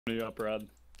You up, Brad?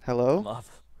 Hello? Up.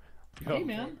 Hey,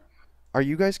 man. Are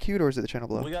you guys queued or is it the channel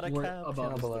below? We got a We're cab above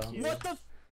channel the below. queue. What the?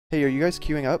 Hey, are you guys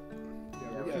queuing up?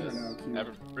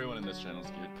 Everyone in this channel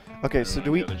is queued. Okay, so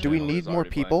Everyone in the do other we channel need is more already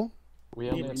playing. people? We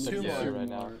only have Need 6 two here more. right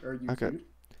now. Are you Okay. queued?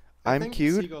 I'm think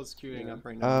queued. Seagull's queuing up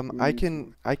right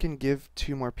now. I can give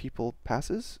 2 more people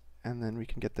passes, and then we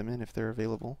can get them in if they're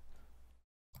available.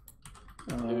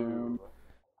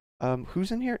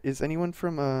 Who's in here? Is anyone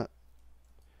from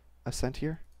Ascent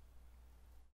here?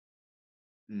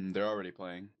 They're already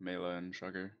playing Mela and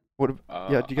Sugar. What?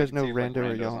 Yeah, do you guys I can know see if, like, Rando or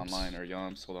Rando's Yomps? online or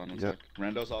Yomps. Hold on one Yep. sec.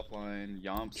 Rando's offline.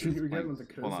 Yomps Should is we get playing. him with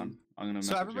the Hold on. cozy? I'm gonna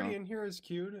So message everybody Yomps. in here is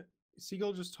queued.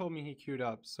 Seagull just told me he queued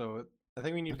up, so I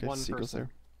think we need Okay, one Seagull's person.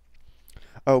 there.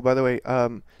 Oh, by the way,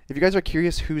 if you guys are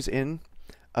curious who's in,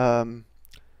 my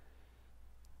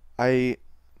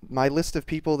list of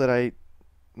people that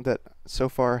so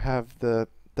far have the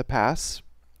pass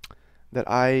that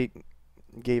I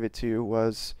gave it to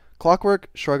was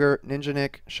Clockwork, Shrugger, Ninja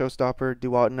Nick, Showstopper,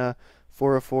 Duatna,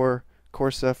 404,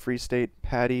 Corsa, Free State,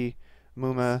 Patty,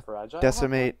 Muma,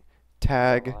 Decimate,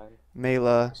 Tag,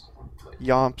 Mela,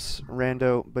 Yomps,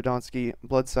 Rando, Bodonsky,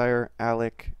 Bloodsire,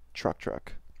 Alec,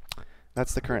 Truck.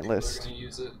 That's the current list. Gonna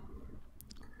use it.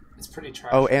 It's pretty trash.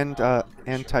 Oh, right and now, I'm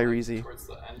pretty and sure, Tyrese. Like, towards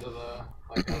the end of the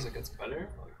as it gets better,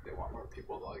 like they want more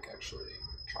people to like actually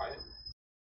try it.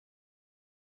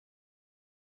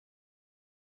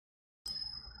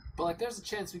 But like, there's a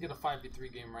chance we get a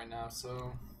 5v3 game right now.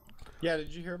 So Yeah,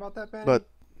 did you hear about that, Benny? But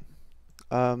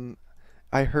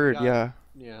I heard, got- yeah.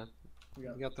 yeah, We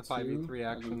we got the two, 5v3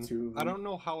 I think action. two of I them. don't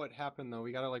know how it happened though.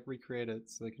 We gotta like recreate it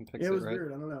so they can fix Yeah, it it, was right?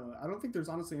 weird. I don't know. I don't think there's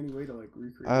honestly any way to like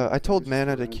recreate. I told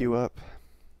Mana to queue up.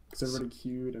 Because everybody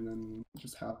queued and then it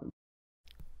just happened.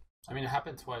 I mean, it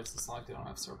happened twice. It's not like they don't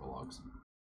have server logs.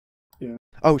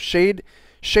 Oh, Shade,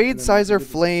 And then Sizer, we did it the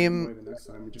same Flame, way the next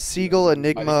time, we just Seagull, queued up.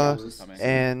 Enigma, Coming.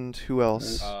 and who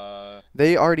else? Uh,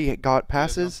 They already got you guys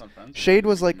passes. not friends? Shade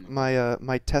was like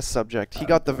my test subject. He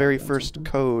got the very that's first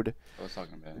okay. code, I was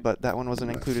talking about it. but that one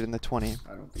wasn't included in the 20.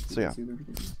 I don't think So, he yeah. is either.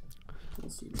 We'll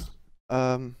see.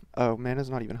 Oh, Mana's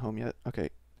not even home yet. Okay.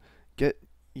 Get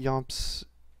Yomps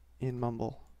in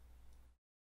Mumble.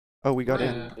 Oh, we got We're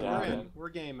in. in. Yeah, We're okay. in. We're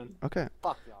gaming. Okay.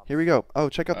 Fuck y'all. Here we go. Oh,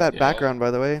 check out that Yeah. background, by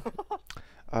the way.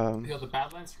 Yo, the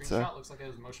Badlands a screenshot looks like it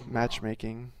was motion blur.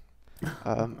 Matchmaking.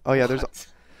 Oh yeah, there's. What?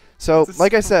 So It's a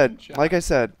like I said,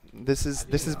 screenshot. this is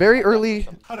I didn't know. very early.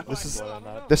 How do This I is- know? I don't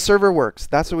know. The server works.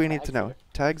 That's what we need to Tags know. here.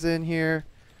 Tags in here.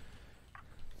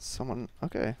 Someone.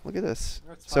 Okay, look at this.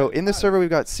 That's So fine, in this fine. server we've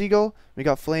got Seagull, we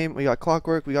got Flame, we got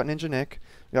Clockwork, we got Ninja Nick,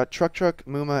 we got Truck,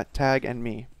 Muma, Tag, and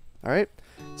me. All right.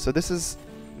 So this is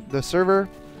the server.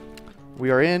 We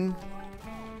are in,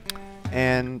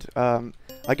 and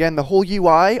again, the whole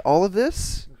UI, all of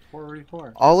this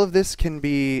 444. all of this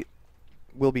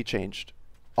will be changed,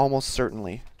 almost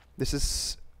certainly. This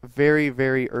is very,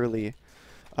 very early.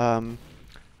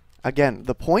 Again,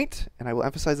 the point, and I will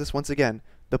emphasize this once again,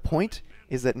 the point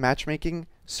is that matchmaking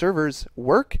servers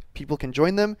work, people can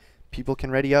join them, people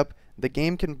can ready up, the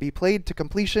game can be played to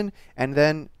completion, and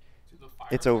then Dude, the fire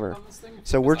it's effect over. on this thing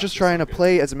so is we're just actually trying so to good.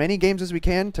 play as many games as we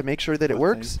can to make sure that it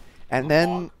works, and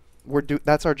then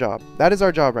that's our job. That is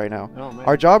our job right now. Oh, man.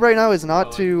 Our job right now is not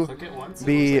Like, to click it once, it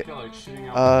be, looks like you're, like, shooting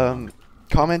out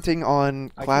commenting on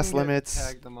I class can get limits,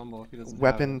 Tag the Mumble if he doesn't have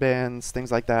weapon it. bans,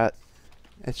 things like that.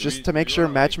 It's Do just we- to make do we sure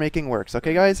wanna, like, matchmaking works,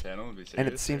 okay, the guys? channel and be And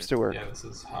it serious, seems or- to work. Yeah, this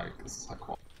is high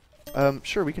quality.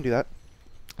 Sure, we can do that.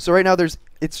 So right now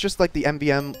it's just like the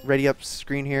MVM ready up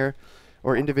screen here,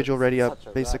 or individual ready Such a up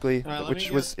rush. basically, Alright, let me which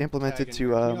get was implemented Tag in to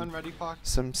here. Can you unready, Fox?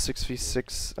 some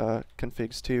 6v6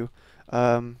 configs too.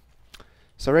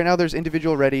 So right now there's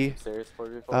individual ready. Serious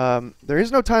 4v4? There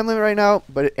is no time limit right now,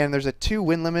 and there's a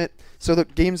 2-win limit, so the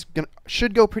game's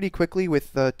should go pretty quickly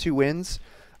with 2 wins.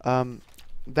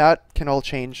 That can all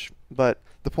change, but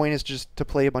the point is just to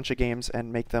play a bunch of games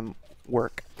and make them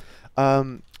work.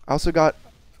 I also got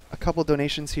a couple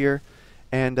donations here,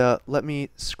 and let me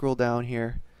scroll down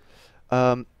here.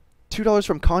 $2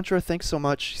 from Contra, thanks so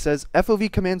much. He says,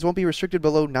 FOV commands won't be restricted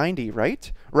below 90,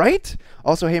 right? Right?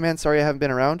 Also, hey man, sorry I haven't been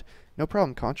around. No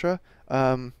problem, Contra.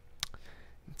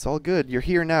 It's all good. You're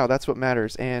here now. That's what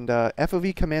matters. And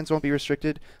FOV commands won't be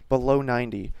restricted below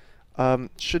 90.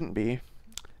 Shouldn't be.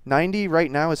 90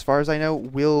 right now, as far as I know,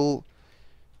 will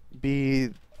be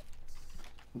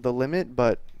the limit,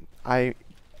 but I'm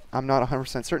not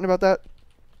 100% certain about that.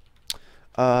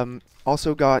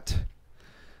 Also got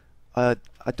a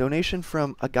donation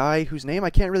from a guy whose name I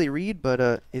can't really read,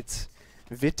 but it's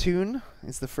Vitun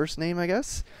is the first name, I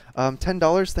guess.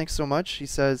 $10. Thanks so much. He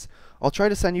says, "I'll try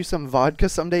to send you some vodka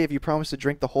someday if you promise to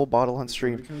drink the whole bottle on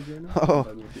stream." Oh,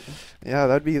 yeah,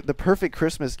 that'd be the perfect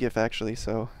Christmas gift, actually.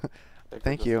 So,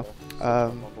 thank you.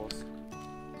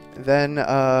 Then,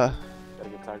 oh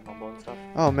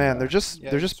man, they're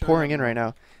just pouring in right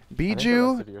now.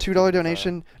 Bijou, $2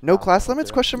 donation. No class limits?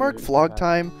 Question mark. Vlog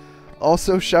time.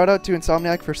 Also, shout out to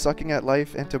Insomniac for sucking at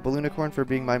life and to Balloonicorn for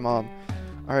being my mom.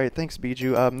 All right, thanks,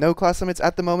 Bijou. No class limits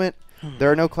at the moment.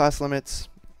 There are no class limits.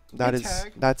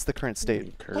 That's the current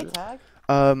state. Crab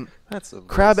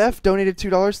F donated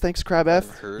 $2. Thanks, Crab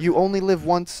F. You only live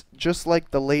once, just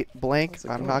like the late blank.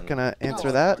 I'm not gonna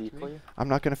answer that. I'm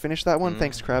not gonna finish that one.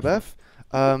 Thanks, Crab F.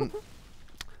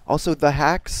 Also, the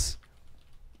Hacks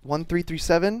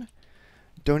 1337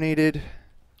 donated.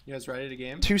 You guys ready to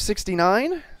game?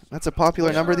 $269. That's a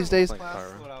popular number these days.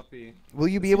 Will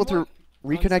you be able to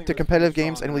reconnect to competitive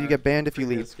games, and will you get banned if you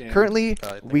leave? Currently,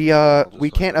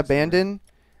 we can't abandon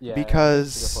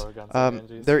because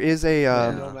there is a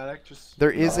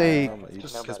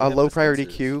low priority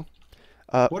queue.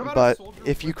 But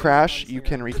if you crash, you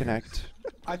can reconnect.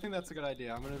 I think that's a good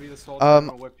idea. I'm gonna be the soldier. I'm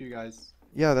gonna whip you guys.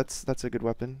 Yeah, that's a good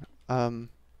weapon.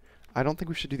 I don't think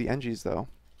we should do the NGs though.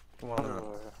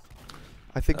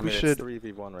 I think we should.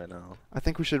 3v1 right now. I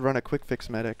think we should run a quick fix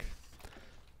medic.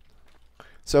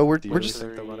 So we're just.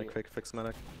 Run a quick fix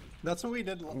medic. That's what we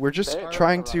did. We're just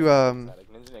trying to Our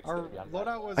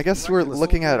loadout was I guess we're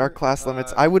looking at our class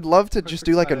limits. I would love to just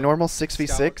do like a normal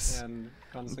 6v6,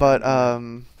 but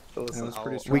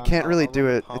we can't really do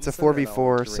it. It's a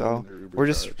 4v4, so we're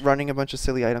just running a bunch of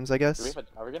silly items, I guess.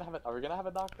 Are we gonna have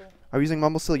a doctor? Are we using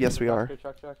Mumblestill? Yes, we are.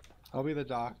 I'll be the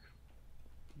doc.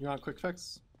 You want a quick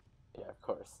fix? Yeah, of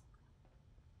course.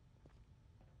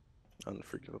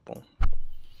 Unforgivable.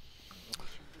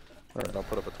 Alright, I'll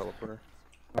put up a teleporter.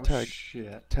 Oh, Tag.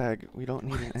 Shit. Tag. We don't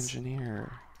need an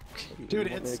engineer. Dude,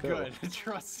 it's good.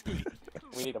 Trust me.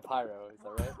 We need a pyro, is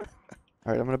that right?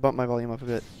 All right, I'm gonna bump my volume up a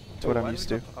bit to what I'm used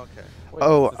to. Okay.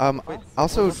 Wait,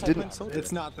 Also didn't.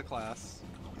 It's not the class.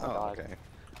 Oh, okay.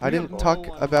 I didn't talk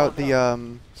about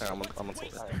the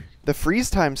freeze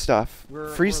time stuff.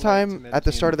 Freeze time at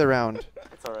the start of the round.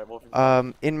 It's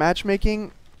alright. In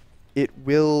matchmaking, it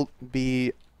will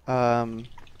be We're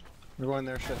going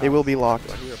there. it will be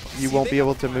locked. You won't be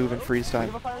able to move in freeze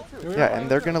time. Yeah, and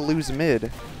they're gonna lose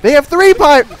mid. They have three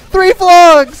flogs.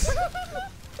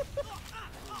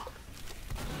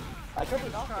 I tried to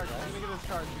knock Charge. I'm gonna get this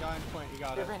charge. You got in point. You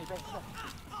got it.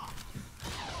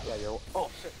 Yeah, you're. Oh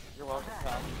shit. You're welcome,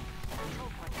 pal.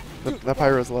 The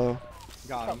pyro's low.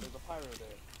 Got him. There's a pyro there.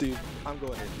 Dude, I'm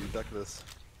going in, dude. Duck this.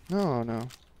 No, no.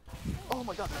 Oh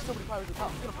my god, there's so many pyros at the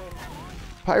top.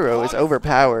 Pyro is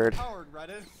overpowered. Powered,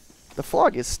 Reddit. The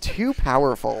flog is too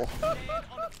powerful.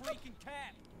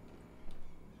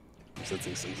 I'm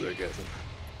sensing some sarcasm.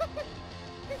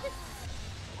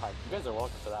 Hi, you guys are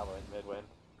welcome for that one, mid-win.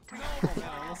 Yeah,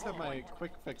 I almost have my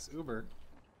quick fix Uber.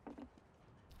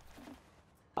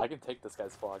 I can take this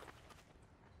guy's flog.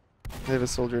 They have a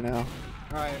soldier now.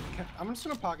 Alright, I'm just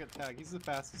gonna pocket tag. He's the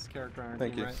fastest character on our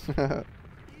Thank team, you. right?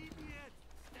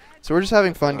 So we're just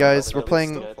having fun, guys. We're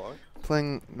Still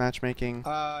playing matchmaking.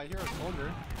 I hear a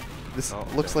soldier. This Oh,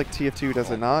 looks like TF2,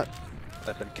 does it not?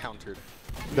 I've been countered.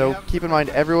 Though Yep. keep in mind,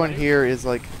 everyone here is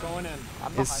like Going in.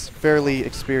 is fairly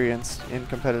experienced in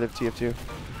competitive TF2.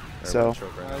 So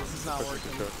This is not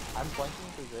working. I'm flanking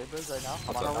through Graybirds right now.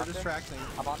 I'm Oh, on we're him. distracting.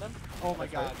 I'm on him. Oh my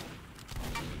god.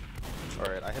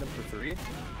 Alright, I hit him for 3.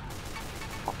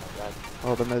 Oh my god.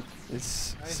 oh, the mid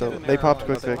is I so hit an they arrow. popped Oh,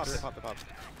 quick They fix. popped.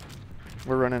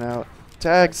 We're running out.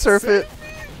 Tag, surf it.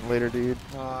 Later, dude.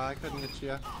 I couldn't get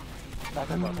you.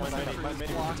 Back I'm up, on back up. My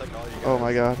mini protect all you guys. Oh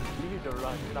my god. You need to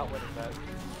run. You're not winning that.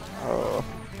 Oh,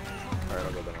 Alright,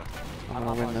 I'll go demo. I'm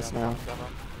gonna win this now.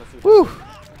 Let's see if Woo!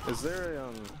 Is there a,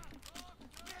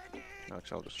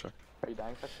 Actually, I'll just check. Are you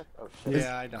dying, check? Oh shit.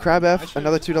 Yeah, I don't. Crab I F, should've-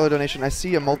 another $2 donation. I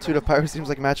see a multitude of pyro. Seems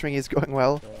like matchmaking is going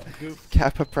well. Goof.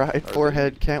 Kappa Pride,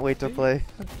 forehead. Can't wait to play.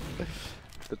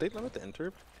 Did they limit the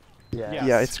interp? Yeah. Yeah.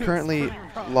 Yeah, it's currently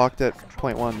locked at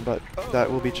 0.1, but that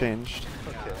will be changed.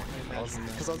 Okay.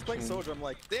 Because I was playing Soldier, I'm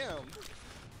like, damn!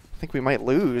 I think we might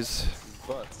lose.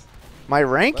 But, My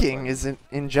ranking is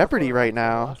in jeopardy right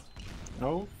now.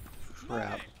 No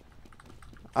crap.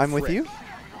 I'm with you.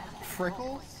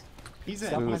 Frickles? He's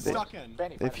in. Ooh, He's they- stuck in.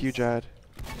 Fanny They have packs. huge ad.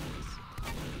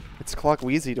 It's Clock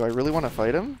Wheezy. Do I really want to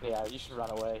fight him? Yeah, you should run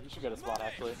away. You should go to spawn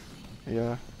actually.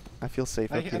 Yeah, I feel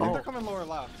safe I up think here. they're coming lower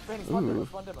left. Fanny, spawn demo, Ooh.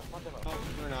 spawn demo, spawn demo. Oh,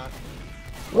 they're not.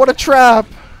 What a trap!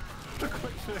 That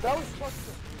was fucking.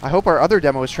 I hope our other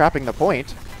demo is trapping the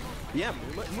point. Yeah,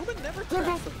 Movement never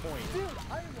traps the point. Dude,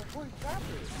 I am a point trapper.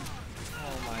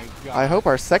 Oh my god. I hope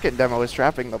our second demo is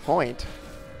trapping the point.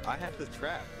 I have this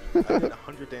trap. I did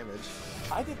 100 damage.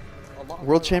 I did a lot.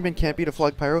 World champion can't beat a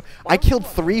Flog Pyro. I killed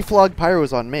 3 Flog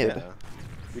Pyros on mid. Yeah.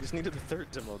 We just needed a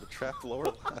third demo to trap lower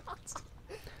left.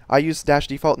 I use dash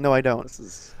default. No, I don't. This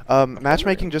is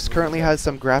Matchmaking just currently has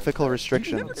some graphical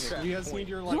restrictions. You guys need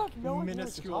your You like have no idea what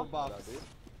minuscule you're talking about, buffs. dude.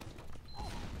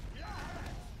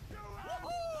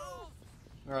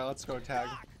 Alright, let's go tag.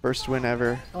 First win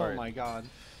ever. Oh Alright. my god.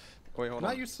 Wait, hold I'm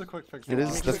not on. used to quick fix. It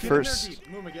is Just the get in there first- deep.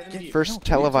 Muma, get in deep. First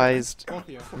televised Both of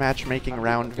you. matchmaking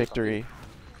round victory.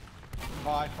 Oh,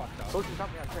 I fucked up. Soldier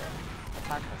got me on trail.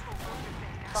 Attack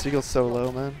us. Seagull's so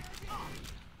low, man.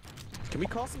 Can we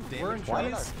call some damage? We're in Why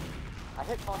not? trees. I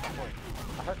hit clock on point.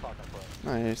 I hit clock on point.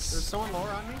 There's Nice. someone lower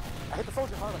on me. I hit the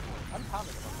soldier hard on point. I'm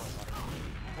pounding him on point.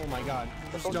 Oh my god.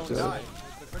 Just don't Good. die.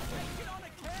 The quick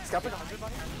fix. Scalping 100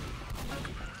 money?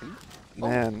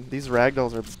 Man, these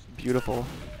ragdolls are beautiful.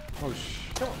 Oh sh.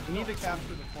 We need to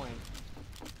capture the point.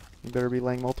 You better be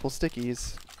laying multiple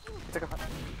stickies. He took a 100.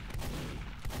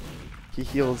 He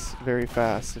heals very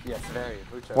fast. Yes, very.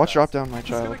 Mucho Watch drop fast. down, my He's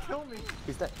gonna child. kill me.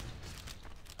 He's dead.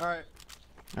 Alright.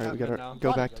 Alright, we Cap gotta mid now.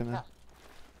 go Funny, back to yo, mid. cap.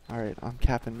 Alright, I'm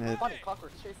capping mid. Funny,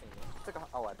 Clockwork's chasing me. He took a,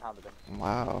 oh, I pounded him.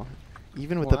 Wow.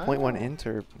 Even with the Wow. .1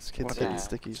 interp, this kid's What hitting a-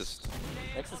 stickies. Just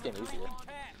Makes this game easier.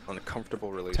 uncomfortable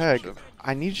Tag, relationship.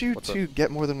 I need you What's to up?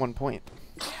 get more than 1 point.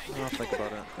 I'll think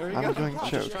about it. There you I'm go. doing I'm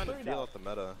choke. just trying to feel out the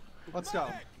meta. Let's go.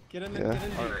 Get in the Yeah. get in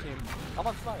deep, Alright. team. I'm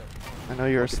on fire. I know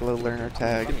you're a slow learner,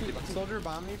 Tag. Soldier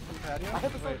bomb me from patio. I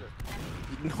hit the Wait. soldier.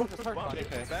 No, Just hard body.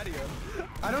 Okay. patio.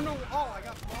 I don't know. Oh, I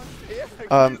got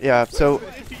launched. Yeah, so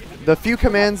the few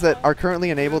commands that are currently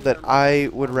enabled that I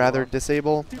would rather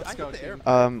disable Let's go,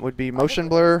 team. would be motion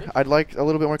blur. I'd like a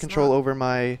little bit more control over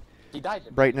my He died.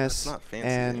 brightness That's not fancy.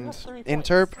 and 3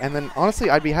 interp, and then honestly,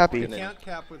 I'd be You happy. can't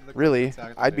cap with the Really, quick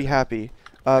fix I'd be activated. happy.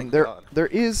 Thank There God.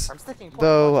 is I'm sticking point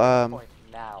though, one point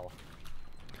now.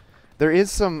 there is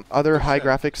some other high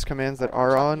graphics commands that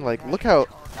are on. Like look how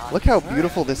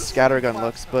beautiful this scattergun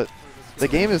looks, but the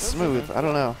game is smooth. I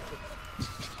don't know.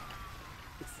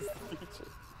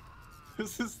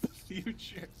 This is the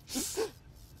future.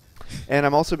 And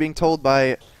I'm also being told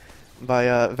by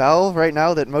Valve right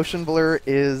now that motion blur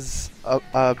is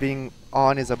being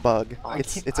on is a bug.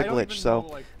 It's a I don't glitch, even so know,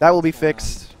 like, that will be what's going on.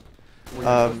 fixed. We're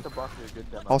Um, supposed to buff you a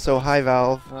good demo. Also, hi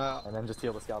Valve. Well, And then just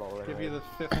heal the scout all the way. give you the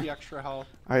 50 extra health.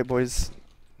 All right, boys.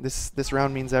 This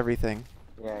round means everything.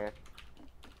 Yeah.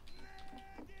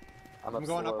 I'm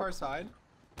going up our side.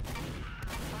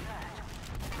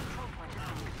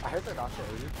 I heard they're not sure.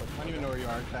 I don't even know where you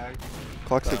are, Tag.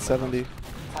 Clock's at 70.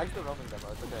 Tag's the roaming demo.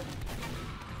 It's okay.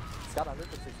 Scout under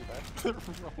for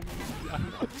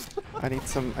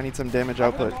 65. I need some damage I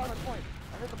hit them output. hard on point.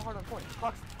 I hit them hard on point.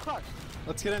 Clutch.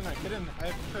 Let's get in there. Get in. I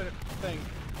have crit thing.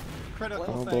 Critical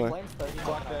Oh, thing. boy. Flames 30 Block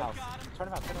behind dead. house. Turn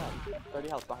him out. 30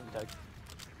 health behind you, Tag.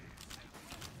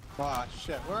 Ah,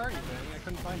 shit. Where are you, Danny? I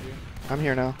couldn't find you. I'm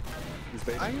here now. He's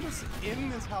baiting. I'm just in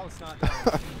this house, not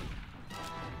down.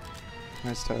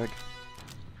 Nice tag.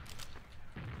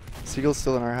 Seagull's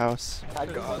still in our house.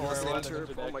 Tag God, goes this lower, is one Enter.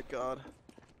 ninja Oh deck. my god.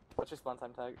 What's your spawn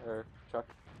time, Tag? Or truck?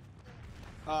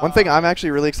 One thing I'm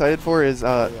actually really excited for is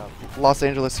Yeah. Los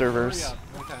Angeles Hurry servers. up.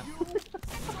 Okay.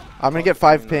 I'm gonna get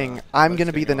 5 ping. I'm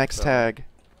gonna be the next tag.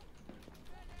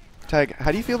 Tag,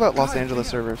 how do you feel about Los God Angeles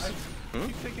damn, servers? I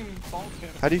keep taking fall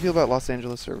damage. How do you feel about Los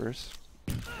Angeles servers?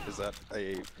 Is that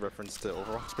a reference to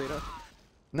Overwatch beta?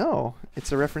 No,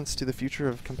 it's a reference to the future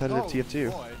of competitive Oh,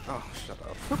 TF2. boy. Oh, shut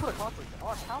up. Who put a conflict in? Oh,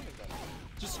 I'm pounding them.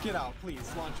 Just get out, please.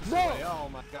 Launch us No! away. Oh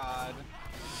my god.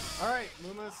 Alright,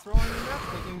 Luma's throwing you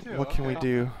matchmaking too. What can we Okay.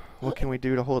 do? What can we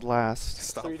do to hold last?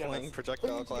 Stop 3 playing demos.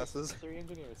 projectile 3 classes. 3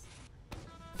 engineers.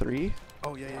 3?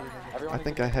 Oh, yeah. Everyone I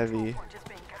think I heavy.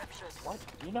 What?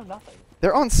 You know nothing.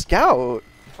 They're on scout.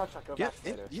 Truck, go Yeah, back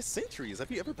later. yeah, sentries. Have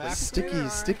you ever played Back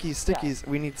Stickies, there. stickies, stickies.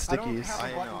 We need I don't stickies. have a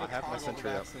I button know, I to have my toggle the sentry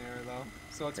up. vaccinator, though.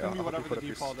 So it's Yeah, gonna be I'll help you whatever put the up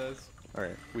your default is.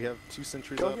 Alright, we have 2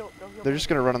 sentries Go up. heal, go heal. They're just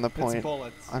gonna run on the It's point.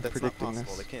 bullets. I'm That's not predicting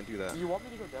possible. this. They can't do that. Do you want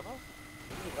me to go demo?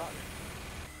 What do you got?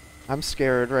 I'm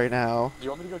scared right now. Do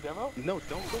you want me to go demo? No,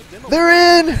 don't go demo. They're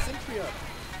in! Sentry up.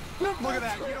 Look at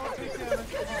that. You don't take damage.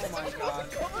 Oh my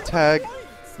god. Tag.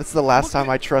 This is the last time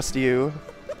I trust you.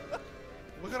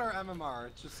 Look at our MMR.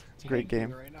 It's just Great tanking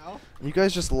game. right now. You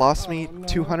guys just lost me Oh, no.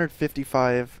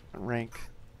 255 rank.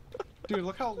 Dude,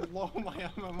 look how low my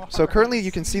MMR So currently is.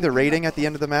 you can see the rating at the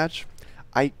end of the match.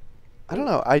 I don't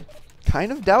know. I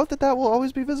kind of doubt that that will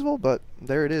always be visible, but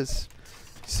there it is.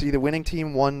 See, the winning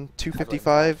team won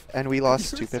 255 and we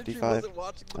lost Your sentry 255. wasn't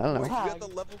watching the I don't know. point. You got the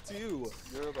level 2.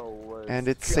 You're the worst. And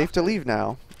it's safe to leave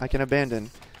now. I can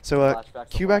abandon. So Flashbacks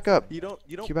queue from back last up. game.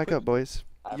 You don't Queue back put, up, boys.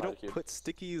 I You might don't have put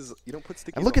stickies. You don't put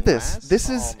stickies. And look on at this. last? This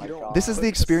Oh is my God. this is the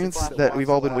experience Splash that we've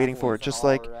all been blocks waiting for. already. Just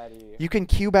like you can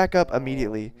queue back up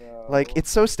immediately. Like it's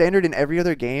so standard in every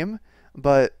other game,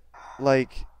 but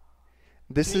like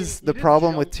this is the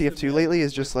problem with TF2 lately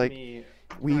is just like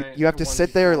you have to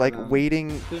sit there like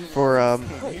waiting for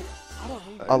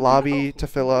a lobby to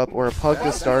fill up or a pug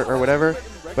to start or whatever.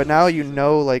 But now you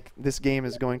know like this game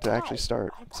is going to actually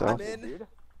start. So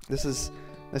this is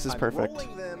perfect.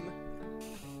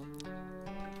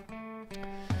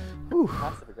 Whew.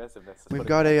 We've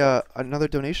got a another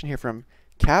donation here from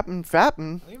Captain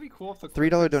Fappen. I think it'd be cool if the $3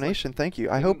 quick fix, donation. Thank you.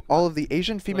 I thing hope all of the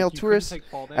Asian female you couldn't tourists take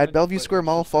fall at damage, Bellevue but Square it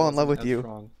Mall just fall in love wasn't with as you.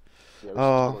 strong.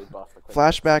 Oh,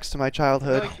 flashbacks to my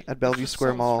childhood Like, at Bellevue it's just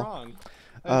Square so Mall. strong.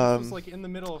 I was like in the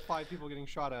middle of 5 people getting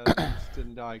shot at, and just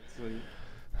didn't die.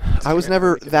 'Cause I was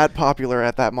never that popular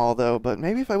at that mall though, but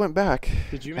maybe if I went back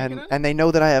Did you make it in? and they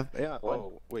know that I have Yeah.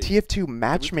 Oh, wait. TF2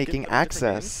 matchmaking get a different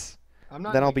access, I'm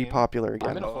not then in I'll the be game. popular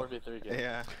I'm in again. a 4v3 game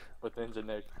Yeah. with Ninja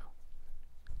Nick.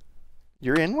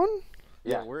 You're in one?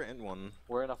 Yeah, we're in one.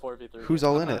 We're in a 4v3 Who's game.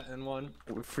 all I'm in not it? in one.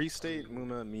 Free State,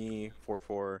 Muma, me,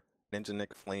 4-4, Ninja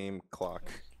Nick, Flame, Clock.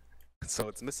 So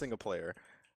it's missing a player.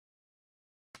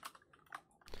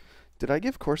 Did I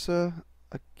give Corsa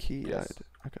a key? Yes.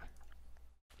 Okay.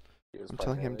 He was I'm playing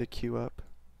telling him early. to queue up.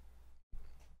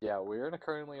 Yeah, we're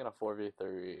currently in a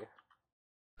 4v3.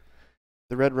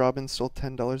 The Red Robin stole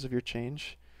 $10 of your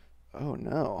change. Oh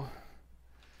no.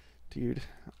 Dude,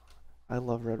 I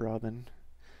love Red Robin.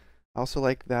 I also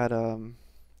like that the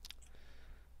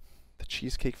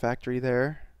Cheesecake Factory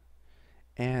there.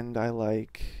 And I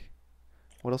like,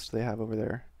 what else do they have over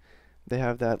there? They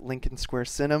have that Lincoln Square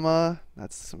Cinema.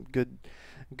 That's some good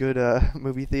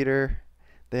movie theater.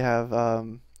 They have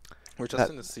We're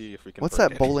testing to see if we can. what's break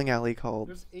that it. bowling alley called?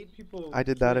 There's 8 people. I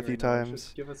did that a queuing few right now. times.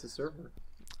 Just give us a server.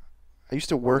 I used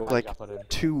to work I like got put in.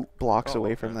 2 blocks Oh,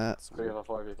 away okay. from that We have a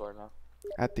 4v4 now.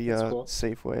 at the That's cool.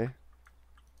 Safeway.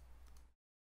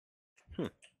 Hmm.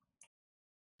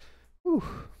 Whew.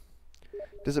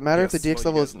 Does it matter if the Yes, DX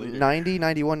well, you level is guys lead. 90,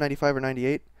 91, 95, or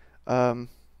 98?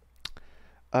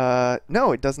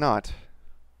 No, it does not.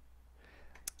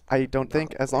 I don't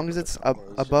think. As long as it's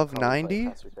above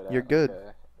 90, you're good.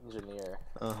 Engineer.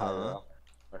 Uh-huh.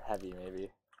 Or heavy, maybe.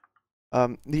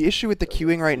 The issue with the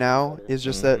queuing right now is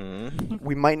just that Mhm.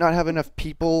 we might not have enough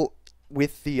people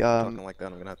with the Talking like that,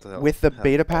 I'm gonna have to help, with the have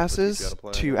beta help with passes PCO to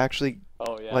play. to actually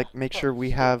Oh, yeah. like make sure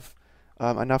we have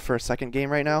enough for a second game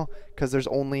right now, because there's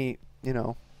only, you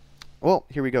know, well,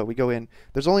 here we go, we go in.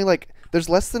 There's only like there's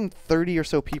less than 30 or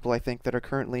so people I think that are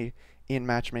currently in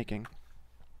matchmaking.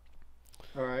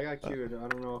 Alright, I got queued. I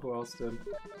don't know who else did.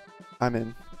 I'm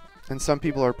in, and some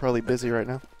people are probably busy right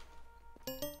now.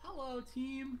 Hello,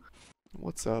 team.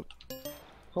 What's up?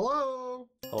 Hello.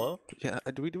 Hello? Yeah,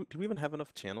 do we even have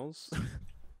enough channels?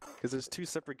 Because there's 2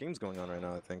 separate games going on right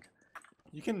now, I think.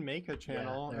 You can make a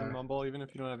channel there in are. Mumble even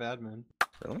if you don't have admin.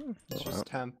 Really? It's Oh, just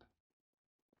temp.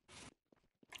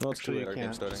 no, it's Actually, true. you Our game's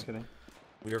can't. starting. Just kidding.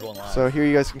 We are going live. So here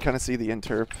you guys can kind of see the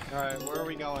interp. Alright, where are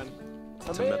we going?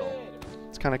 To middle.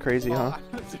 It's kind of crazy, huh? Oh,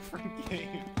 I'm in a different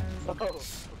game. Oh,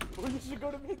 well, you should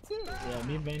go to me too. Yeah,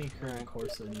 me and Vanny current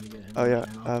Corsa need to get in. Oh yeah.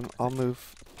 now. I'll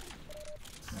move.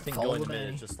 I think Follow going to me.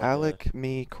 mid is just like Alec,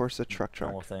 me, Corsa, a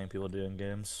normal truck. thing people do in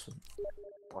games.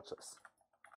 Watch this.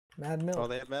 Mad milk. Oh,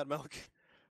 they have Mad Milk.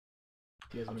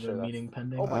 You guys I'm want to sure go to that's- meeting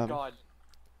pending? Oh my Um, god.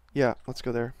 Yeah, let's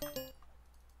go there.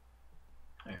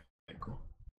 Alright, cool.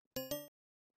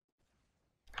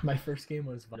 My first game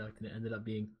was Viaduct and it ended up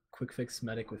being quick fix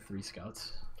medic with 3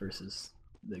 scouts versus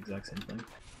the exact same thing.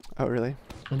 Oh really?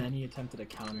 And then he attempted a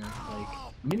counter, like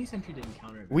mini sentry didn't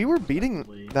counter it. We were beating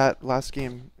effectively. that last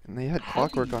game, and they had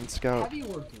clockwork Heavy- on scout. Heavy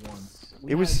worked once.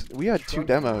 We had 2 Shrug-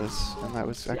 demos, and that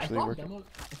was See, actually I thought working. Demo,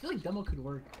 I feel like demo could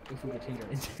work if we would change our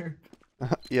inter.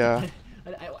 Yeah.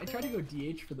 I tried to go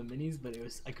DH for the minis, but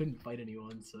I couldn't fight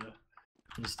anyone, so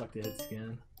I just stuck to hit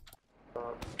scan.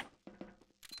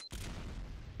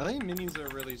 I think minis are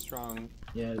really strong.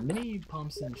 Yeah, mini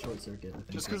pumps and short circuit. I think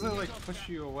Just are because they good. like push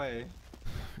you away.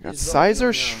 Got He's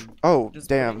Sizer, voting, oh Just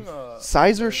damn, putting,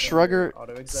 Sizer, Auto Shrugger,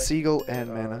 Exec Seagull, and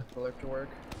to, Mana. Alert to work.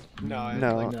 No, I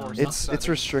No, like no, force it's settings.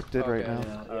 restricted right Okay. now.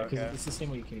 Yeah, because Okay. it's the same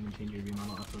way you can't even change your V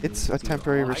model. off of It's the a zero.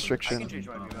 temporary Oh, I can- restriction. I can change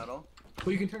my V metal.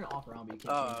 Well, you can turn it off or on, but you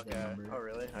can't Oh, change the okay. number. Oh,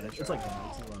 really? I didn't It's try. like that.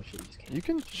 It's a lot of shit you just can't. You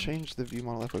can change the view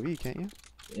model FOV, can't you?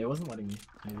 It wasn't letting me.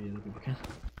 Maybe other people can.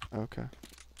 Okay.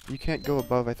 You can't go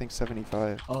above, I think,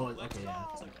 75. Oh, okay, yeah.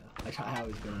 It's like that. I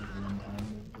always go over one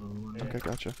time. Okay,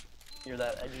 gotcha. You're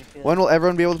that edgy kid. When will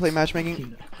everyone be able to play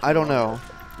matchmaking? I don't know,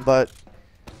 but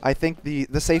I think the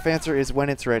safe answer is when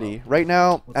it's ready. Right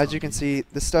now, as you can see,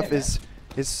 this stuff is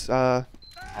you know,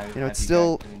 it's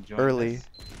still early.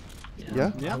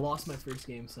 Yeah? I lost my first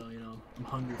game, so you know I'm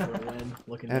hungry for a win.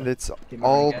 Looking And to it's get my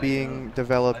all rank being up.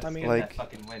 developed I mean, like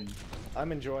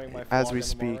I'm enjoying my as vlog we MMR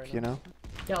speak, right you now. know.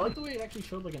 Yeah, I like the way it actually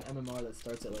showed like an MMR that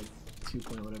starts at like 2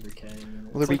 point whatever K. And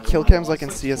Will there it's be like kill a lot. cams like in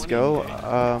CS:GO?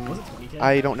 Was it 20K?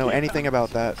 I don't know anything about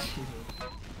that.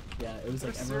 Yeah, it was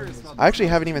like They're everyone serious was about I actually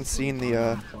haven't even seen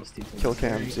the plus 2, so kill it's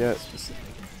very cams yet. specific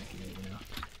and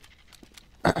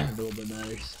accurate, you know. A little bit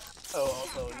matters. Oh,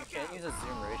 also, you can't use a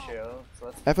zoom ratio,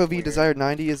 so that's FOV weird. desired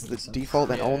 90 is the default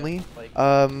and Yeah, only. like,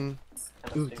 Um,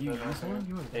 Ooh, do you use one?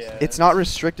 You want to Yeah. it's not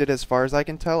restricted as far as I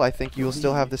can tell. I think you will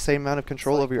still have the same amount of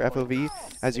control over your FOV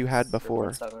as you had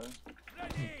before.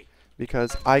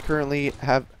 Because I currently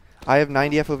have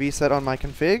 90 FOV set on my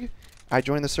config. I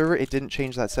joined the server, it didn't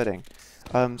change that setting.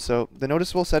 So the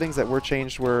noticeable settings that were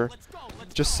changed were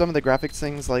just some of the graphics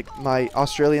things, like my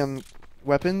Australian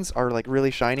weapons are like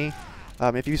really shiny.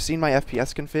 If you've seen my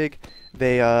FPS config,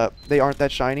 they aren't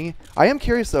that shiny. I am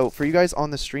curious though, for you guys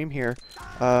on the stream here,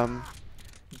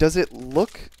 does it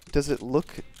look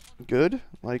good?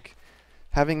 Like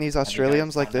having these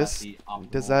Australians like this,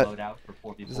 does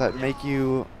that make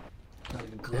you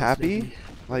happy?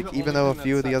 Like even though a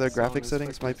few of the other graphic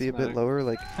settings might be a bit lower,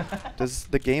 like does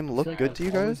the game look good to you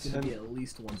guys? Gonna be at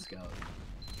least one scout.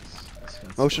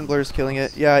 Motion blur is killing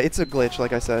it. Yeah, it's a glitch,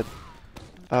 like I said.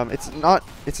 It's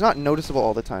not noticeable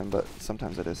all the time, but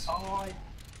sometimes it is. Oh, I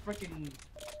freaking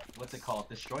what's it called?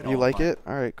 Destroyed all You of like mine. it?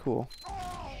 All right, cool.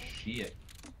 Shit.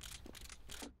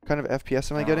 What kind of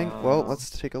FPS am I getting? Well, let's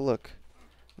take a look.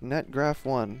 Net graph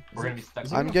 1. We're gonna be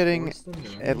stuck. I'm getting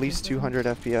at least 200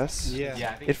 FPS. Yeah.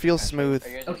 Yeah, I think It feels smooth.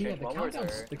 Okay, yeah,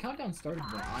 the countdown started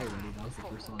when I already. That was the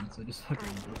first one, so just fucking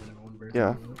open it one version.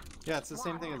 Yeah. Yeah, it's the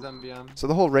same thing as MBM. So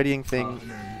the whole readying thing,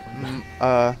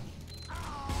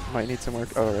 might need some work.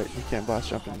 Oh, right, you can't blast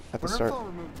jump at the Wonder if start. they'll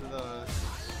remove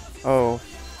Oh,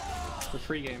 the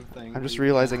free game thing. I'm just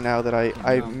realizing now that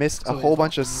I missed a whole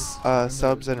bunch of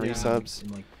subs and Yeah. resubs.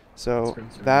 So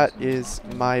that is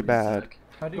my bad.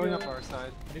 How do you going up our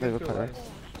side? They look better.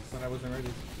 When I wasn't ready.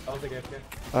 I was like,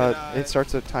 AFK. It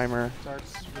starts a timer.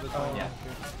 Starts with a time. Yeah.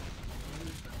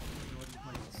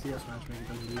 CS matchmaking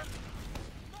doesn't do.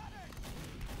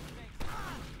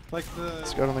 Like the.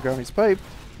 Scout on the ground, he's piped.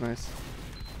 Nice.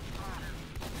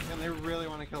 And they really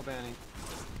want to kill Banny.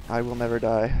 I will never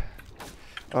die.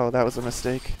 Oh, that was a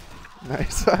mistake.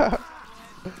 Nice. We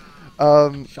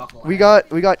got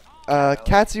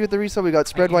Katsy with the resub. We got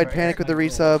Spread Wide Panic with the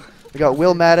resub. We got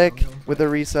Willmatic with the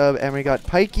resub, and we got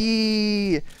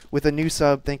Pikey with a new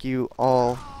sub. Thank you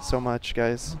all so much,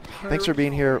 guys. Thanks for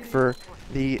being here for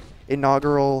the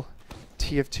inaugural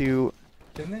TF2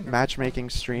 matchmaking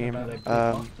stream.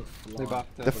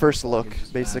 The first look,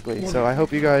 basically. So I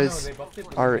hope you guys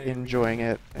are enjoying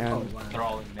it, and They're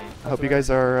all in main. I hope you guys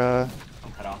are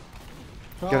I'm cut off.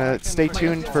 gonna stay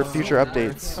tuned for future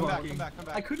updates. Come back.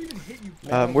 I couldn't even hit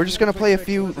you. We're just gonna play a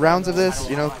few rounds of this,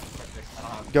 you know,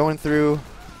 going through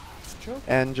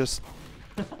and just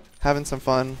having some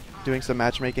fun, doing some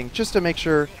matchmaking, just to make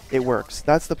sure it works.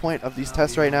 That's the point of these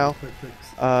tests right now.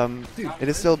 It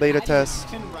is still a beta test,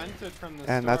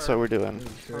 and that's what we're doing.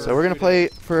 So we're gonna play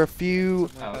for a few,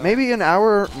 maybe an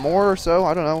hour more or so.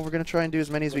 I don't know. We're gonna try and do as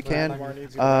many as we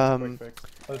can.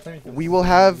 We will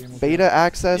have beta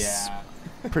access,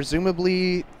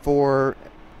 presumably for,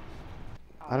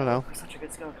 I don't know,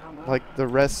 like the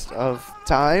rest of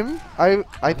time,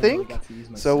 I think.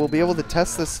 So we'll be able to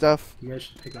test this stuff. You guys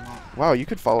should pick them up. Wow, you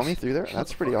could follow me through there?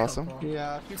 That's pretty awesome.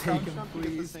 Yeah, if you crouch jump, you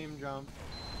get the same jump.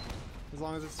 As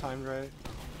long as it's timed right.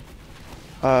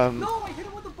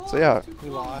 So yeah, We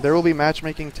lost. there will be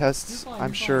matchmaking tests,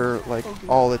 I'm sure, like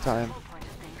all the time.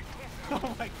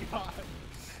 Oh my god.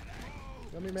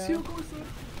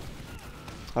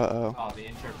 Uh-oh. Oh, the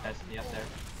intro test me up there.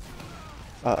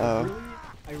 Uh-oh.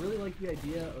 I really like the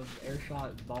idea of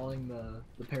airshot balling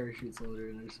the parachute cylinder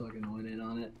and just fucking went in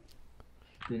on it.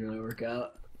 Didn't really work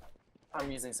out.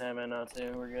 I'm using Sandman now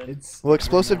too, we're good. It's Will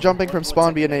explosive jumping from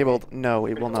spawn be enabled? No,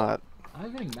 it will not.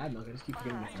 I'm getting mad milk, I just keep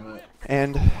forgetting to throw it.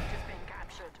 And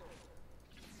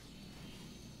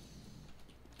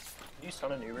You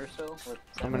stun an Uber still? With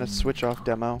I'm gonna switch off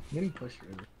demo. I'm getting pushed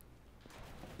river.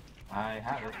 I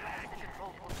have it.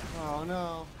 Oh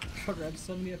no. Trucker, I have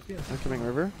 70 FPS. Incoming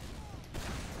river.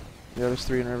 Yeah, there's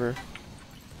 3 in river.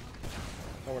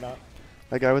 No, we're not.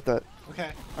 That guy with that. Okay,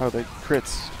 Oh, the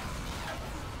crits.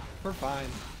 we're fine.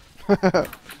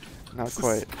 Not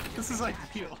quite. This is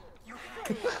ideal.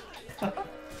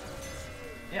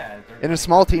 Yeah. In a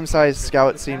small team size,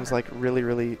 Scout seems like really,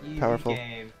 really Easy powerful.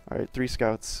 game. All right, 3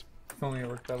 scouts. If only it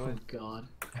worked that way. Oh god.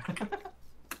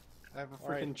 I have a freaking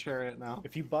Alright. chariot now.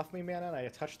 If you buff me, man, and I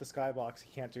touch the skybox,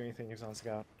 he can't do anything. He's on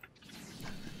scout.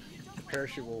 The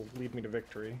parachute will lead me to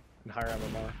victory and higher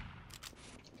MMR.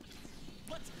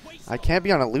 I can't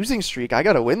be on a losing streak. I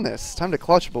gotta win this. Time to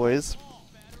clutch, boys.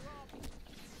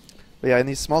 But yeah, in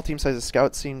these small team sizes,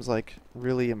 scout seems like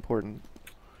really important.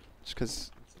 Just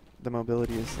because the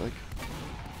mobility is like...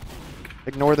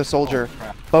 Ignore the soldier.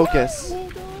 Focus.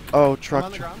 Oh, I'm on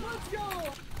truck. the ground. Let's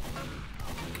go!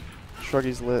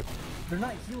 Shruggy's lit. They're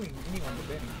not healing anyone but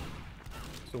Benny.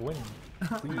 So win.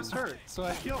 He was hurt, so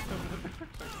I healed him.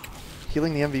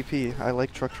 Healing the MVP. I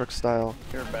like truck style.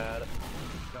 You're bad.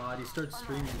 God, you start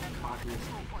streaming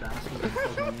cockiest bastard in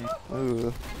fucking game.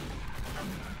 Ooh.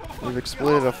 We've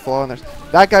exploited a flaw in there.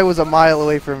 That guy was a mile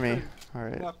away from me.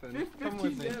 Alright. Weapon. Come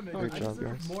with me. Damage. Great I job,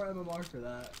 deserve guys. more MMR for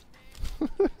that.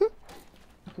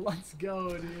 Let's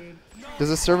go, dude. Does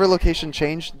the server location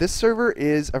change? This server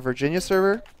is a Virginia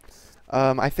server.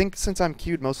 I think since I'm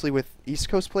queued mostly with East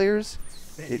Coast players,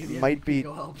 it might be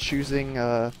choosing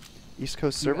East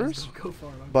Coast servers.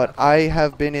 But I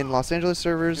have been in Los Angeles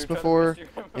servers before,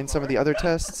 in some of the other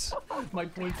tests. My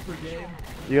points per game.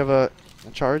 You have a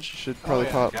charge? You should probably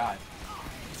yeah. pop. God.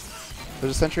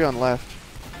 There's a sentry on left.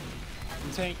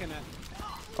 I'm tanking it.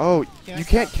 Oh, Can't you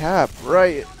can't cap,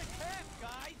 right.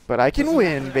 But I can Doesn't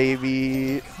win, matter.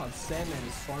 baby. God, Sandman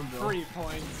is farm bro. 3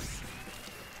 points.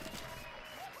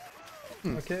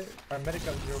 Okay, our medic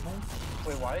got 0 points.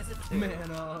 Wait, why is it 2? Man,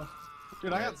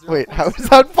 Dude, I got 0 Wait, points how too. is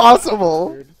that possible?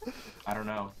 Weird. I don't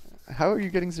know. How are you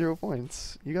getting 0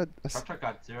 points? You got a Truck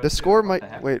got 0. the score What might the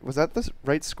heck? wait. Was that the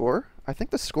right score? I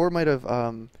think the score might have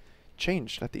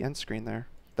changed at the end screen there.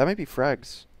 That might be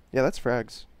frags. Yeah, that's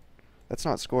frags. That's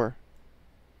not score.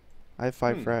 I have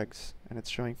 5 frags, and it's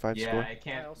showing 5 Yeah, score. I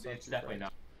can't. I also have It's 2 definitely frags.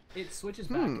 not. it switches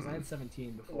back because I had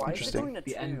 17 before. Why is it Interesting. going to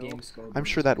The end 2? game score. I'm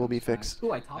sure that will be fixed.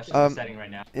 Ooh, I topped That's it. just the setting right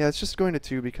now. Yeah, it's just going to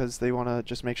 2 because they want to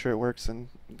just make sure it works and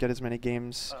get as many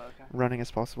games Oh, okay. running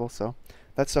as possible. So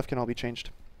that stuff can all be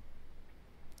changed.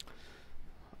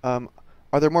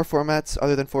 Are there more formats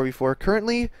other than 4v4?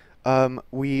 Currently,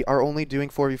 we are only doing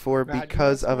 4v4 Rad, you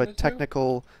because guys of a wanted to?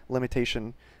 technical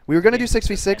limitation. We were going to do Yeah, just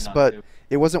 6v6, depend on but who.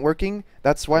 it wasn't working.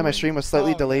 That's why my Really? stream was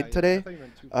slightly Oh, delayed yeah, I today. thought you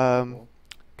meant 2 people.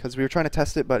 Because we were trying to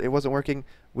test it, but it wasn't working.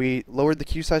 We lowered the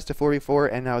queue size to 4v4,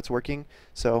 and now it's working.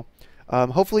 So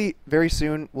hopefully very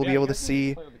soon we'll be Yeah, able you to guys need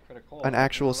see play with the critical an ult.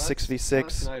 actual Well, that's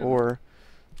 6v6 an item. or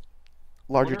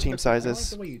larger wonder if team it's- I like sizes.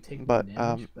 the way you take but, more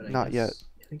damage, but I not yet, guess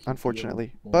I think you unfortunately.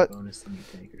 deal more But bonus than you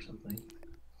take or something.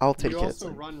 I'll take You it.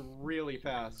 also run really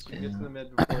fast. You get to Yeah. the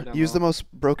mid before demo. Use the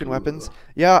most broken Ooh. weapons.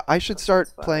 Yeah, I should start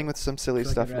That's playing fine. with some silly I feel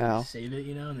like stuff I'd rather now. Save it,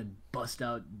 you know, and then bust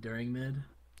out during mid.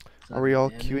 So Are we all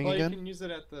damage. queuing Well, again? you can use it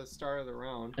at the start of the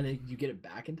round. And then you get it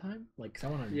back in time? Like, 'cause I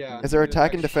want to. Yeah. Is there you get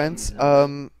attack and extra defense?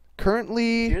 damage.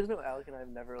 Currently, Here's what Alec and I have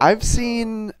never. I've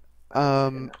seen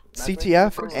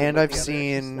CTF Matchmaking and I've together.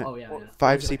 seen Oh, yeah, yeah.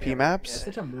 5 Those are CP like- maps.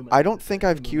 Such a movement. I don't think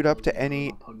I've Movement queued up to pugmies,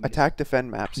 any pugmies. attack defend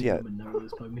maps yet. Movement never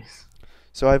lose pugmies.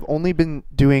 So I've only been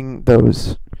doing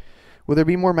those. Will there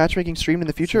be more matchmaking streamed in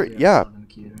the future? So, Yeah, 7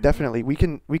 queued, right? definitely. We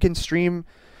can stream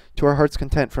to our heart's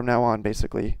content from now on,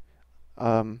 basically.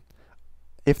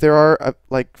 If there are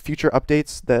like future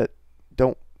updates that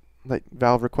don't like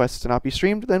Valve requests to not be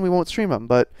streamed, then we won't stream them.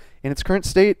 But in its current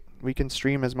state, we can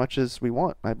stream as much as we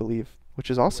want, I believe, which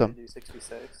is awesome. Do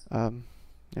 66.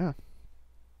 Yeah.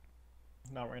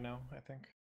 Not right now, I think.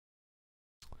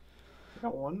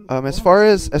 Got one. As far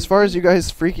as you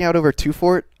guys freaking out over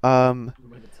 2-Fort, We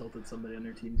might have tilted somebody on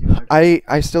their team too hard.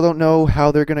 I still don't know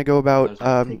how they're gonna go about Those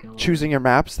are taken a lot. choosing your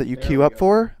maps that you There queue we up go.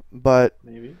 for, but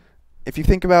Maybe. if you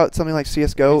think about something like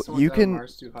CS:GO, Maybe someone's you can MMR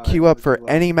is too high, queue up or for too low.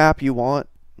 any map you want,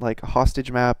 like a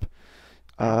hostage map.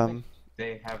 I don't think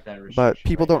they have that restriction. But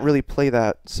people right don't now. really play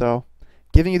that, so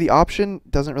giving you the option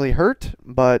doesn't really hurt,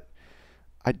 but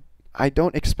I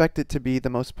don't expect it to be the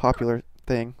most popular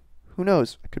thing. Who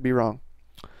knows? I could be wrong.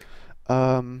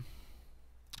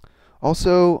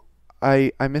 Also,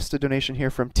 I missed a donation here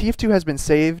from TF2 has been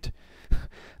saved.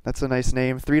 That's a nice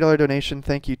name. $3 donation.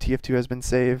 Thank you, TF2 has been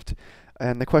saved.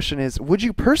 And the question is, would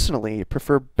you personally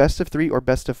prefer best of 3 or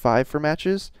best of 5 for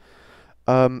matches?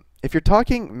 If you're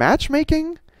talking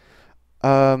matchmaking,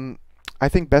 I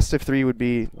think best of 3 would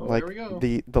be Oh, like there we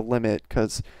go. the limit,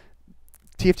 because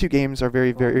TF2 games are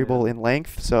very variable in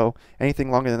length, so anything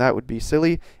longer than that would be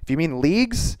silly. If you mean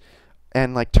leagues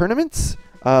and like tournaments,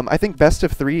 I think best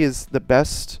of 3 is the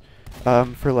best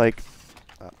for like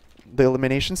the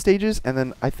elimination stages, and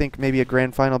then I think maybe a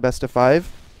grand final best of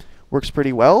 5 works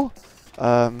pretty well.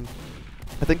 I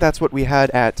think that's what we had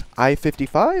at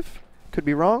I-55. Could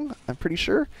be wrong. I'm pretty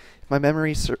sure. my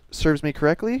memory serves me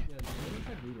correctly. Yeah, have you ever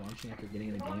tried relaunching after getting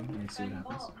in a game and see what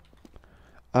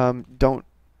happens?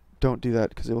 Don't do that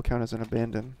because it will count as an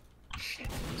abandon. Shit,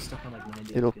 I'm stuck on like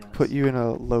 90 It'll FPS. put you in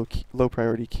a low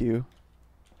priority queue.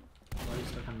 Why are you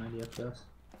stuck on 90 FPS?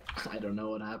 I don't know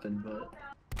what happened, but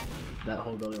that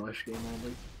whole Belly Rush game had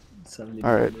like 70.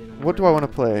 All right, what do I want to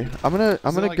play? I'm gonna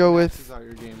like go maxes with out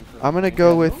your game for I'm gonna like-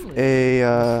 go Yeah, with normally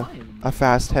a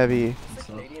fast heavy. It's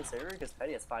a Canadian server because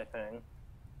Petty has 5 ping.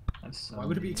 That's Why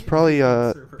would it be? It's probably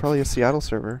a Seattle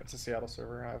server. It's a Seattle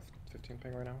server. I have 15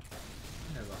 ping right now.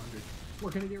 I have 100. We're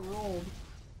gonna get rolled.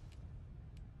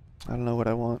 I don't know what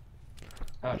I want.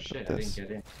 Oh shit, I This. didn't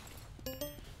get in.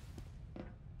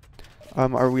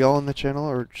 Are we all on the channel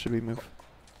or should we move?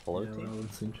 Hello, Yeah, we're team. all in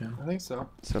the same channel. I think so.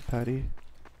 What's up, Patty?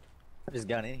 I just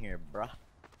got in here, bruh.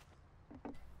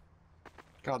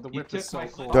 God, the You whip is took so my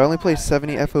cool. clip. Do I only play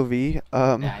 70 FOV?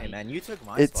 Hey man, you took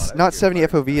my spot. It's I not was 70 here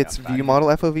FOV, fighting. it's I got view back model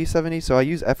FOV 70. So I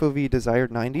use FOV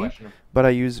desired 90, Question. but I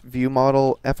use view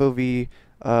model FOV.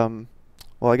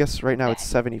 Well, I guess right now it's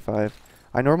 75.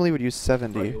 I normally would use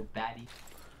 70. Royal baddie.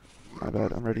 My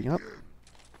bad. I'm ready up.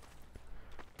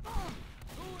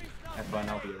 Have fun,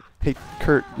 I'll be it. Hey,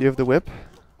 Kurt, you have the whip?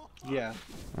 Yeah.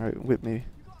 All right, whip me.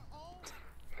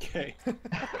 Okay.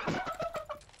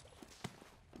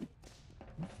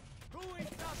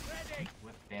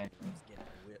 With band.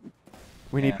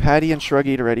 We need Yeah. Patty and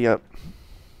Shruggy to ready up.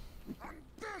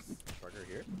 Trucker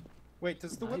here. Wait,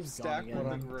 does the whip He's stack gone with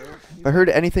again. the group? If I heard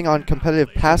anything on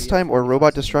competitive pastime or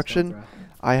robot destruction,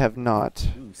 I have not.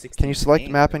 Ooh, 16 Can you select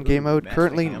ping. map and game Ooh, mode?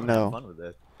 Currently, matchmaking, I'm gonna have no. fun with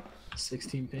this.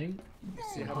 16 ping?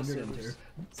 See how 100 servers- enter.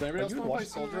 Does anybody Are else you want to play watching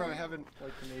Soldier? that? I haven't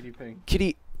like an 80 ping.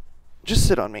 Kitty, just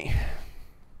sit on me.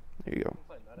 There you go.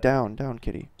 Down,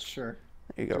 Kitty. Sure.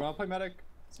 There you Do you go. want to play medic?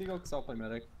 Seagull, because I'll play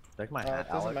medic. Check my It hat,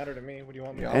 doesn't Alec. matter to me. What do you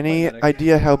want me Yeah, to I'll do? play Any medic.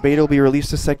 idea how beta will be released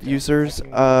to select users?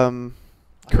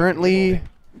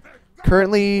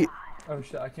 Currently, Oh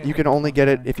shit, I can't. you can only get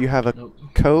it if you have a Nope.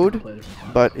 code, Play a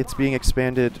different but it's being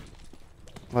expanded.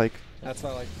 Like, That's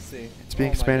what I like to see. it's being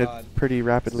Oh my expanded God. pretty This is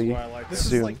rapidly why I like This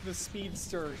soon. is like the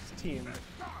speedster team.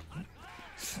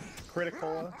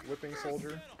 Critical whipping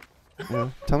soldier. Yeah.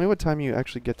 Tell me what time you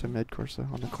actually get to mid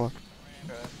Corsa on the clock.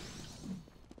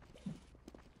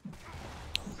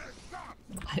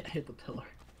 I hit the pillar.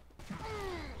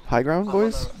 High ground,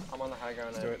 boys? I'm on the high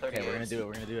ground. Let's do it. Okay, we're gonna do it.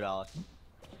 We're gonna do it, Alec.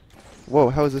 Whoa,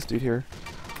 how is this dude here?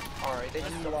 Alright, they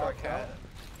just stuck our cat.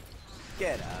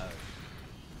 Get out.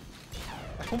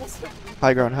 I almost hit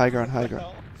High ground.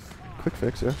 Quick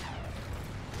fix, yeah.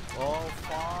 Oh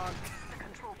fuck.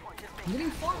 I'm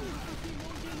getting farmed!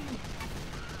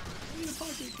 I'm in the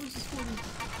pocket, close to 40.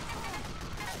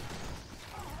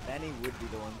 Benny would be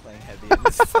the one playing heavy in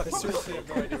this I fight. seriously have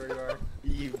no idea where you are.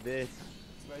 You bitch.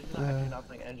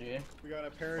 Nothing NG. We got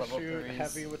a parachute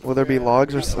heavy with. Will there be the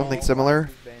logs or we got something all similar?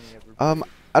 Benny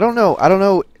I don't know. I don't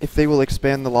know if they will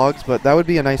expand the logs, but that would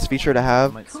be a nice feature to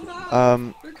have. Come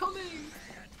out! They're coming!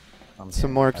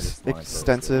 Some more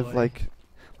extensive, like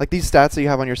these stats that you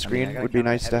have on your screen would be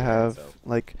nice to have.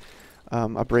 Like,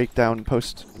 a breakdown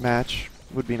post match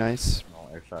would be nice. I'll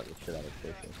airshot the shit out of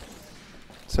Station.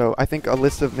 So I think a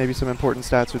list of maybe some important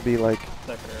stats would be like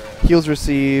heals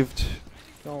received,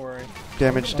 Don't worry.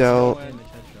 damage Let's dealt. go in. Damage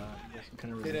headshot. There's some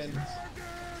kind of Get in. resistance.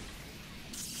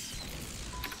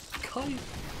 Kite!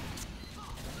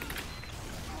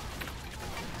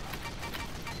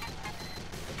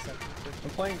 I'm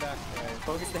playing back.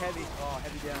 Focus the heavy. Oh,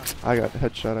 heavy down. I got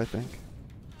headshot, I think.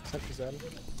 Sentry's dead.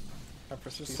 I'm for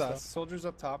Just Steve soldiers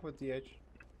up top with DH.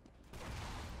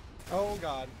 Oh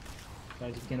god.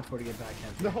 Guys, you can't afford to get back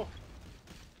heavy. No.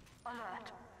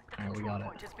 Alright, we got it.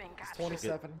 It's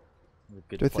 27.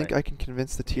 Good Do I play. think I can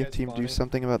convince the You TF guys team to do funny.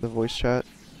 something about the voice chat?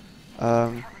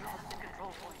 I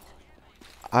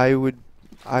would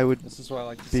This is what I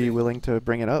like to be see. willing to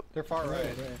bring it up. They're far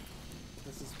right.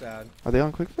 This is bad. Are they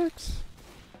on quick fix?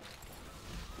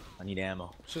 I need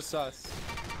ammo. It's just us.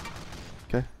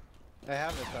 Okay. I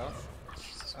have it though.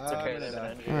 It's okay, they have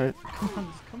NG. Alright. Come on,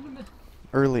 just come to me.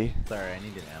 Early. Sorry, I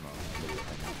needed ammo.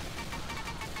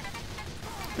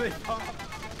 They pop.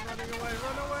 Running away,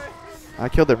 run away. I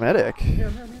killed their medic.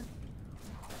 Here.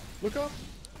 Look up.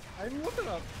 I'm looking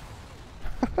up.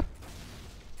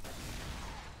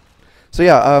 So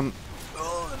yeah, Why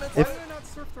if did I not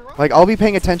surf the rock? like I'll be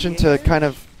paying attention to kind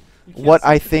of You can't what see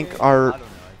I the think game. I are don't know.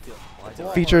 I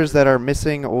feel. features that are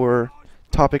missing or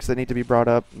topics that need to be brought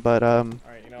up, but Alright,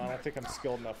 you know, I don't think I'm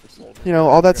skilled enough for soldier. you know,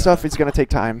 all that stuff is gonna take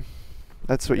time.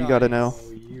 That's what you gotta know.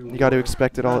 Oh, You gotta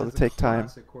expect it all to take time.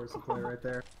 Classic course to play right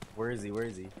there. Where is he? Where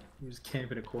is he? You just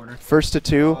camp in a corner. First to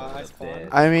 2. I spawned.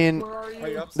 I mean, Where are Are you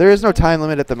you? upstairs? there is no time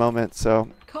limit at the moment, so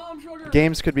Come, sugar.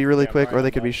 games could be really Yeah, quick or right they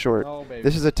on could be that. short. Oh, baby.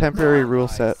 This is a temporary rule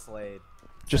Nice, set, Slade.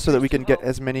 just so that we can get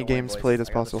as many Don't worry, games boys. played as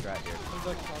I got the possible. strat here. Sounds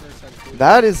like counter sentry.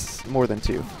 That is more than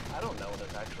 2. I don't know what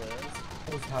it actually is.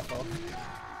 That was half off.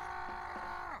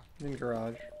 In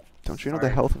garage. Don't you know the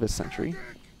Sorry. health of a sentry?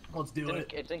 Let's do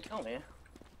it. It didn't kill me.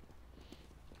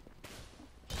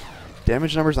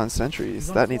 Damage numbers on sentries. He's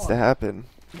on That needs to fly. happen.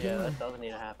 Yeah, that does need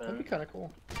to That'd be happen. kind of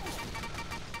cool.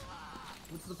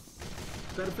 What's the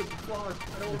benefit of flower?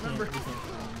 I don't remember.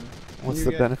 What's You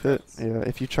the get benefit? crits. Yeah,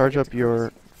 if you charge get up to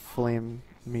your flame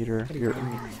meter, your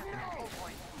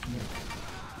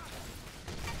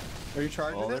Are you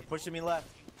charging Oh, they're it? pushing me left.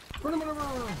 Run, run, run,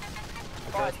 run, run.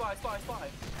 Spy.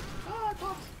 Ah, I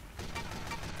popped.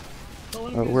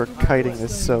 we're kiting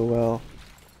this so well.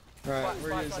 Alright,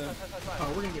 we're using.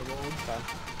 Oh, we're gonna get rolled.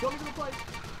 Go to the plate.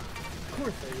 Of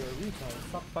course, you're a retard.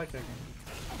 Stop fight checking.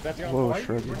 That's the Whoa, only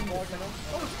Shrug. Dude,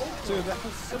 that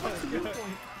was so good.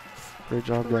 Great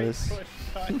job, guys.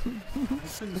 I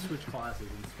shouldn't switch classes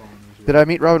and spawn. Did I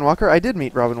meet Robin Walker? I did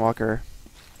meet Robin Walker.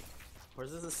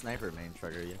 Where's this a sniper main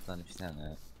trigger? You have to understand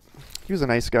that. He was a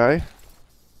nice guy.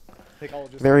 Take all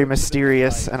just Very go to the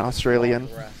mysterious fight, and all Australian.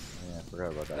 the rest. Yeah, I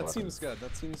forgot about that. That weapon. seems good.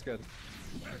 That seems good.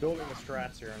 Building the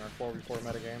strats here in our 4v4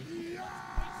 metagame.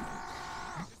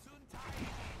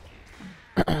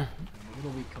 A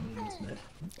little weak coming in this mid.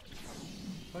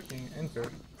 Fucking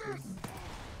enter.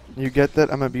 You get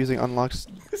that I'm abusing unlocks?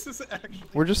 This is actually.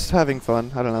 We're just having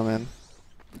fun. I don't know, man.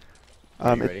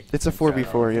 Are you ready? It's a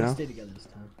 4v4, you know? Stay together this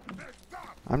time.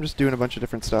 I'm just doing a bunch of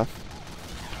different stuff.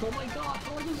 Oh my god,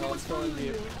 how are you so much Let's go fun in with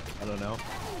deep. you? I don't know.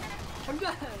 I'm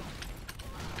dead.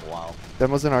 Wow.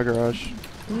 Demo's in our garage.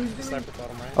 Sniper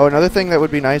bottom right. Oh, another thing that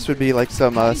would be nice would be like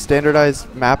some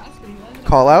standardized map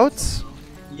callouts.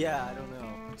 Yeah, I don't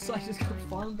know. So I just got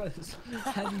farmed by this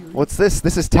heavy. What's this?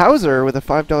 This is Towser with a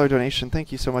 $5 donation.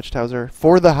 Thank you so much, Towser,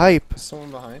 for the hype.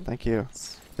 Someone behind. Thank you.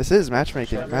 This is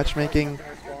matchmaking.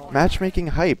 Matchmaking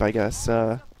hype, I guess.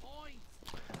 I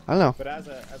don't know. But as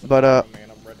a But, man,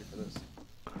 I'm ready for this.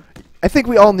 I think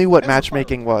we all knew what As a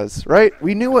matchmaking was, right?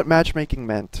 We knew what matchmaking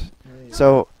meant.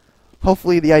 So,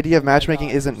 hopefully the idea of matchmaking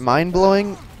isn't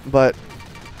mind-blowing, but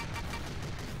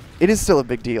it is still a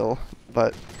big deal.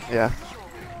 But, yeah.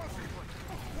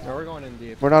 No, we're going in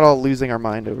deep. We're not all losing our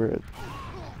mind over it.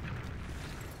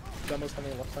 Demo's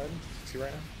coming left side. See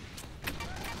right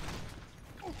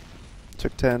now.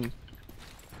 Took 10.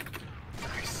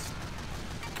 Nice.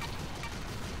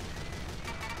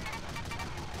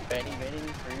 Banning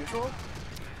per usual?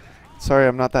 Sorry,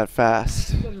 I'm not that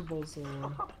fast. You guys are both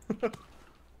so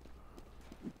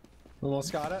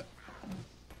Almost got it.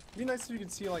 It'd be nice if you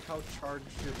could see like how charged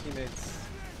your teammates'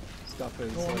 stuff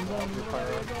is. Like, on your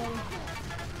pyro.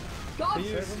 God, He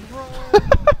is-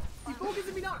 he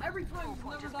focuses me down every time. He's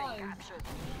never dying.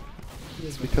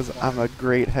 It's because I'm a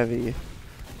great heavy.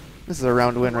 This is a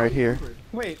round win right here.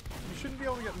 Wait, you shouldn't be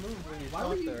able to get moved when you Why shot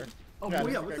were you- there. Oh, Yeah, yeah,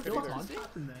 this what guy the could fuck either-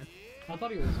 happened there? I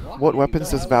thought he was walking. What weapons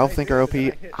does Valve think are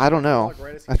OP? I don't know.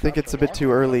 Right as he I think shot it's the a bit walk,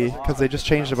 too early I because they just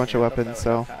changed a bunch of thought that weapons, was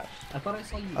so attached. I thought I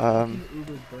saw you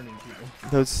Uber burning people.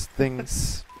 those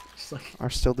things Just like, are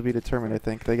still to be determined, I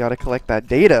think. They gotta collect that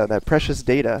data, that precious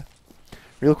data.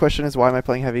 Real question is, why am I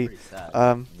playing heavy? Pretty sad.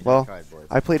 You Well, tried, boys.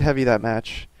 I played heavy that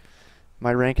match.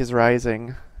 My rank is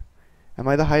rising. Am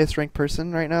I the highest ranked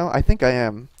person right now? I think I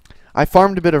am. I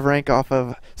farmed a bit of rank off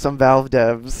of some Valve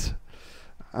devs.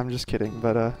 I'm just kidding,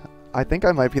 but I think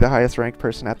I might be the highest ranked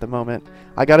person at the moment.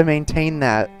 I gotta maintain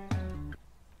that.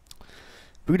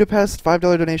 Budapest,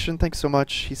 $5 donation, thanks so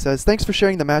much. He says, thanks for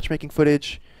sharing the matchmaking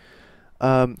footage.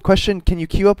 Question, can you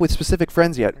queue up with specific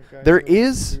friends yet? Okay, There so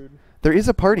is dude,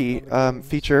 a party One of the games.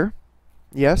 feature.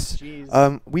 Yes.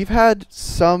 Jeez. We've had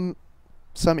some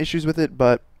issues with it,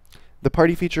 but the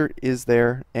party feature is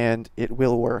there and it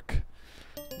will work.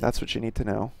 That's what you need to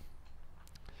know.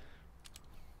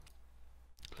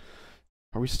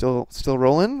 Are we still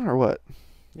rolling or what?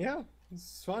 Yeah,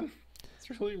 it's fun.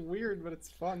 It's really weird, but it's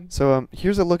fun. So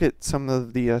here's a look at some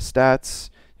of the stats.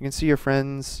 You can see your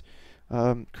friends.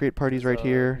 Create parties right So,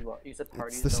 here. You said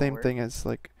parties It's the don't same work? thing as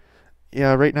like,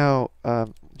 yeah. Right now,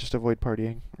 just avoid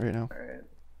partying right now.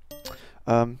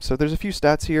 Alright. So there's a few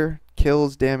stats here: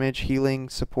 kills, damage, healing,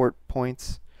 support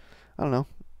points. I don't know.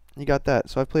 You got that.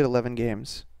 So I've played 11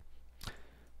 games.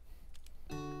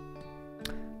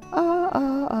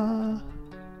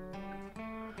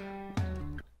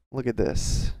 Look at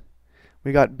this.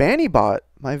 We got Bannybot,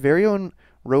 my very own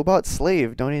robot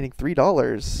slave, donating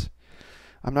 $3.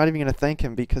 I'm not even going to thank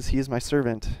him because he is my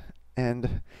servant.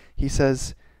 And he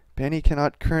says, Banny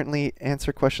cannot currently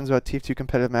answer questions about TF2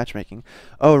 competitive matchmaking.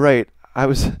 Oh right, I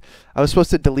was supposed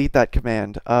to delete that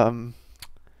command.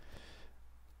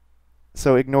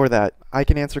 So ignore that. I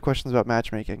can answer questions about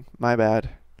matchmaking. My bad.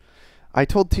 I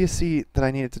told TSC that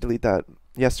I needed to delete that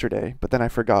yesterday, but then I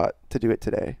forgot to do it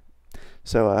today.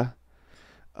 So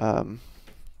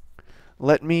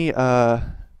let me I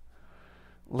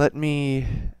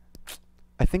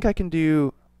think I can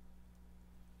delete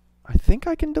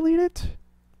it.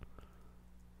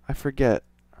 I forget.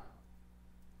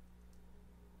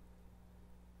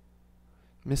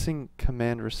 Missing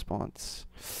command response.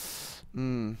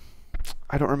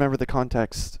 I don't remember the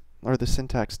context or the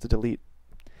syntax to delete.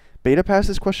 Beta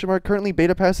passes ? Currently,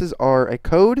 beta passes are a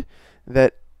code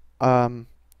that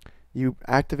you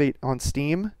activate on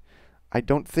Steam. I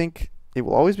don't think it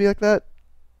will always be like that.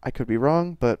 I could be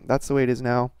wrong, but that's the way it is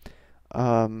now.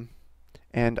 And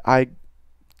I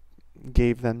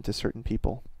gave them to certain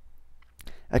people. !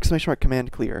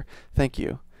 Command clear. Thank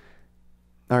you.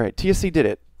 Alright, TSC did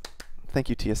it. Thank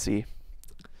you, TSC.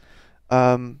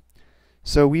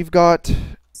 So we've got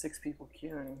 6 people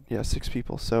queuing. Yeah, 6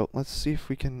 people. So let's see if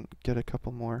we can get a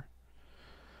couple more.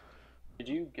 Did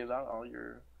you give out all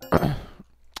your...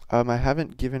 I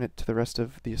haven't given it to the rest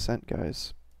of the Ascent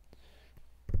guys.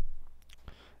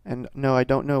 And no, I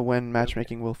don't know when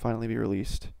matchmaking will finally be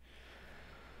released.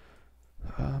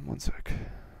 One sec.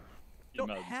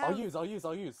 I'll use.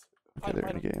 Okay, they're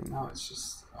in a game. No, it's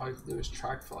just all you have to do is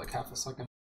track for like half a second.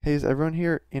 Hey, is everyone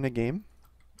here in a game?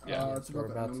 Yeah, It's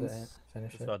about to end.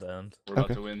 Finish it. It's about to end. we're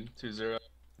about to win 2-0.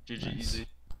 GG Nice. easy.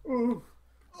 Ooh.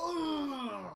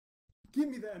 Oh, give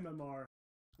me the MMR.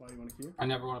 Why you want to queue? I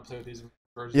never want to play with these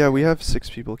versions. Yeah, we have 6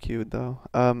 people queued though.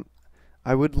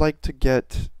 I would like to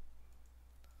get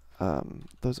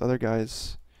those other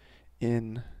guys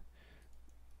in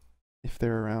if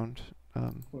they're around.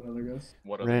 What other guys?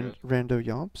 What other guys? Rando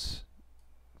Yomps?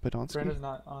 Badonsky? Brando's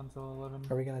not on till 11.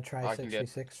 Are we gonna try I can get-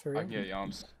 66 for I you? can get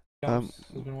Yams. Has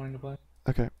been wanting to play.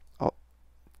 Okay.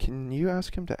 Can you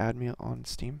ask him to add me on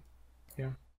Steam?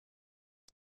 Yeah.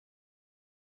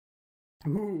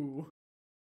 Ooh.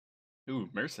 Ooh,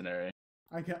 mercenary.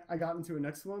 I got into a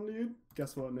next one, dude.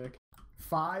 Guess what, Nick?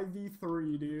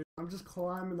 5v3, dude. I'm just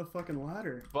climbing the fucking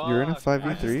ladder. You're in a Fuck,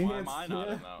 I 5v3? just Yeah, climbed mine on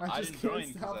him, though. I I just didn't can't join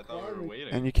because stop I thought we were climbing.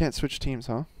 waiting. And you can't switch teams,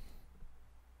 huh?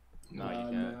 No,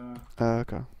 you can't.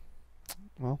 Okay.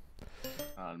 Well,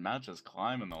 Matt just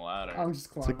climbing the ladder. I'm just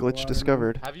it's climbing a the glitch ladder,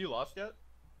 discovered. Have you lost yet?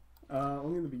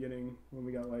 Only in the beginning when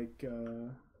we got like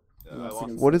I lost lost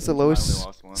against What is the I only lowest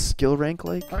lost one. skill rank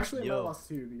like? Actually, I Yo. lost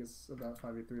 2 because of that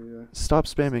 5v3. Yeah. Stop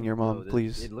spamming your Yo, mom,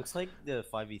 please. It looks like the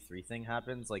 5v3 thing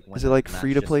happens like when Is it like the match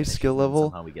free to just play finishes skill and then level?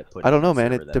 somehow we get put I don't in know, the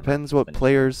man. server It that depends match what finishes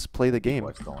players play the game.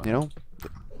 before it's going You know,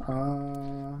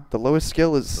 Uh, the lowest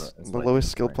skill is So it's the like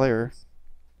lowest skilled right player, numbers.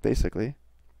 basically.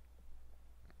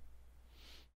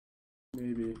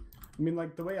 maybe. I mean,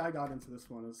 like the way I got into this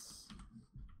one is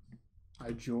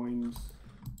I joined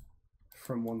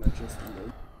from one that just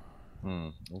ended.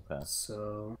 Okay.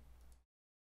 So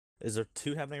Is there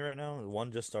 2 happening right now?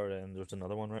 One just started and there's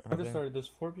another one right I happening? just started. There's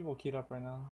 4 people queued up right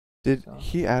now. Did So-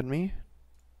 he add me?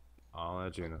 I'll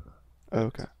add you in. Oh,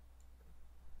 okay.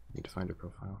 Need to find your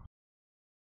profile.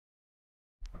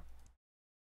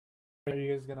 Are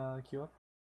you guys gonna queue up?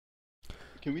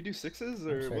 Can we do 6s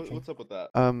or searching. what's up with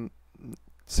that?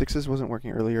 6s wasn't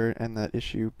working earlier, and that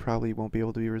issue probably won't be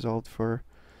able to be resolved for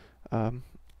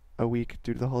a week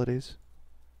due to the holidays.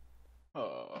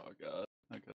 Oh god.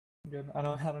 Okay. Good. I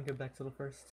don't get back to the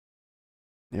first.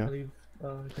 Yeah. I leave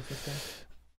Christmas Day.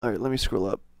 All right, let me scroll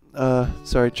up.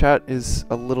 Sorry, chat is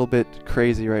a little bit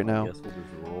crazy right now. Guess we'll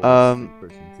just roll Um,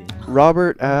 with 3-person team.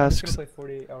 Robert I'm just asks, gonna play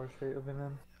 48 hours straight of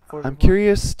Venom. I'm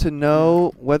curious to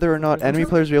know whether or not enemy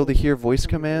players will be able to hear voice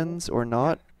commands or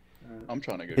not. I'm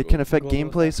trying to go. It can affect Global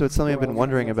gameplay, so it's something I've been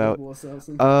wondering about.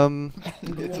 Assassin.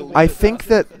 I think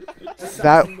that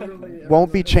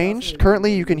won't be changed.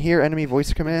 Currently, you can hear enemy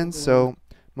voice commands, so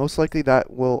most likely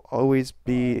that will always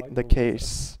be the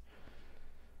case.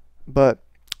 But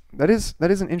that is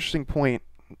an interesting point,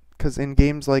 because in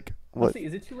games like what Honestly,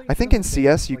 is it too late I to think know in if CS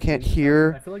there's, you like, can't any- I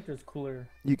hear feel like there's cooler.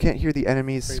 the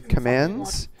enemy's Crazy.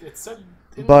 commands, It said in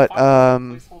the but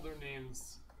placeholder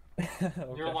names.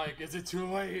 You're Okay. like, is it too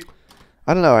late?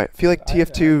 I don't know. I feel like I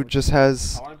TF2 just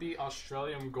has I want to be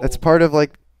Australian gold. that's part of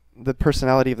like the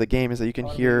personality of the game is that you can I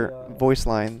wanna hear be, voice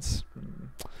lines,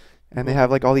 and they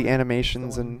have like all the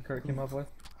animations The one and Kurt came up with.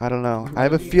 I don't know. I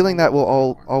have a feeling that will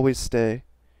always stay.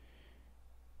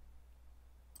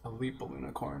 Elite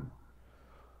Balloonicorn.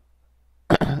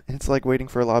 It's like waiting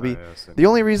for a lobby. yes, The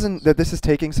only reason that this is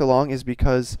taking so long is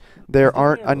because there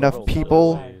aren't enough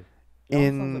people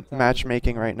in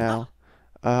matchmaking right now,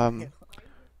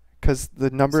 because the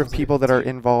number of people that are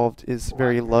involved is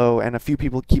very low, and a few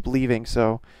people keep leaving.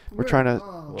 So we're trying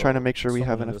to make sure we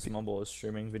have Someone in enough. this mumble is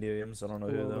streaming video games. I don't know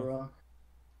who though.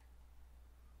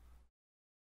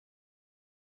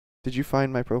 Did you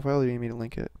find my profile? Or do you need me to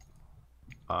link it?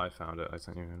 I found it. I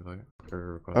sent you an invite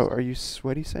or request. Oh, are you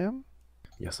Sweaty Sam?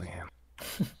 Yes, I am.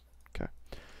 Okay.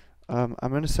 I'm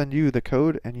gonna send you the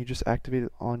code, and you just activate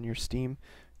it on your Steam.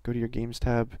 Go to your Games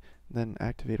tab, then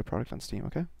activate a product on Steam.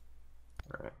 Okay.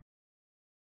 All right.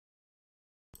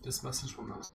 This message will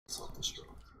not self-destruct.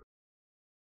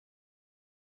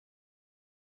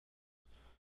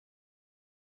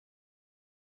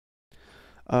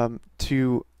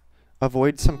 To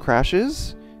avoid some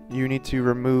crashes, you need to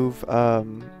remove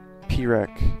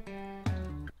PREC,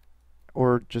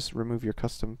 or just remove your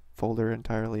custom folder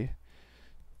entirely.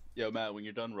 Yo, Matt, when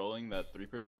you're done rolling that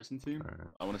 3-person team,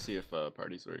 I want to see if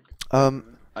parties work. I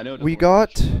know it We doesn't work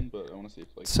got for everyone, but I want to see if,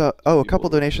 like, so a couple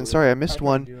donations. Sorry, I missed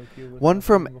one. One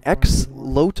from X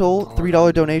Lotal,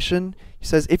 $3 donation. He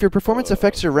says, if your performance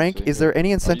affects your rank, is there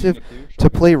any incentive to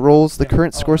play roles the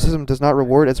current score system does not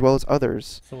reward as well as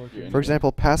others? For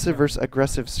example, passive versus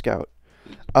aggressive scout.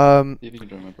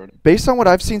 Based on what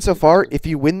I've seen so far, if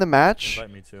you win the match,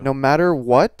 no matter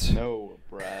what,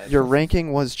 your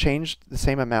ranking was changed the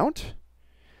same amount.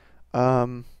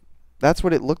 That's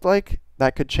what it looked like.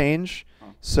 That could change.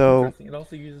 So,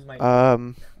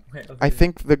 I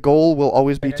think the goal will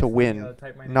always be to win,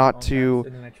 not to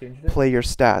play your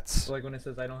stats,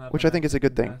 which I think is a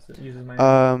good thing.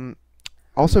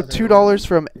 Also, $2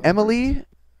 from Emily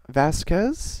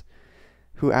Vasquez,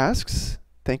 who asks,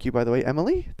 thank you, by the way,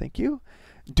 Emily, thank you.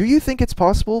 Do you think it's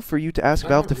possible for you to ask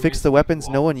Valve to fix the weapons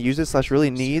no one uses /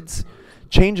 really needs?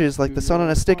 Changes like the sun on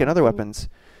a stick and other weapons.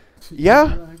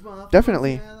 Yeah,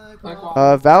 definitely.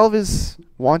 Valve is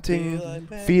wanting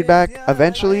feedback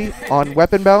eventually on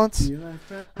weapon balance.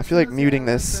 I feel like muting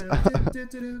this.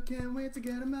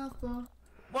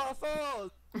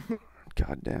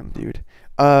 Goddamn, dude.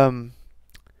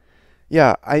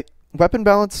 Yeah, weapon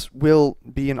balance will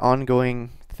be an ongoing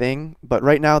thing, but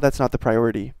right now that's not the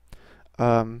priority.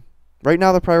 Right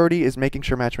now the priority is making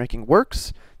sure matchmaking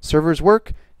works, servers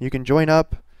work, you can join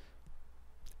up,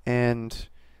 and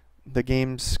the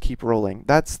games keep rolling.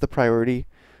 That's the priority.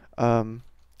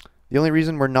 The only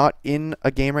reason we're not in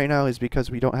a game right now is because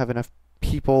we don't have enough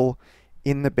people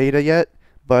in the beta yet,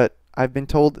 but I've been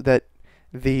told that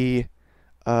the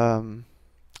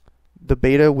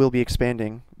beta will be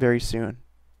expanding very soon.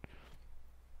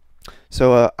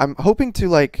 So I'm hoping to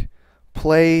like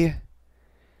play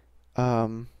a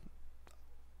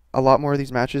lot more of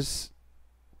these matches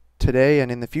today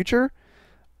and in the future.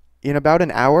 In about an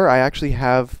hour, I actually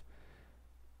have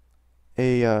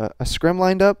a scrim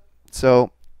lined up,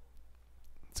 so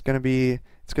it's gonna be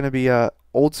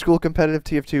old school competitive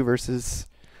TF2 versus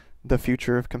the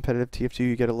future of competitive TF2.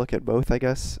 You get a look at both, I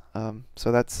guess.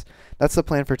 So that's the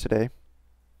plan for today.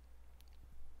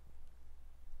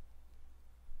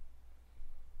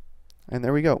 And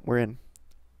there we go. We're in.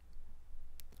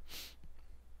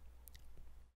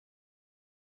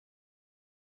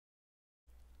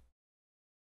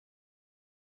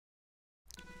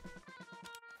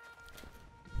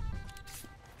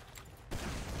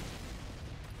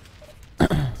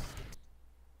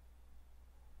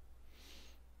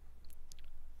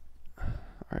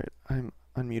 Alright, I'm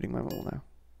unmuting my mobile now.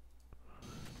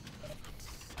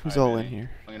 Who's all in here?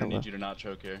 I'm gonna need you to not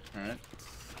choke here, alright?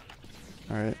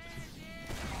 Alright.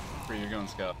 Free, you're going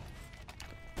scout.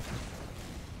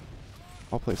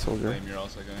 I'll play soldier. Flame, you're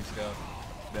also going scout.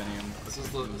 Benny and This is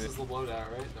the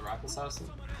loadout, right? The rap assassin?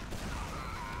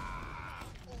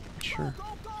 Sure.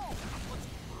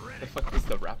 The fuck is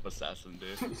the rap assassin,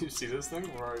 dude? You see this thing?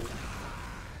 Where are you?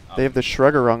 They have the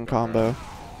Shruggerung combo.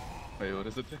 Wait, what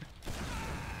is it?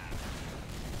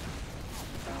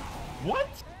 What?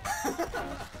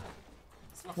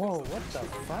 Whoa, what the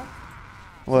fuck?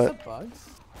 What? Is that bugs?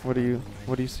 What are you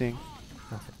seeing?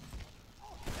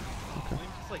 Okay.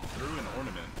 Just like threw an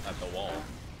ornament at the wall.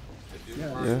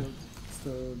 Yeah. It's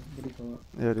the, what do you call it?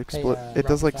 Yeah, it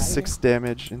does like 6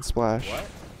 damage in splash. What?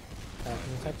 Can you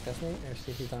text Destiny or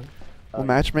see if he's done? Will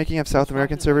matchmaking have South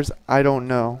American servers? I don't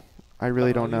know. I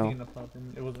really don't know.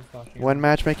 When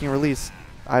matchmaking release,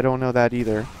 I don't know that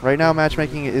either. Right now,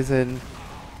 matchmaking is in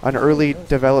an early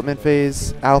development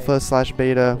phase, alpha /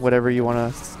 beta, whatever you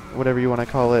wanna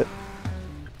call it.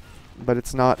 But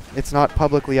it's not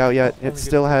publicly out yet. It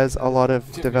still has a lot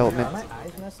of development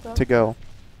to go.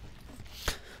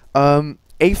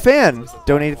 A fan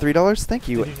donated $3. Thank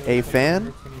you, A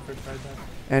fan.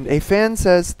 And a fan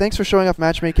says, "Thanks for showing off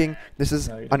matchmaking. This is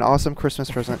an awesome Christmas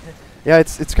present." Yeah,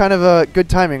 it's kind of a good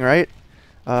timing, right?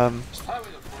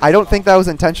 I don't think that was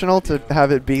intentional to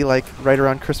have it be like right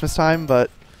around Christmas time, but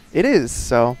it is.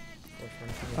 So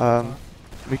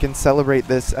we can celebrate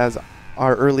this as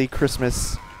our early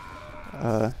Christmas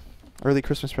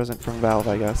present from Valve,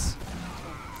 I guess.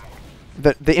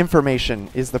 The information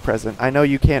is the present. I know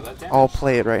you can't all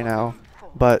play it right now,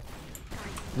 but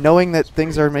knowing that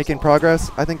things are making progress,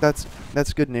 I think that's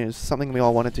good news. Something we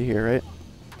all wanted to hear, right?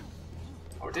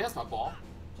 Oh, that's my ball.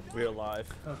 We're alive.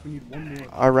 We need one more.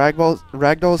 Are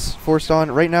ragdolls forced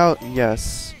on right now?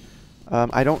 Yes.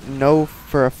 I don't know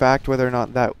for a fact whether or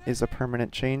not that is a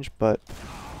permanent change, but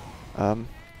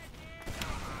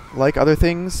like other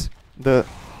things, the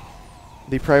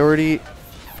priority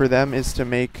for them is to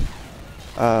make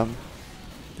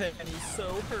Penny's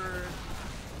so hurt.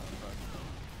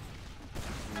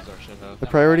 the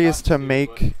priority is to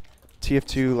make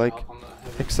TF2 like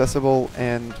accessible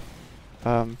and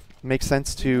make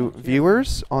sense to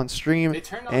viewers on stream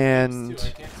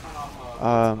and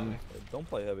don't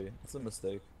play heavy. It's a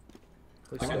mistake.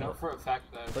 I know for a fact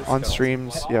that on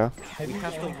streams, yeah. We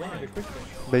have to win.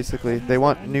 Basically, they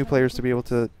want new players to be able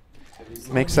to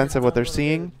make sense of what they're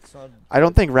seeing. I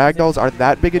don't think ragdolls are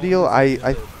that big a deal.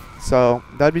 So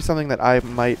that'd be something that I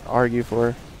might argue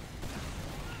for.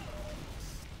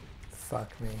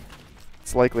 Fuck me.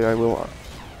 It's likely I will.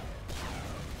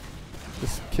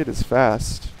 This kid is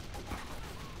fast.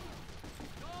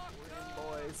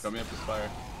 Throw me up this fire.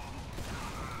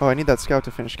 Oh, I need that scout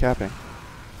to finish capping.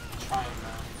 trying,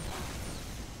 man.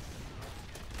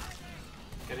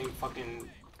 Getting fucking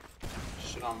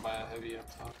shit on by a heavy up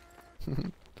top.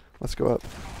 Let's go up.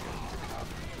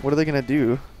 What are they gonna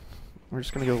do? We're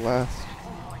just gonna go last.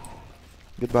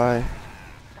 Goodbye.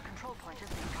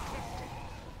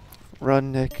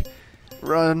 Run, Nick.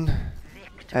 Run.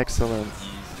 Excellent.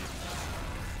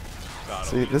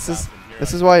 See, this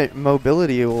is why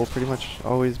mobility will pretty much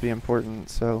always be important.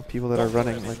 So people that are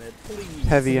running like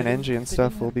heavy and NG and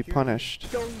stuff will be punished.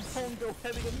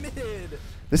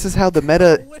 This is how the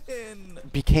meta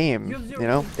became. You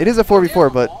know, it is a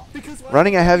 4v4, but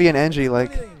running a heavy and NG,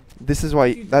 like this is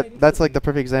why that's like the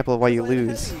perfect example of why you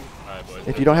lose.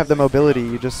 If you don't have the mobility,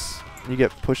 you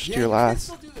get pushed to your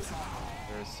last.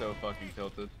 They're so fucking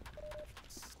tilted.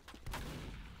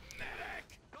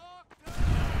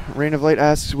 Rain of Light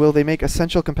asks, will they make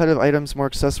essential competitive items more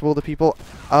accessible to people?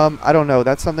 I don't know.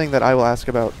 That's something that I will ask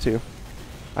about too.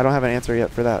 I don't have an answer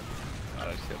yet for that.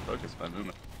 I just get focused by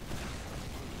movement.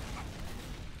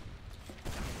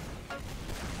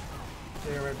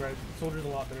 Yeah, right. Soldier's a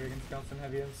lot better against scouts than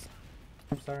heavy is.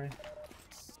 I'm sorry.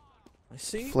 I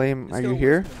see. Flame, It's are gonna you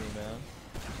here? listen to me, man.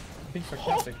 I'm being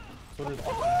sarcastic. Soldier's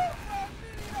awesome.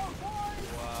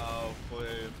 Wow,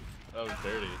 Flame. That was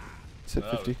dirty. It's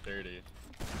at 50. Was dirty.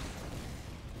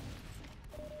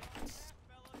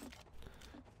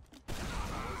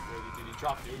 Dude, he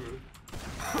dropped Uru.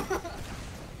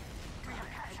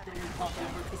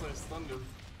 Because I stunned him.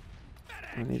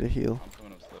 I need a heal.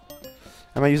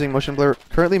 Am I using motion blur?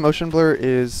 Currently, motion blur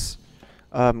is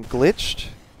glitched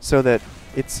so that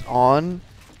it's on,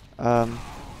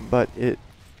 but it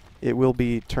will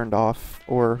be turned off,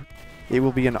 or it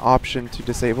will be an option to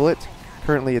disable it.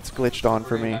 Currently, it's glitched on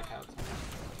for me.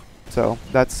 So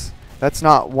that's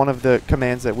not one of the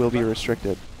commands that will be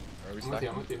restricted.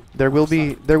 There will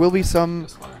be some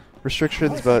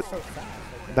restrictions, but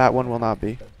that one will not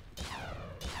be.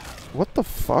 What the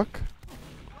fuck?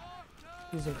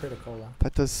 Using critical.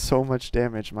 That does so much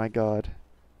damage, my god.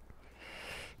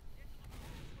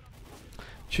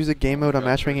 Choose a game mode on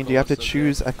matchmaking. Do you have to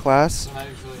choose a class?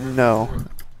 No.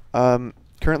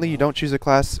 Currently, you don't choose a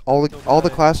class. All the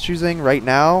class choosing right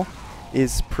now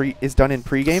is done in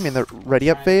pregame in the ready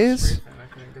up phase.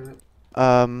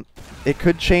 It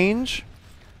could change.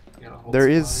 There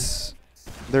is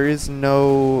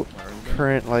no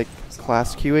current like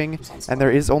class queuing, and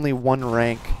there is only one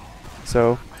rank,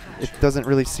 so it doesn't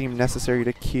really seem necessary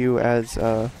to queue as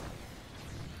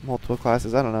multiple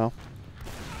classes. I don't know.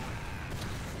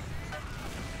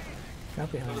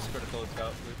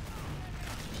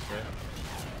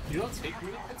 You don't take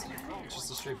mini pits anymore? It's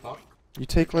just a straight buff? You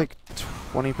take like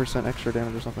 20% extra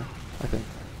damage or something, I think.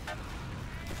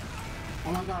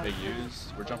 Oh my god. They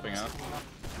use. We're jumping out.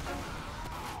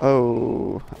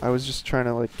 Oh, I was just trying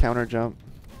to like counter jump,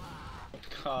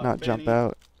 not jump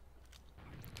out.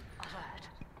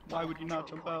 Why would you not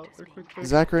jump out? They're quick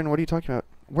fixed. Zacharin, what are you talking about?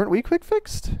 Weren't we quick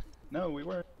fixed? No, we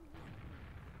weren't.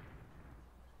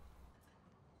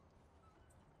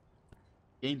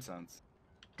 Game sense.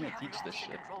 You can't teach this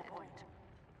shit.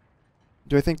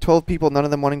 Do I think 12 people, none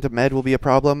of them wanting to med, will be a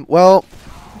problem? Well,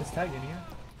 Is Tag in here?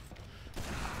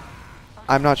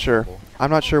 I'm not sure. I'm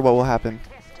not sure what will happen.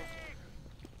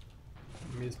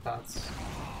 Me's Pats.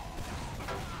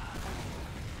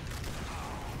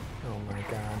 Oh my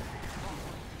god.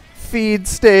 Feed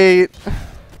state.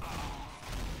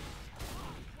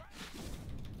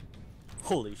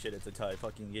 Holy shit, it's a tie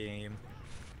fucking game.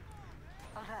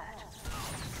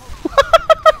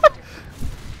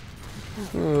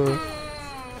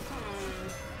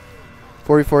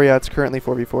 44, yeah, it's currently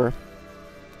 4v4.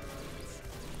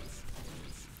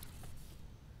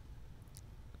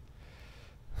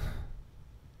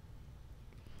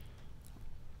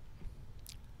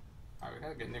 Alright, we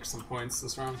gotta get Nick some points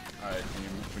this round. Alright, team,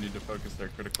 we need to focus their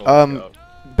critical.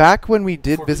 Back when we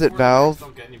did visit Valve,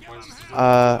 Don't get any points, just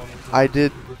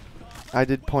I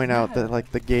did point out that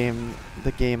like the game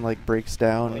like breaks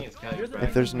down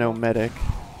if there's no medic.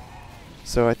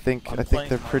 So I think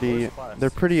they're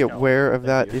pretty aware of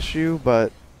that issue,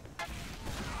 but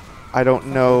I don't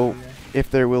know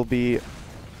if there will be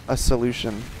a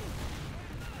solution,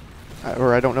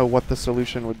 or I don't know what the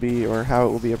solution would be or how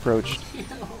it will be approached.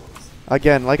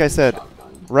 Again, like I said,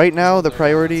 right now the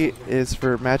priority is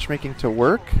for matchmaking to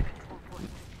work,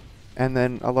 and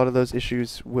then a lot of those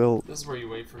issues will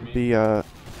be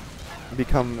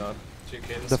become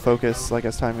the focus like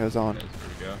as time goes on. There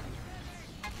we go.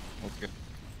 Let's go.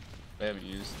 They haven't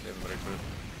used. They haven't better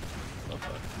put. Love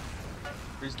that.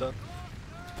 Freeze done.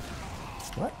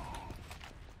 What?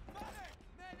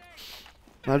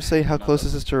 I'll just say how close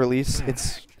this is to release.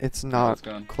 It's not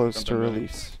close to ready.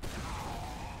 release.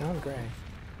 Oh, great.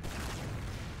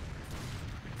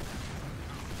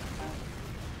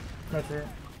 That's it.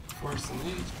 Force the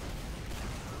lead.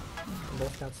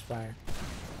 Both shots fire.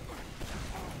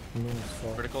 Moon is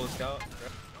full. Critical to scout.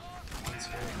 That's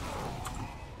great.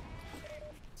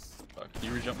 Fuck, can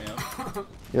you re-jump me up?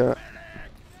 Yeah.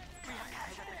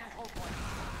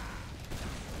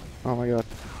 Oh my god.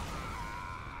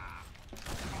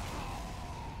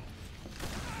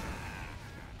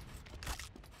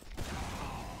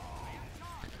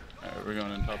 Alright, we're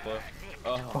going in top left.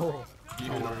 Oh,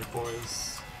 Even our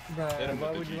boys.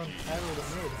 Why would you run Tyler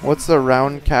to mid? What's the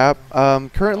round cap?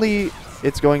 Currently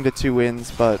it's going to 2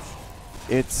 wins, but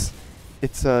it's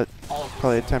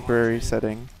probably a temporary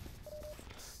setting.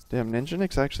 Damn, Ninja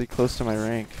Nick's actually close to my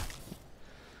rank.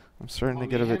 I'm starting to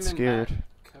get a bit scared.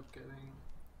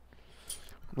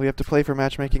 We have to play for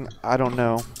matchmaking? I don't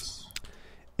know.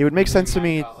 It would make sense to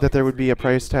me that there would be a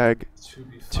price tag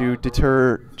to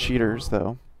deter cheaters,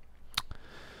 though.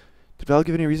 Did Valve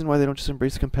give any reason why they don't just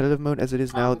embrace competitive mode as it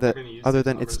is now, that other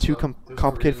than it's too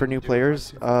complicated for new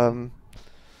players?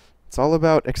 It's all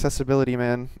about accessibility,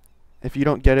 man. If you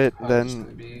don't get it,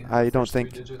 then I don't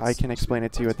think I can explain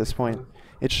it to you at this point.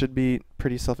 It should be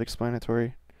pretty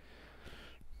self-explanatory.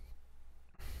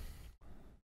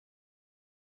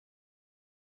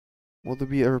 Will there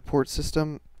be a report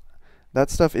system?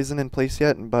 That stuff isn't in place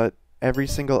yet, but every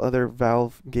single other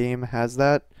Valve game has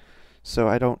that, so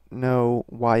I don't know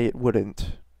why it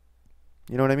wouldn't.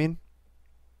 You know what I mean?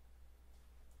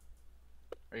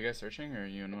 Are you guys searching, or are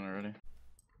you in one already?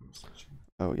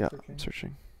 Oh yeah, I'm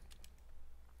searching.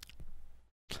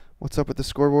 What's up with the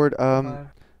scoreboard?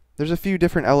 There's a few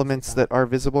different elements that are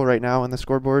visible right now on the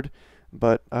scoreboard,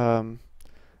 but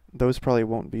those probably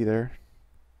won't be there.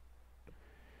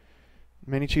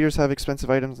 Many cheaters have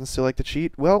expensive items and still like to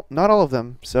cheat. Well, not all of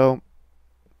them, so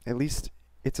at least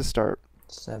it's a start.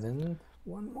 7.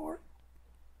 One more.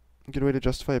 A good way to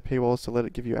justify a paywall is to let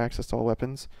it give you access to all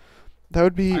weapons. That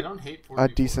would be a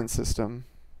decent system.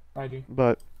 I do.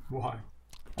 But why?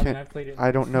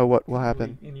 I don't know what will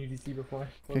happen. In UDC before.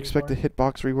 Can you expect a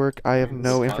hitbox rework? I have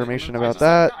no information about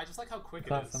that. I just like how quick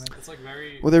it is. It's like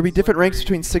very. Will there be different ranks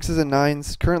between 6s and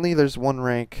 9s? Currently, there's 1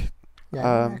 rank.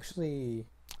 Yeah, actually.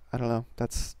 I don't know.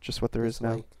 That's just what there is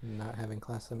now. Like not having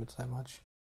class limits that much.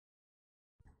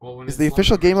 Well, is the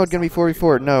official game mode going to be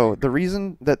 4v4? No. The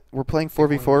reason that we're playing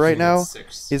 4v4 right now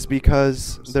is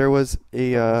because there was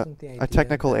a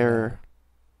technical error.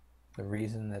 The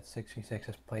reason that 6v6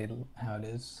 is played how it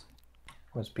is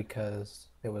was because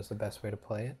it was the best way to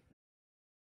play it.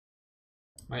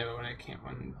 Yeah, but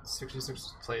when 66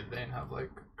 was played, they didn't have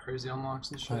like crazy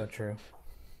unlocks and shit. Oh, true.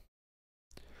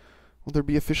 Will there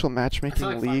be official matchmaking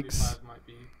like leagues? 5v5 might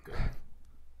be good.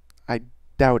 I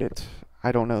doubt it.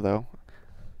 I don't know though.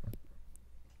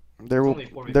 There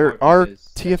are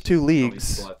TF2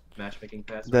 leagues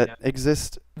that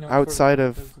exist outside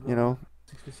of, you know,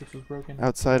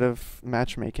 outside of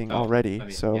matchmaking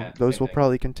already, so those will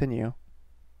probably continue.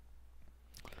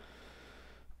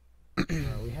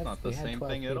 Not the same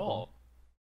thing at all.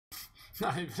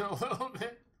 Not even a little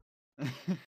bit.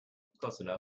 Close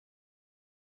enough.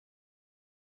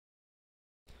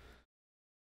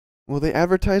 Will they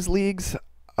advertise leagues?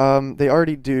 They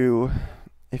already do.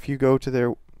 If you go to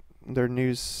their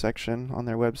news section on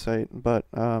their website, but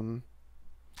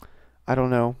I don't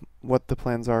know what the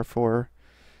plans are for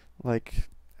like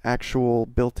actual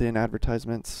built-in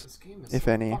advertisements, This game is if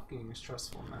so any. fucking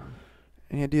stressful, man.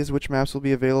 Any ideas which maps will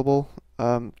be available?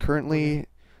 Currently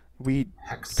we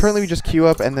Hex. just queue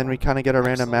up and then we kind of get a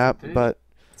random map, but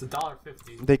It's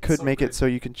 $1.50. they could So make good. it so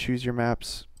you can choose your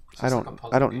maps. It's I just like a don't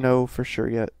puzzle game. know for sure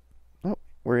yet. Oh,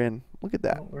 we're in. Look at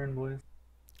that. Oh, we're in, boys.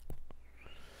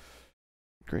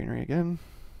 Greenery again.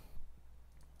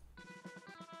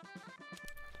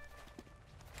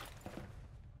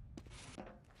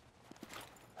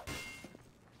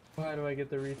 Why do I get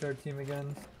the retard team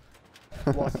again?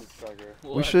 Wasn't sugar.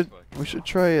 we should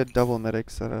try a double medic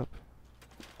setup.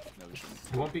 No, we shouldn't.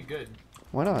 It won't be good.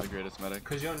 Why I'm not? the greatest medic.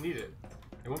 Because you don't need it.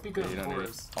 It won't be good Yeah, you in don't need it.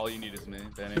 fours. All you need is me,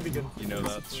 Danny. Could be good. You know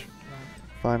that.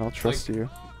 Fine, I'll trust Like- you.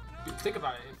 Think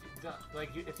about it.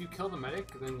 If you kill the medic,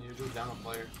 then you're just down a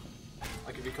player.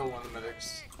 Like if you kill one of the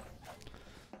medics.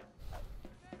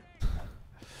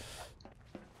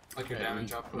 Like your Hey,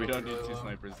 damage output. we don't will be need really two low.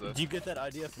 snipers though. Did you get that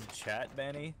idea from chat,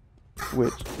 Manny?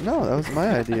 Which no, that was my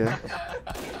idea.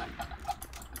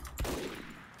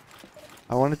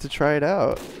 I wanted to try it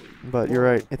out, but you're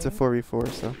right. It's a 4v4,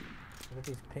 so. What if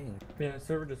he's paying? Yeah,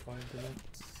 server just fine for that.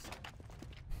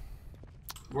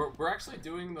 We're actually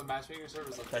doing the matchmaking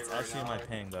service update That's right actually now, my right?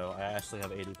 ping though. I actually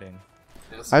have 80 ping.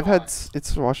 Yeah, so I've do had I.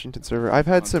 it's a Washington server. I've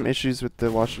had some issues with the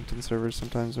Washington servers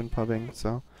sometimes when pubbing,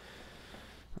 so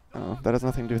that has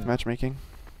nothing to do with matchmaking.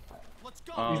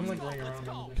 Even like running around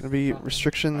on this. Gonna be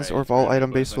restrictions Alright, or if all alright,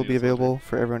 item boys, base I will need be a soldier. available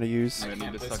for everyone to use. I need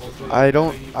can't to play suck soldier. this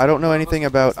I don't know anything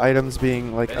about items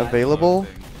being like That's available,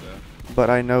 another thing, so. but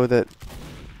I know that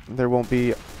there won't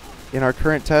be in our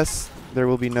current tests. There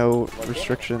will be no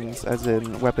restrictions, as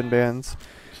in weapon bans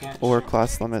Can't or shoot.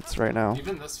 class limits right now.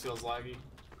 Even this feels laggy.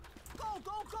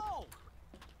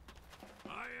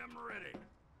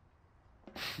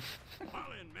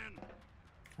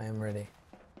 I am ready.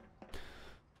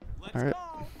 All right,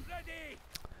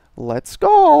 let's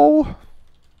go.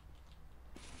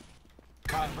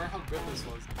 God, I forgot how good this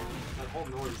was. That whole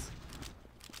noise.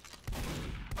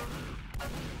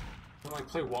 You can like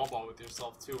play wall ball with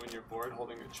yourself too when you're bored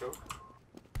holding a choke.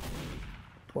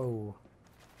 Whoa.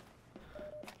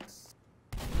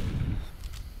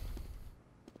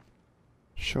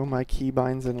 Show my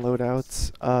keybinds and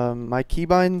loadouts. My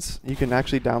keybinds, you can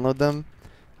actually download them.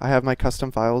 I have my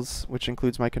custom files, which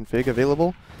includes my config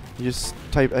available. You just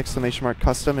type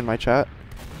 !custom in my chat,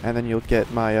 and then you'll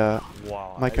get my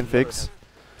Wow. my I configs.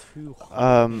 literally have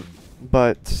 200 ping.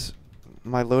 But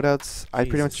my loadouts, I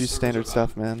pretty much Jesus, use servers standard are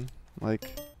stuff, man. Like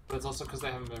But it's also because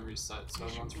they haven't been reset, so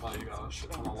everyone's probably got a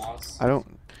shit ton of loss. I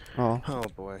don't, well, Oh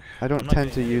boy. I don't I'm not tend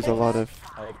to getting use a lot of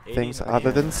I have 80 things ping other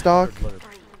and than stock, 100 load.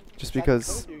 just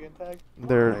because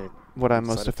they're what I'm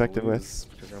most effective with.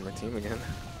 Because you're on my team again.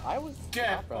 I was Get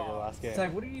not very good last game.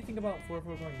 Zach, what do you think about 4-4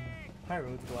 going high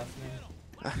roads the last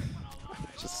game?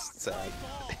 Just sad.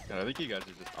 God, I think you guys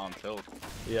are just on tilt.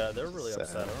 Yeah, they're really Sad.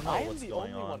 upset. I don't I know am what's the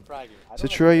going only one on. fragging. I So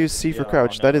don't true, know I if use C for Yeah,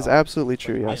 crouch. I That is know. absolutely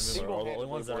true, I yes. remember all the only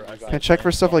ones that are actually Can check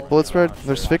for stuff like bullet spread. Sure.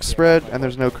 There's fixed spread and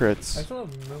there's no I crits. still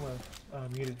have Muma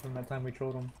muted from that time we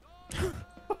trolled him. Do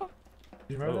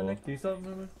you remember that, Nick? Do you still have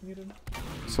Muma muted?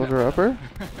 Soldier upper?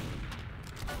 I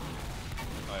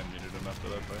muted him after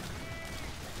that fight.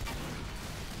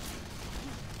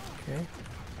 Okay.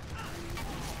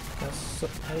 That's so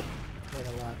tight. Wait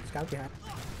a lot. Scout behind.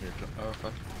 Here, oh,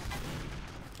 fuck.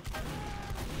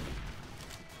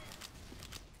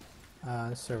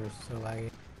 This server's so laggy.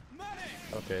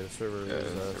 Okay, the server Yeah,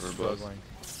 is the server blows. struggling.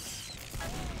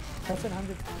 That's at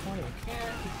 120.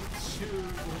 Can't shoot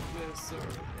with this or...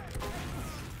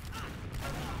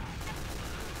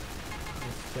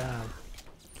 Good job.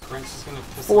 Brent's just gonna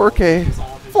piss 4K. off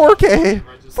all his 4K. shots,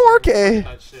 Brent just 4K.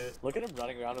 that shit. Look at him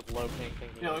running around with low ping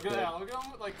thinking. Yeah, look at that. Look at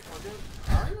him. Like,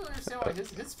 I don't even understand why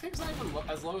his ping's not even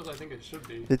as low as I think it should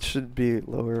be. It should be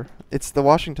lower. It's the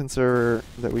Washington server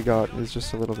that we got is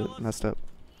just a little bit messed up.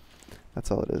 That's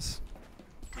all it is.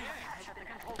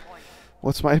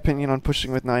 What's my opinion on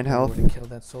pushing with 9 health? Would've killed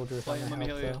that soldier with Play my him, let me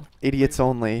health heal you. though. Idiots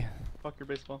only. Fuck your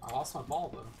baseball. I lost my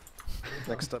ball though.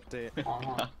 Next update. Hold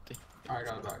on. Alright,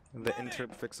 got it back. The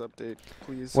interp fix update,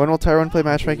 please. When will Tyrone play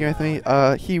matchmaking with me?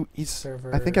 He's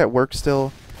I think at work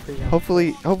still.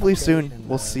 Hopefully soon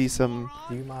we'll see some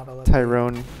View model update.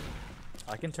 Tyrone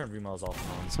I can turn remodels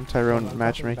off on. some No, Tyrone I'm talking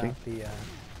matchmaking. about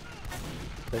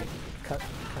the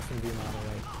custom view model,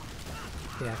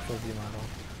 like the actual view model.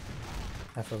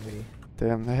 FOV.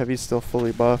 Damn, the heavy's still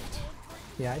fully buffed.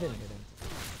 Yeah, I didn't hit him.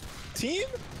 Team?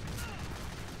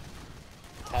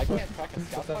 Tag can't track a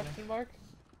scout question mark?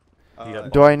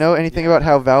 Do I know anything about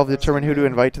how Valve determined who to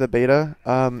invite to the beta?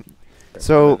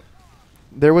 So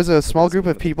there was a small group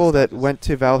of people that went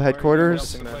to Valve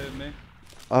headquarters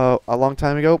a long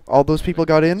time ago. All those people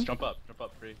got in. Jump up,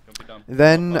 free. Don't be dumb.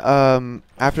 Then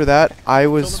after that, I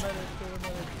was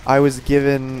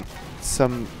given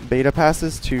some beta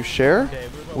passes to share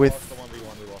with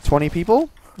 20 people,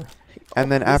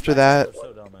 and then after that,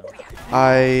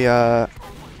 a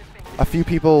few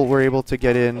people were able to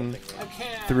get in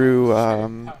through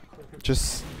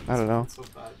just, I don't know,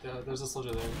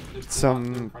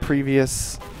 some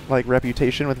previous like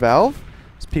reputation with Valve.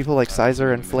 It's people like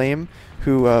Sizer and Flame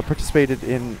who participated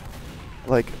in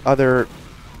like other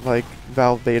like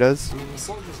Valve betas,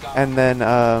 and then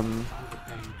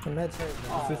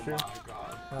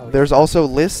there's also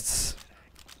lists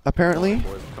apparently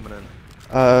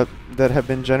that have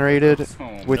been generated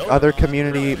with other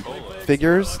community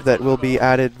figures that will be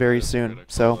added very soon.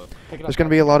 So there's going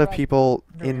to be a lot of people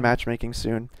in matchmaking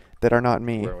soon that are not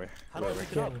me. I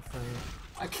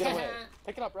can't.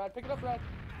 Pick it up, Brad. Pick it up, Brad.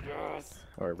 Yes.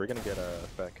 Alright, we're gonna get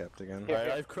back capped again.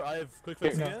 Alright, I have quick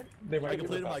fix again. I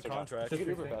completed my contract.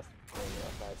 Nice.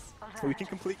 We can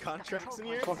complete contracts in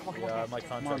here? Yeah, my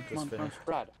contract just finished.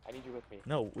 Brad, I need you with me.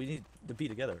 No, we need to be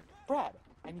together. Brad,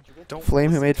 I need you with me.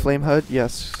 Flame who made Flame HUD?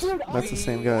 Yes, that's the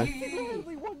same guy.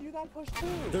 Literally won you that push too.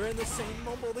 They're in the same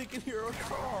mobile, they can hear our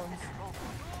comms.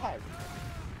 Tag.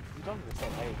 You don't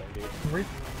understand anything, dude.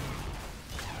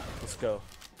 Let's go.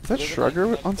 Is that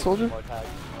Shrugger on Soldier? Oh my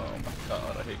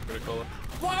god, I hate critical.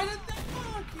 Why did they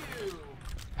block you?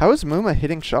 How is Muma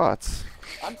hitting shots?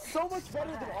 I'm so much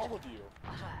better than all of you.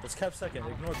 Let's cap second.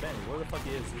 Ignore Benny. Where the fuck he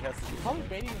is? He has to do Probably something.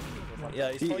 baiting his team.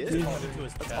 Yeah, he's probably just calling into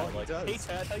his That's chat all he like, does. hey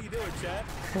chat, how you doing, chat?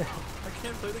 I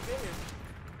can't play the game.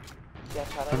 Yeah,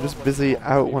 Chad, I'm just busy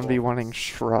out 1v1ing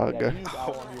Shrug. Yeah, you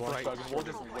out 1v1 Shrug and we'll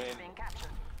just win.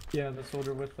 Yeah, the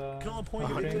soldier with Can all point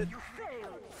 100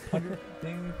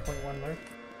 thing, 0.1 mark.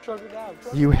 Shrug it down.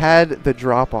 You had the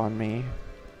drop on me.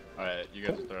 Alright, you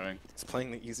guys are throwing. It's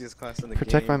playing the easiest class in the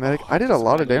Protect game. my medic. I did a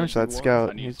lot of damage to that I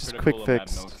scout. need He's just critical quick and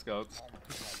fixed. no scouts.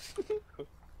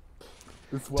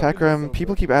 Takram,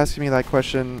 people keep asking me that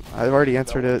question. I've already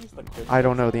answered it. I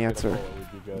don't know the answer,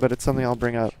 but it's something I'll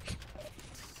bring up.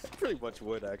 Pretty much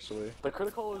would actually. The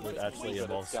critical is Would actually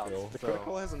involve skill. The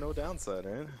critical has no downside,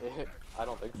 right? I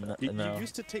don't think so. You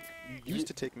used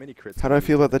to take mini crits. How do I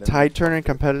feel about the Tide Turner in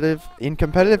competitive? In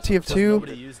competitive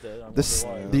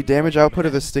TF2, the damage output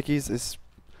of the stickies is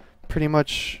pretty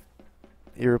much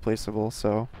irreplaceable.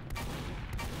 So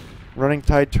running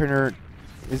Tide Turner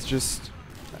is just,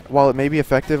 while it may be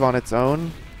effective on its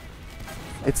own,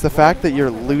 it's the fact that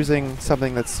you're losing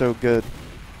something that's so good.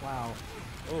 Wow.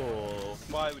 Oh,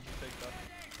 why would you take that?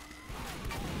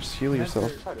 Just heal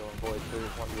yourself. Try to avoid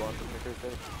 1v1 from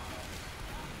Thursday.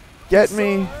 Get me!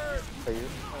 Are you? Oh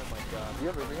my god. Do you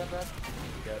have Ruby on that?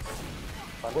 Yes.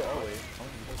 Where are we?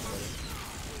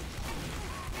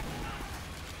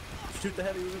 Shoot the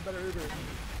heavy, even better Uber.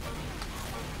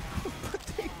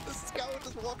 The scout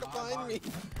just walk up behind me.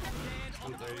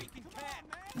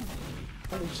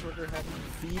 Funny Sugar had me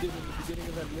feed him in the beginning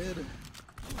of that mid.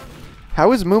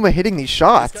 How is Muma hitting these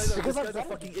shots? This guy's a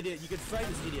fucking idiot. You can fight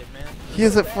this idiot, man. He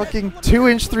has a fucking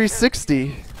 2-inch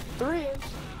 360. 3-inch?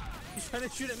 He's trying to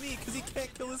shoot at me because he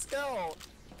can't kill his scout.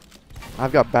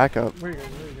 I've got backup. Where you guys?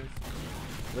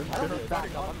 Where you guys? I don't have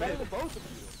backup. I'm better than both of you.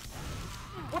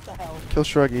 What the hell? Kill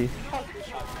Shruggy. I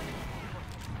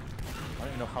don't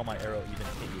even know how my arrow even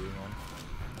hit you, man.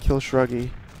 Kill Shruggy.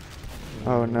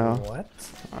 Oh no. What?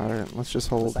 Alright, let's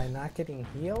just Was hold. I not getting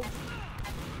healed?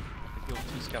 Two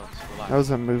scouts, That was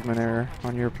a movement error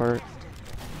on your part.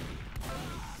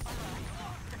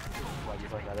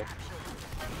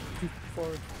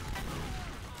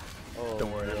 Oh,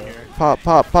 don't worry, I'm here. Pop,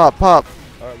 pop, pop, pop!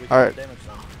 Alright, Alright,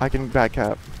 I can back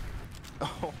cap.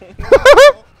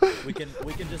 we can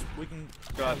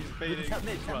God, he's baiting. Cap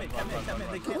mid,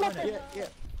 they can't win it. Yeah.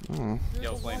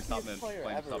 Yo, Flame, stop mid.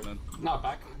 Flame, stop mid. Not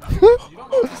back. You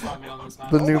don't have to stop me on this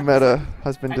map. The new meta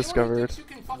has been discovered.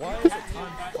 Why is it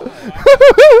time back?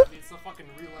 It's a fucking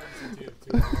real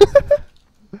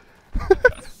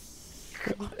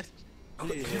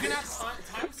You can have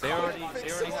times They already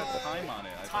have time on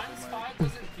it. Times 5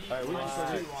 doesn't beat times 2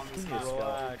 on this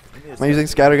map. Am I using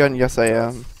scattergun? Yes, I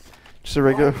am. Just a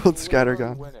regular old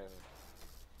scattergun. We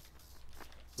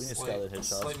need scouted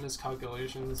headshots. Slight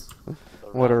miscalculations.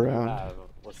 What a round.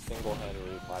 Was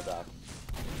single-handedly my back.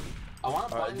 I want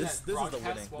to Alright, this is the winning.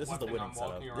 This is the winning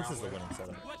setup. This is the winning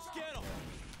setup.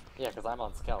 Yeah, because I'm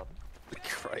on scout.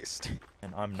 Christ.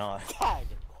 And I'm not. Tag,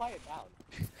 quiet down.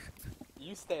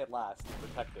 You stay at last,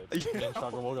 protected. Me and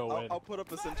Shocker will go win. I'll put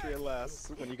up a sentry at last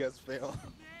when you guys fail.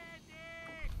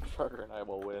 Shocker and I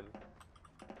will win.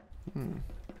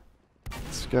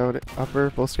 Scout upper,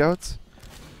 both scouts.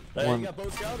 Hey, One. you got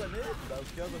both scouts on me. Both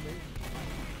scouts on me.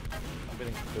 I'm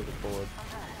getting completely forward.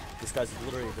 This guy's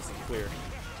literally just clear.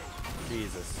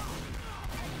 Jesus.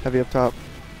 Heavy up top.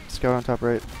 Scout on top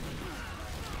right.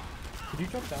 Did you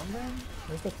jump down there?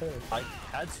 Where's the third? I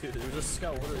had to. There was a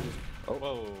scout literally just. Oh,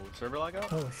 whoa, server lag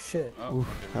out? Oh shit. Oh, Oof,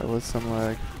 okay, that was some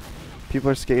lag. People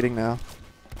are skating now.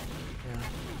 Yeah.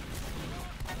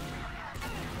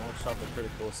 I shot the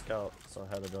critical scout, so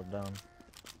I had to jump down.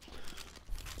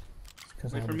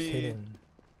 Because Wait I for was me. hidden.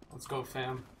 Let's go,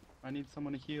 fam. I need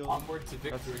someone to heal. Onward to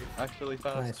victory. That's actually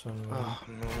fast. Nice one. Man. Oh,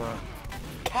 no.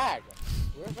 Tag!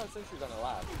 Where's our sentries on the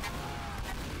lab?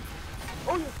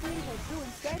 Oh, you're feeding us two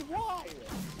instead? Why?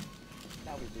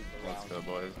 Now we lose the round. Let's go,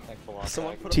 boys. Thanks a lot,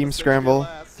 Someone Tag. put up Team a sentry scramble.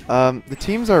 at last. The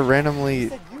teams are randomly,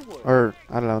 Said you would. or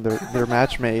I don't know, they're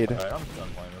match made, Alright, I'm done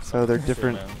playing this. so they're See,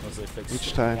 different man, once they fix each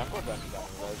it. time. Yeah, I'm going back to that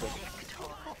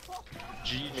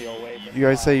one, You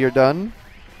guys say you're done?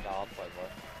 No, I'll play more.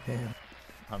 Damn.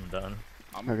 I'm done.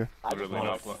 I'm Okay. literally I'm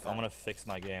not. gonna fix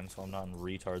my game so I'm not in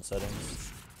retard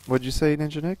settings. What'd you say,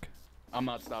 Ninja Nick? I'm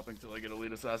not stopping till I get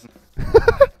Elite Assassin.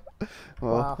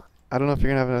 Well, Wow. I don't know if you're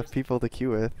gonna have enough people to queue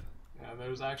with. Yeah,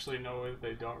 there's actually no way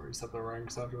they don't reset the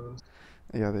ranks after this.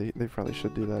 Yeah, they probably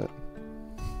should do that.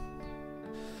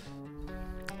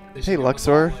 They Hey should give us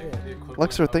Luxor. all, like, the equivalent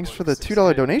Luxor, of, thanks like, for the 6 $2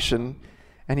 days. donation.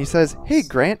 And he says, "Hey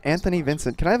Grant, Anthony,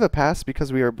 Vincent, can I have a pass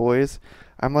because we are boys?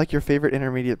 I'm like your favorite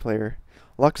intermediate player."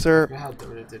 Luxor, Yeah,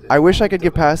 Dota did it. I wish I could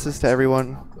give Dota passes to ranks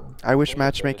everyone. out, though. I wish Maybe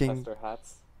matchmaking, Tester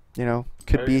hats. you know,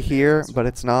 could Very be good here, defense, but man.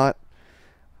 it's not.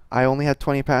 I only had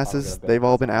 20 passes. gonna They've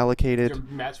all been Your allocated.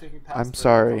 matchmaking pass I'm could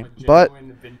sorry, become a but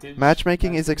genuine vintage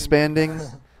matchmaking is matchmaking expanding.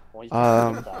 pass. Well, you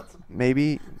can't do that.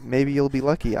 Maybe you'll be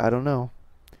lucky. I don't know.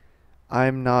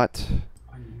 I'm not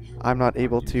Unusual,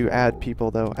 able to add people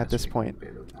though at this matchmaking point.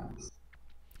 beta pass.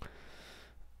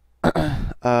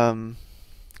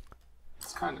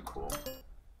 It's kind of cool.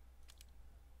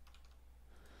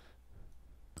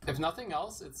 If nothing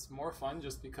else, it's more fun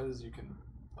just because you can,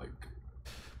 like.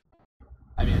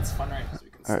 I mean, it's fun, right? Because we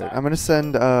can All right, stack. I'm gonna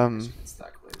send because you can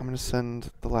stack later. I'm gonna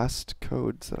send the last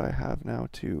codes that I have now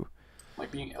to.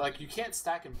 Like you can't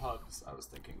stack in pubs. I was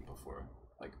thinking before.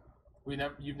 Like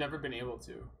you've never been able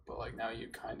to, but like now you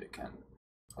kind of can.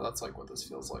 Well, that's like what this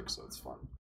feels like, so it's fun.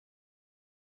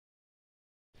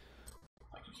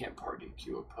 Like you can't party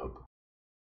queue a pub.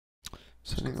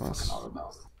 Sending the last. Fucking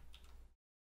automatic.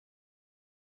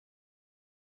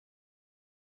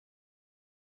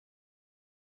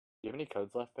 Do you have any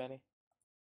codes left, Benny?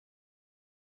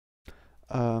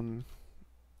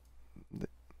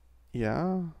 Yeah.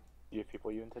 Do you have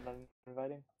people you intend on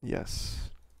inviting? Yes.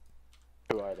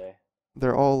 Who are they?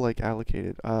 They're all like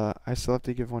allocated. I still have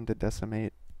to give one to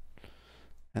Decimate,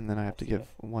 and then I have to give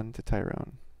one to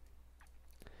Tyrone,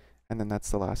 and then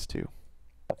that's the last two.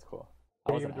 That's cool.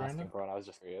 I Are you wasn't doing asking it? for one, I was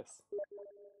just curious.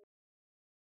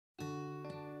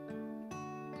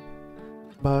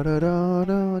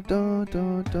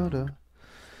 Ba-da-da-da-da-da-da.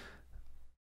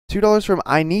 $2 from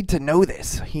I need to know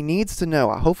this. He needs to know.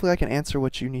 Hopefully I can answer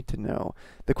what you need to know.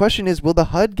 The question is, will the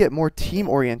HUD get more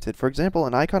team-oriented? For example,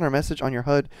 an icon or message on your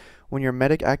HUD when your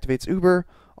medic activates Uber.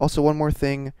 Also, one more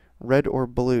thing, red or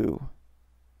blue.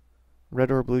 Red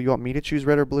or blue? You want me to choose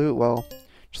red or blue? Well,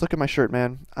 just look at my shirt,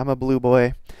 man. I'm a blue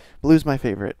boy. Blue's my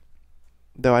favorite.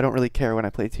 Though I don't really care when I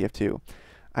play TF2.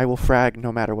 I will frag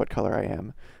no matter what color I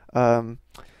am.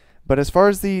 But as far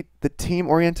as the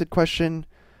team-oriented question,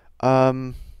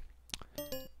 that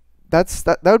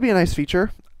would be a nice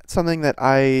feature. Something that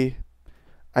I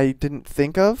didn't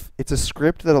think of. It's a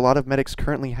script that a lot of medics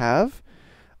currently have,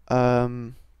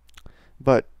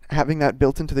 but having that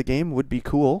built into the game would be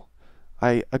cool.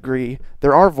 I agree.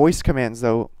 There are voice commands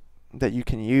though that you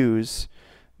can use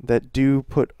that do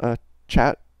put a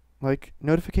chat like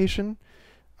notification.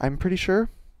 I'm pretty sure.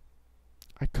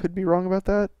 I could be wrong about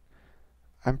that.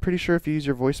 I'm pretty sure if you use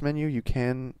your voice menu, you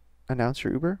can announce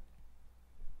your Uber.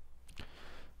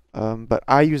 But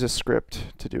I use a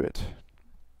script to do it,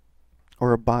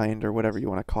 or a bind, or whatever you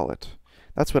want to call it.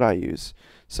 That's what I use.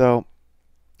 So,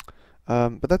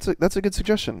 but that's a good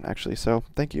suggestion actually. So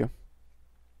thank you.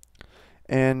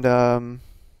 And can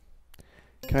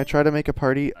I try to make a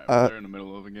party? They're in the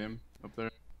middle of a game up there.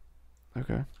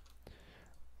 Okay.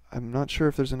 I'm not sure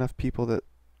if there's enough people that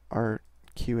are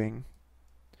queuing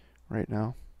right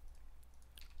now.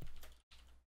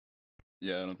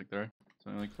 Yeah, I don't think there are. It's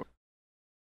only like 4.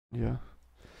 Yeah.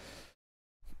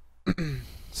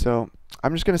 So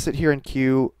I'm just gonna sit here and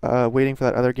queue, waiting for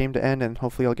that other game to end, and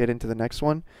hopefully I'll get into the next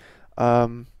one.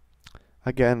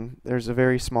 Again, there's a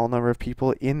very small number of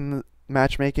people in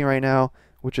matchmaking right now,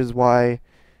 which is why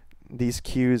these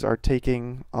queues are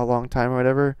taking a long time or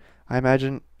whatever. I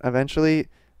imagine eventually,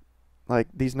 like,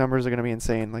 these numbers are gonna be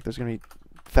insane. Like, there's gonna be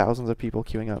thousands of people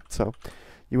queuing up, so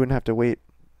you wouldn't have to wait.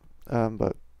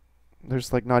 But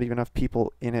there's like not even enough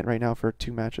people in it right now for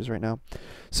 2 matches right now.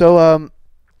 So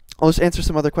I'll just answer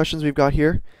some other questions we've got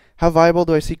here. How viable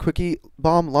do I see Quickie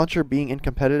Bomb Launcher being in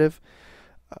competitive?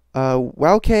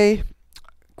 WoWK,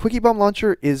 Quickie Bomb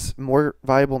Launcher is more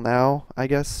viable now, I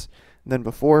guess, than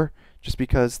before, just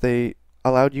because they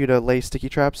allowed you to lay sticky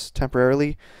traps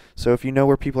temporarily. So if you know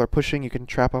where people are pushing, you can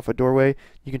trap off a doorway.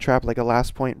 You can trap like a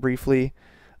last point briefly.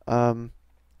 So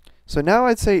now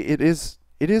I'd say it is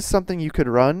something you could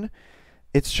run.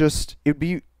 It's just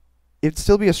it'd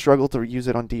still be a struggle to use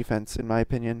it on defense, in my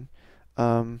opinion.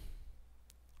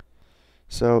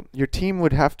 So your team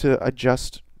would have to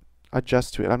adjust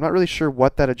to it. I'm not really sure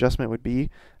what that adjustment would be.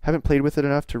 Haven't played with it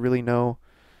enough to really know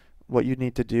what you'd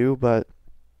need to do, but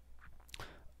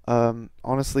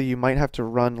honestly, you might have to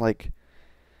run like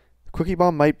Quickie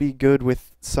Bomb might be good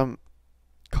with some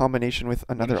combination with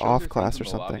another off class or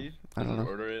something. I don't know.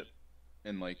 Order it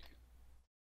in like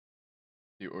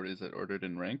is it ordered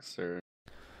in ranks or?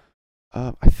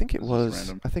 I think it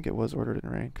was. I think it was ordered in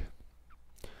rank.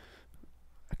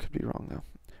 I could be wrong though.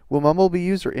 Will Mumble be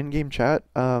used or in-game chat?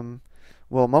 Well,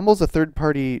 Mumble's a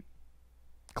third-party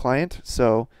client,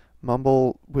 so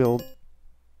Mumble will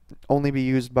only be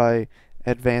used by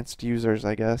advanced users,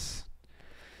 I guess.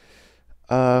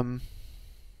 How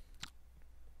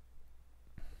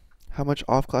much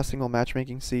off-classing will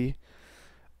matchmaking see?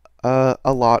 A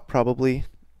lot, probably.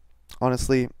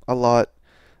 Honestly, a lot.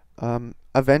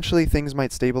 Eventually, things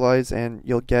might stabilize, and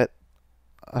you'll get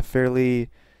a fairly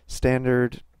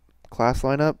standard class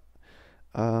lineup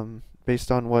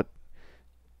based on what,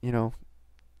 you know,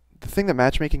 the thing that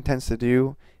matchmaking tends to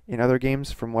do in other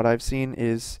games, from what I've seen,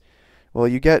 is, well,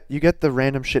 you get the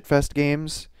random shitfest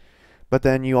games, but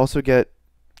then you also get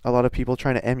a lot of people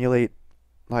trying to emulate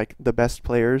like the best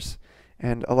players,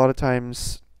 and a lot of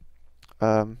times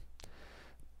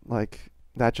like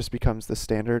that just becomes the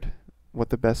standard, what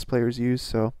the best players use.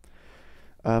 So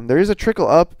there is a trickle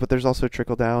up, but there's also a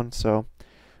trickle down, so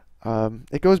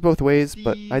it goes both ways,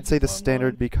 but I'd say the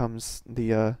standard becomes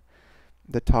the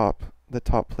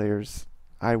top players,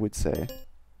 I would say.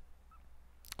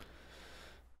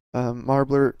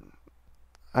 Marbler,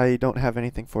 I don't have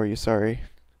anything for you, sorry.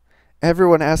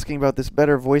 Everyone asking about this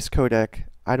better voice codec.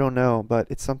 I don't know, but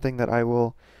it's something that I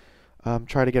will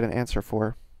try to get an answer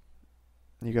for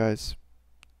you guys.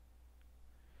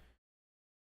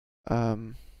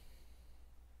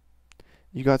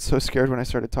 You got so scared when I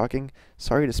started talking.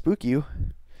 Sorry to spook you.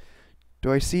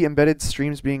 Do I see embedded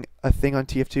streams being a thing on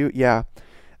TF2? Yeah.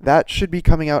 That should be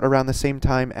coming out around the same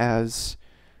time as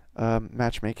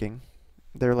matchmaking.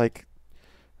 They're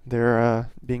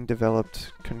being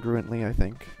developed congruently, I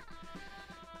think.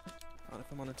 Not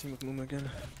if I'm on a team with Mooma again.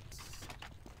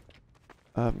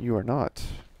 You are not.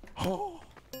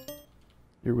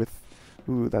 You're with...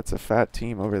 Ooh, that's a fat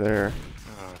team over there.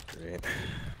 Oh, great.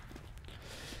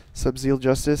 Sub-Zeal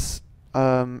Justice.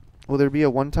 Will there be a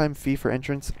one-time fee for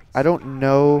entrance? I don't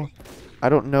know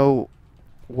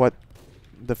what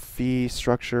the fee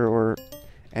structure or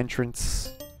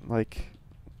entrance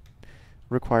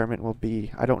requirement will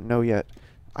be. I don't know yet.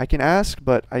 I can ask,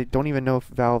 but I don't even know if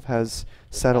Valve has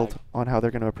settled on how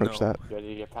they're going to approach that. Ready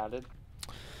to get padded?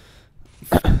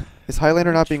 Is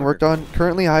Highlander not being worked on?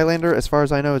 Currently, Highlander, as far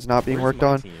as I know, is not being worked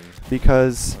on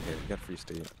because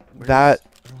that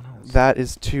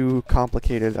is too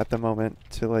complicated at the moment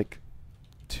to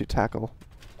tackle.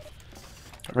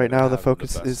 Right now, the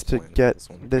focus is to get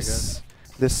this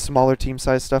smaller team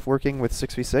size stuff working with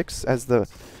 6v6 as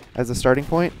the starting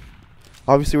point.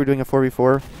 Obviously, we're doing a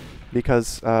 4v4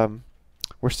 because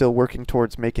we're still working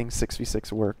towards making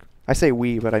 6v6 work. I say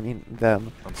we, but I mean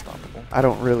them. Unstoppable. I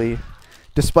don't really,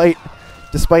 despite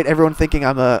everyone thinking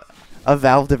I'm a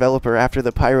Valve developer after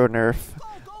the Pyro nerf,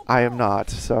 I am not.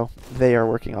 So they are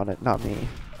working on it, not me.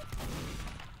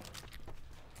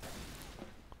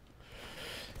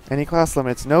 Any class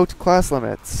limits? No class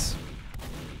limits.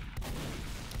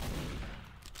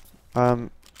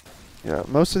 Yeah,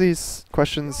 most of these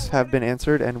questions have been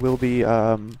answered and will be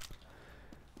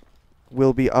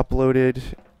uploaded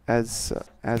as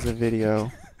a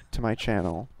video to my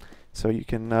channel. So you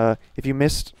can, if you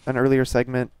missed an earlier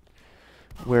segment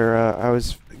where I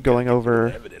was going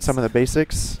over some of the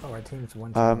basics, Oh, our team's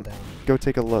one down. go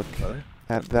take a look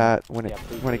at that when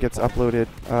it gets uploaded.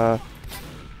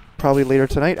 Probably later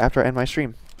tonight after I end my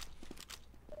stream.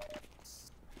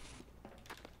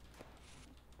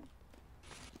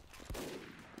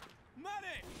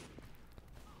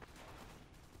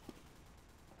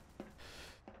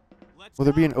 Will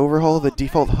there be an overhaul of the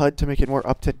default HUD to make it more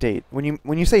up to date? When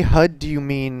you say HUD, do you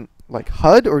mean like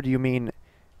HUD or do you mean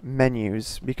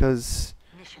menus? Because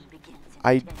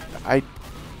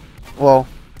well,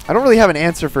 I don't really have an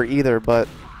answer for either, but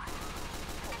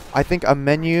I think a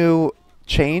menu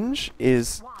change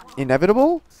is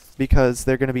inevitable because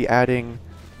they're going to be adding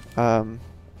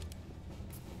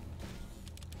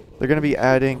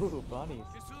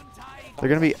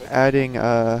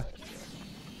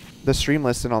the stream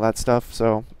list and all that stuff,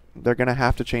 so they're going to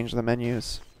have to change the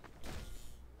menus.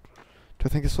 Do I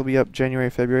think this will be up January,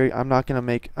 February? I'm not going to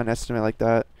make an estimate like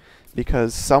that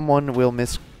because someone will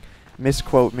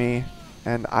misquote me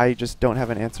and I just don't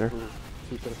have an answer.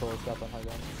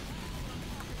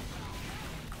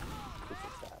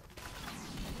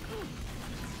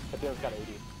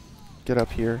 Get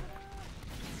up here.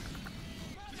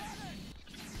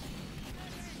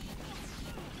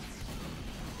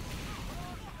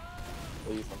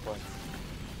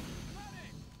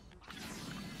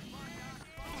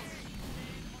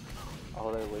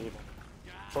 Oh, they're leaving.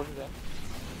 Soldier's in.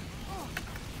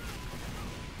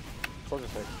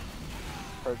 Soldier's hurt.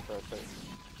 Hurt.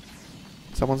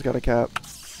 Someone's got a cap.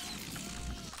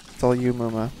 It's all you,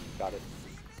 Muma. Got it.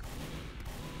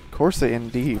 Corsa in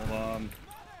deep.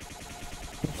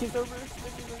 He's over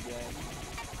again.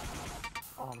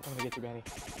 Oh, I'm gonna get you, Manny.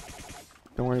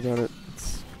 Don't worry about it.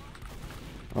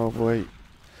 Oh boy.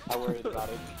 I worried about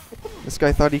it. This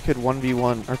guy thought he could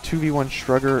 1v1 or 2v1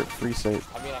 Shrugger free state.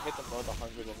 I mean, I hit them both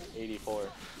 184.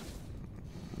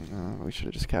 We should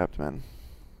have just capped, man.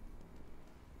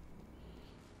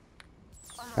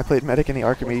 I played Medic in the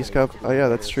Archimedes Cup. Oh yeah,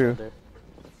 that's true.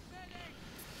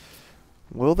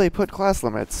 Will they put class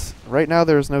limits? Right now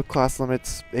there's no class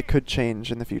limits. It could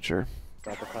change in the future.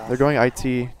 They're going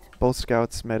IT, both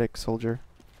scouts, medic, soldier.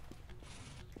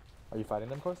 Are you fighting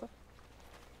them, Corsa?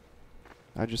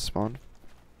 I just spawned.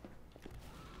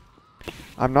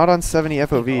 I'm not on 70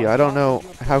 FOV. I don't know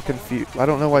how confused. I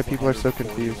don't know why people are so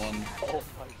confused. Oh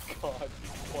my god.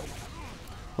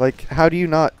 Like, how do you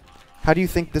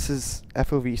think this is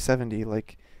FOV 70?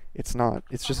 Like, it's not.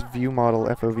 It's just view model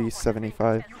FOV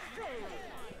 75.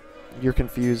 You're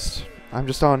confused. I'm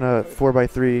just on a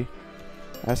 4:3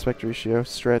 aspect ratio,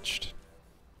 stretched.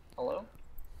 Hello?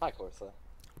 Hi, Corsa.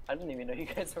 I didn't even know you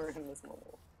guys were in this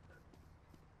level.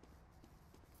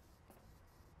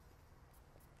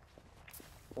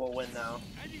 We'll win now.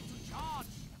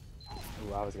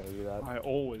 Ooh, I was gonna do that. I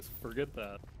always forget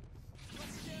that.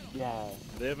 Yeah.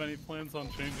 Do they have any plans on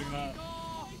changing that?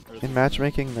 In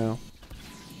matchmaking, no.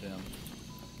 Damn.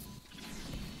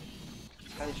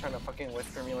 Guy's trying to fucking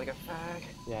whisper me like a fag.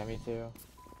 Yeah, me too.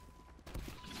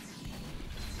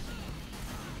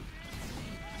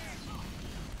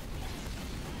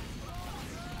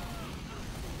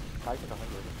 I took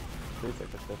 100.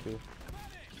 36 is 50.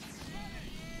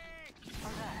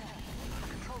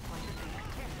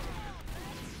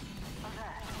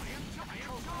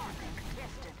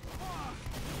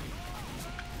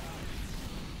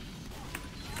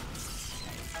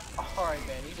 Alright,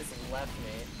 man, you just left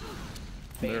me.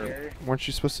 Banger. Weren't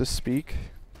you supposed to speak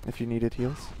if you needed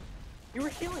heals? You were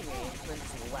healing me, and then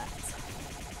just left.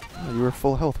 Oh, you were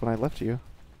full health when I left you.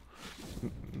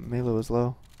 Melee was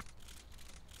low.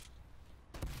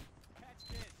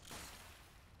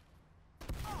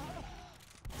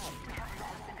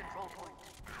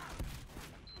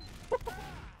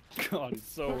 God, he's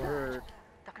so hurt.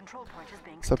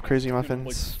 What's up, Crazy Muffins?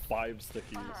 Like 5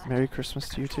 stickies. Merry Christmas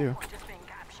to you too.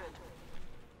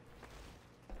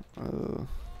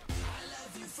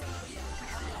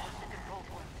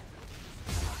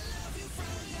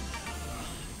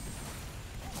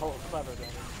 Oh, clever,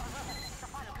 Danny.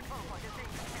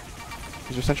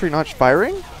 Is your sentry not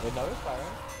firing? No, it's firing.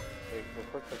 The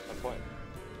quick took some point.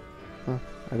 Huh,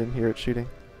 I didn't hear it shooting.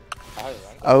 I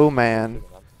Oh man.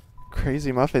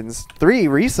 Crazy Muffins. 3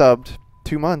 resubbed.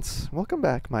 2 months. Welcome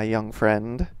back, my young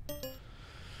friend.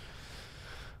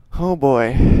 Oh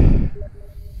boy.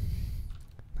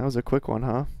 That was a quick one,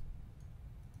 huh?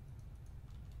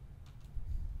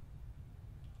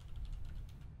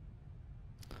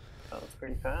 That was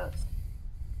pretty fast.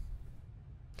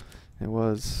 It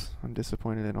was. I'm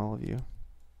disappointed in all of you.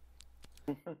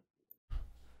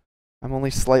 I'm only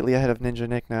slightly ahead of Ninja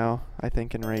Nick now, I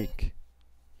think, in Rake.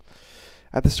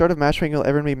 At the start of matchmaking, will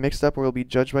everyone be mixed up or will be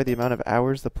judged by the amount of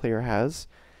hours the player has?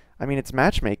 I mean, it's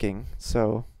matchmaking,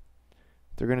 so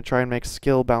They're going to try and make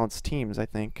skill balanced teams, I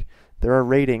think. There are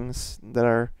ratings that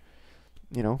are,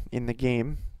 you know, in the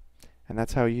game, and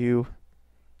that's how you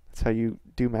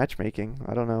do matchmaking.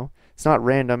 I don't know. It's not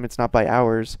random, it's not by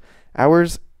hours.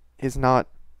 Hours is not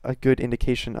a good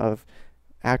indication of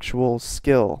actual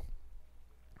skill.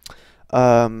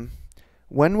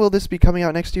 When will this be coming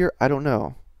out next year? I don't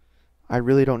know. I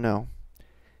really don't know.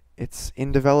 It's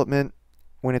in development.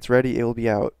 When it's ready, it will be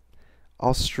out.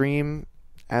 I'll stream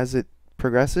as it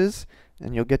progresses,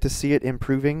 and you'll get to see it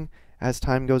improving as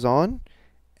time goes on.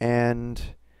 And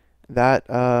that,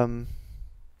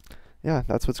 yeah,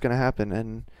 that's what's going to happen.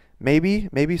 And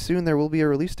maybe soon there will be a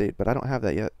release date, but I don't have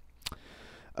that yet.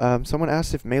 Someone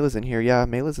asked if Mela's in here. Yeah,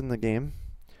 Mela's in the game.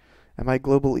 Am I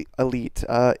global elite?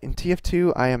 In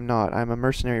TF2, I am not. I'm a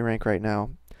mercenary rank right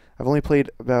now. I've only played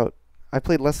I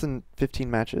played less than 15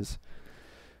 matches.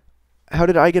 How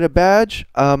did I get a badge?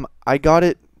 I got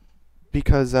it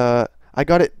because I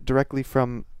got it directly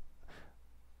from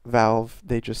Valve.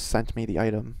 They just sent me the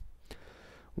item.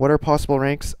 What are possible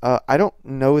ranks? I don't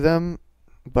know them,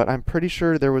 but I'm pretty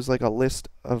sure there was like a list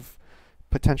of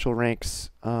potential ranks.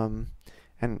 And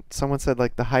someone said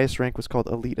like the highest rank was called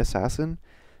Elite Assassin.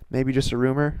 Maybe just a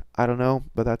rumor. I don't know,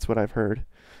 but that's what I've heard.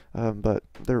 But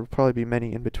there will probably be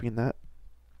many in between that.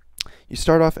 You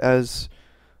start off as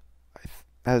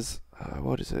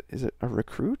what is it? Is it a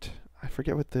recruit? I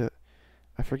forget what the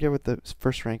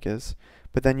first rank is.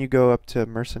 But then you go up to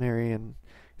mercenary, and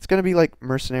it's gonna be like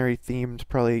mercenary themed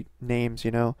probably names,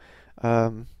 you know,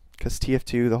 because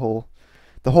TF2 the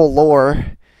whole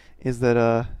lore is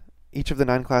that each of the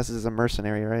 9 classes is a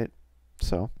mercenary, right?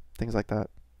 So things like that.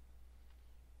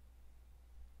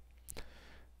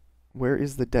 Where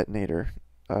is the detonator?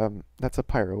 That's a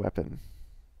pyro weapon.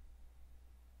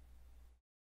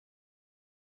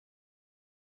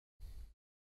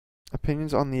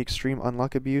 Opinions on the extreme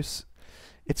unluck abuse.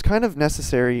 It's kind of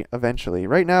necessary eventually.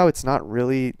 Right now it's not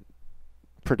really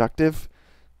productive.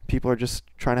 People are just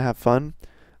trying to have fun.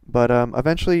 But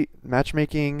eventually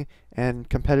matchmaking and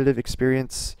competitive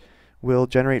experience will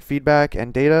generate feedback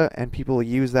and data, and people will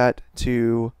use that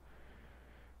to,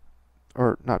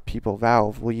 or not people,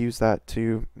 Valve will use that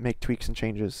to make tweaks and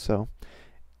changes. So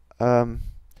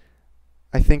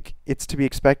I think it's to be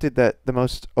expected that the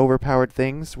most overpowered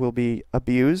things will be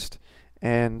abused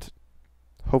and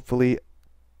hopefully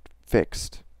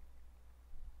fixed.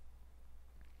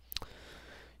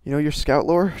 You know your Scout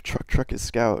lore? Truck is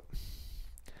Scout.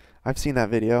 I've seen that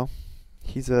video.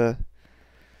 He's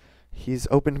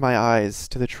opened my eyes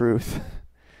to the truth.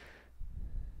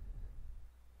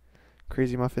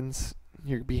 Crazy Muffins,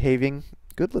 you're behaving.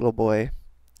 Good little boy.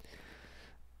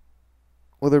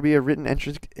 Will there be a written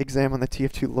entrance exam on the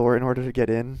TF2 lore in order to get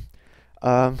in?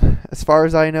 As far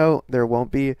as I know, there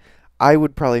won't be. I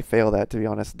would probably fail that, to be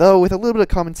honest. Though, with a little bit of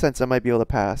common sense, I might be able to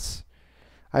pass.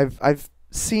 I've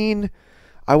seen,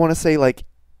 I want to say, like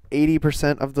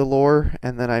 80% of the lore,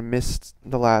 and then I missed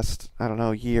the last, I don't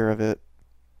know, year of it.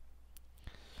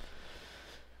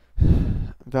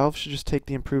 Valve should just take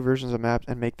the improved versions of maps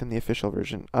and make them the official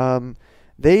version.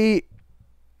 They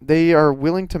are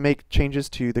willing to make changes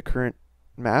to the current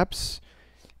maps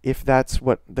if that's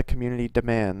what the community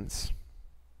demands.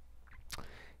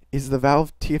 Is the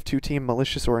Valve TF2 team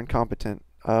malicious or incompetent?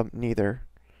 Neither.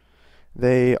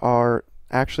 They are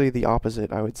actually the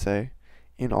opposite, I would say,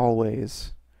 in all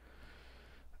ways.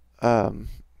 I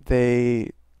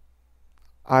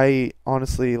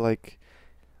honestly like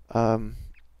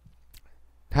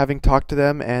having talked to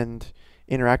them and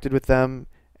interacted with them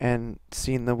and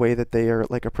seen the way that they are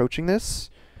like approaching this.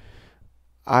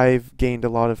 I've gained a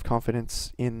lot of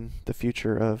confidence in the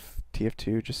future of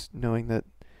TF2, just knowing that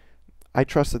I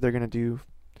trust that they're gonna do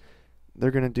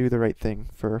the right thing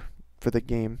for the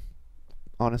game,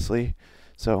 honestly.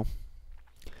 So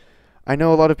I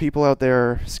know a lot of people out there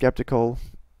are skeptical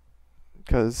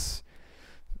because,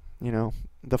 you know,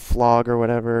 the flog or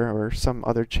whatever, or some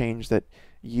other change that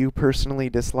you personally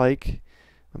dislike,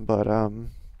 but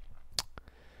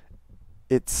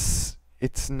it's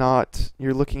not,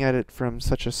 you're looking at it from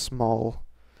such a small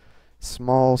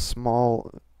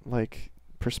like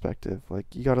perspective. Like,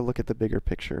 you got to look at the bigger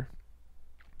picture.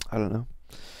 I don't know.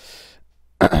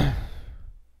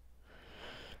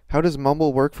 How does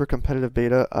Mumble work for competitive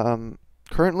beta?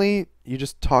 Currently, you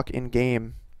just talk in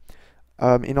game.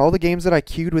 In all the games that I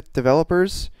queued with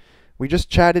developers, we just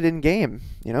chatted in game.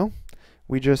 You know,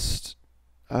 we just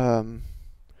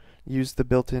used the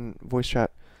built-in voice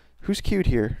chat. Who's queued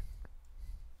here?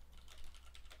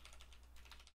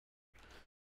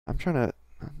 I'm trying to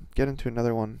get into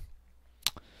another one.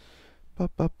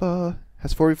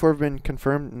 Has 4v4 been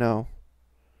confirmed? No.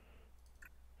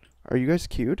 Are you guys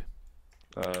queued?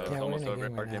 It's we're almost in a over.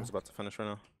 game Our right game's now. about to finish right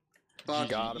now.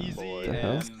 Got him, easy The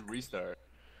hell? and restart.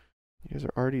 You guys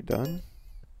are already done?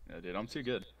 Yeah, dude, I'm too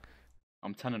good.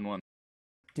 I'm 10-1.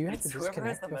 Do you have It's to whoever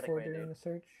has disconnect the medic before main, doing dude. the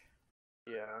search?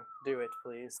 Yeah, do it,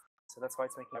 please. So that's why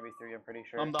it's making RB3, I'm pretty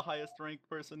sure. I'm the highest ranked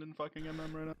person in fucking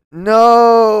MM right now.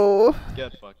 No!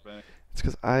 Get fucked, man. It's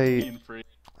because Being free.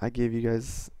 I gave you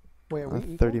guys Wait, are a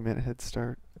we 30-minute head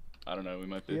start. I don't know, we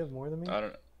might Do be. you have more than me? I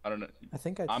don't know. I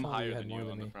think I I'm saw that higher you had than more you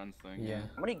than on me. the friends thing. Yeah.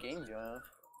 How many games do you have?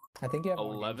 I think you have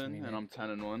more games than 11 me, and Nick.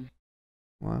 I'm 10-1.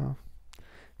 Wow.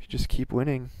 You just keep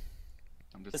winning.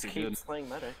 I'm Just too keep good. playing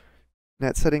medic.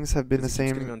 Net settings have been the Because he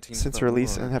keeps getting same on teams since without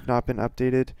release more. and have not been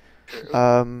updated.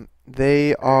 True. They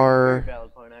Very are...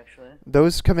 valid point, actually.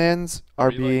 Those commands are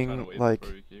we, like, trying to being, wait like,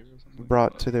 before we queue or something?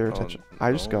 brought to their Oh, attention.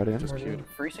 I just got in. Just queued.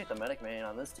 Appreciate the medic main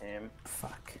on this team.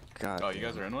 Fuck. God. Oh, you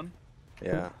guys are in one?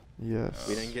 Yeah. Yes.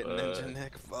 We didn't get Ninja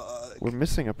Nick. Fuck. We're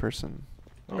missing a person.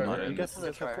 Oh, Sure, no, right. you This guys is a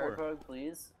have tryhard 4. bug,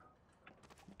 please.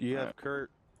 You have Kurt.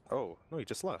 Oh, no, he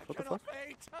just left. What the fuck?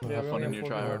 Yeah, Have we fun only in have your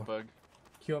 4 tryhard people. bug.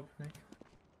 Queue up, Nick.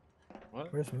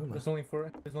 What? Where's Muma? There's only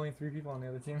 4. There's only 3 people on the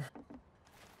other team.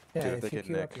 Yeah, Dude, if they if you get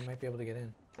queue up, Nick. you might be able to get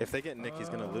in. If they get Nick, he's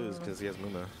gonna lose because he has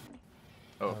Muma.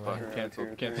 Oh, fuck. Alright.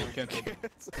 Cancelled. Cancelled. Cancelled.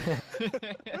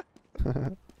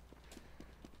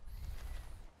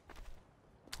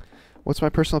 What's my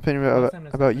personal opinion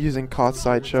about using Koth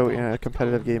Sideshow in a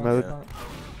competitive game mode?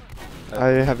 I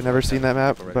have never seen that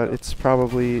map, but it's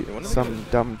probably some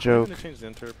dumb joke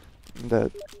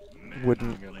that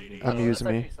wouldn't amuse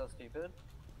me. So stupid.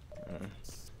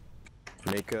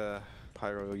 Make a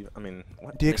pyro. I mean,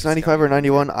 what? DX95 or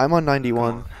 91? I'm on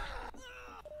 91.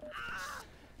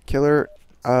 Killer,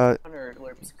 100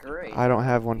 LERP's great. I don't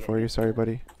have one for you. Sorry,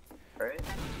 buddy. Right?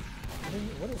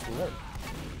 What is LERP?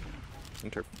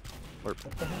 Interp. LERP.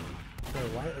 What the heck? Wait,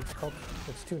 why? It's called.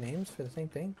 It's 2 names for the same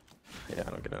thing? Yeah,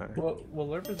 I don't get it. Well,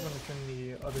 LERP is when it's in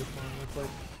the other form. It's like,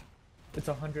 it's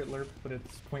 100 LERP, but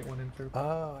it's 0.1 interp.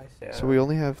 Oh, I see. So we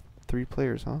only have 3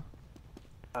 players, huh?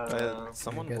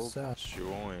 Someone guess will so.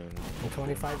 join. In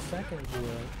 25 seconds, we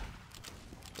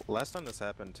will. Last time this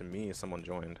happened to me, someone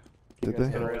joined. Did they?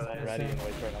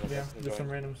 Yeah, there's some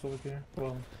random souls here.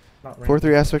 Well, not random.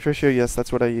 4:3 aspect ratio. Yes,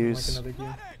 that's what I Like use. another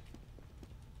queue.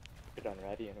 Get on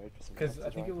ready and wait for some Because I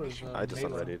think it was. I just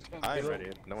Halo. unreadied. I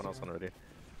unreadied. No one else unreadied.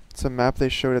 It's a map they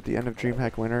showed at the end of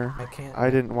DreamHack Winter. I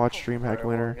didn't watch DreamHack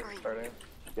Winter.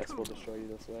 Guess we'll destroy you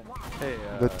this way. Hey,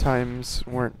 The times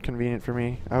weren't convenient for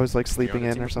me. I was like sleeping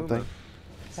in or something.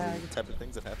 The type of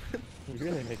things that happen. You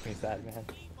really make me sad, man.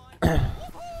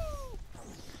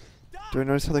 Do I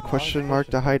notice how the question mark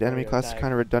to hide enemy class is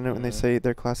kind of redundant when they say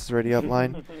their class is already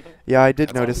outlined? Yeah, I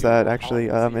did notice that actually.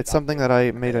 It's something that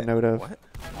I made a note of. I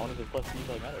wanted to plus you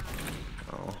like medic.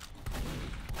 Oh.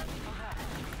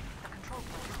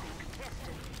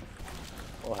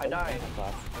 Well, I died.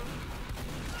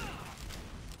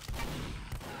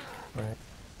 Right.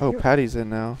 Oh, Patty's in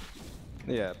now.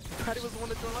 Yeah. Patty was the one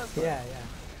that joined last time. Yeah, yeah.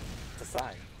 It's a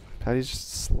sign. Patty's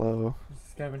just slow.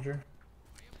 Scavenger.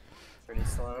 Pretty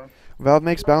slow. Valve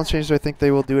makes balance changes. I think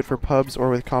they will do it for pubs or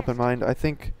with comp in mind. I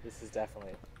think. This is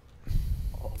definitely.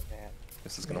 Oh man.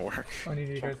 This is gonna work. I need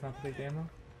you guys not to take ammo.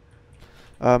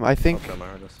 I think I'll try my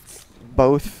hardest.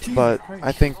 both, but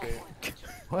I think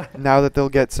now that they'll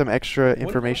get some extra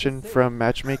information from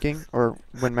matchmaking, or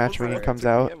when matchmaking comes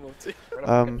out,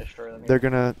 they're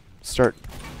gonna start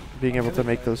being able to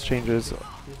make those changes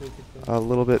a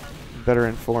little bit better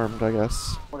informed, I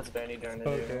guess. What is Benny doing to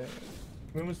Okay.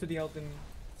 Moon's to the Elton,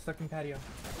 stuck in patio.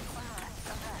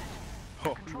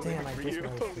 Oh, Damn, I just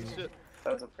noticed Holy you. shit.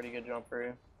 That was a pretty good jump for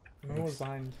you. Moon was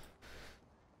behind.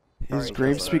 Is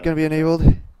Gravespeak gonna be enabled?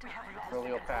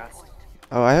 Really fast.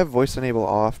 Oh, I have voice enable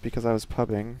off because I was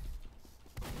pubbing.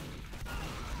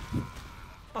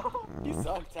 You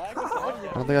suck, Tag.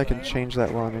 I don't think I can change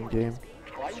that while I'm in game.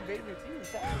 Why you baiting your team,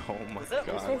 Tag? Oh my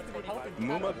god.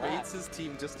 Muma baits his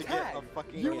team just to get a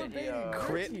fucking You were baiting your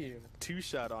crit team.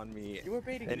 2-shot on me. You were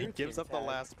baiting and he your gives team, up the Tag.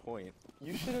 last point.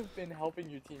 You should have been helping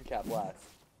your team cap last.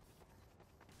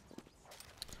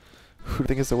 Who do you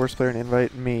think is the worst player in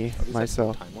Invite? Me,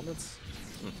 myself. Time limits?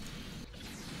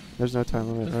 There's no time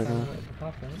limit right now.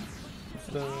 It's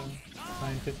the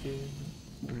 9:50.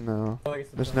 No, Oh, I guess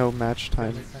it's there's a no match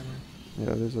time. timer.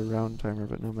 Yeah, there's a round timer,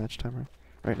 but no match timer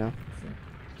right now.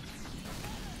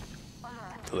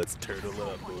 Let's turtle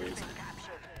up, boys.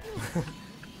 Oh,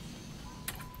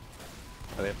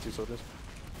 they have 2 soldiers?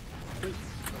 I'm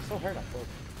so hurt on both.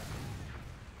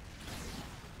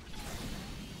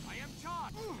 I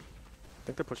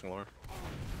think they're pushing lower.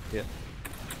 Yeah.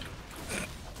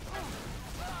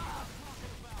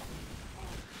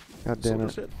 God damn Soldier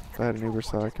it. shit. If I had an Uber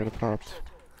saw, I could have popped.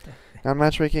 Now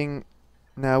matchmaking,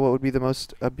 now what would be the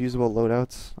most abusable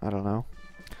loadouts? I don't know.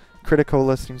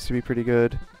 Criticola seems to be pretty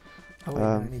good. Oh, wait, no,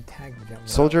 I need tag to jump.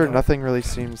 Soldier, Oh, nothing really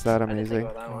seems that I didn't think amazing.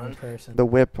 about that one. Person. The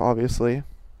whip, obviously.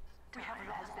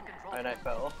 And I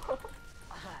fell.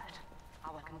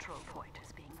 Our control point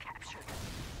is being captured.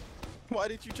 Why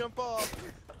did you jump off?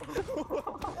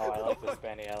 Oh, I like this,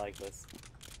 Benny. I like this.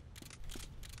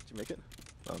 Did you make it?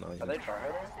 Oh no. Are they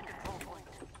trying?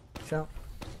 Jump.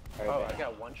 Oh, I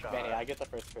got one shot. Benny, I get the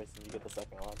first person. You get the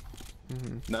second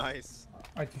one. Nice.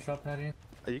 I two shot patty.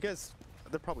 Are you guys?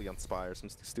 They're probably on spy or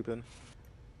something stupid.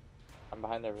 I'm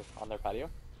behind on their patio.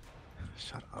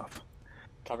 Shut up.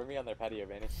 Cover me on their patio,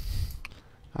 Benny.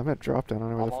 I'm at drop down. I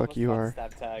don't know where the fuck you are.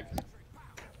 Stab tag.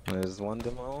 There's one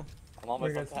demo. I'm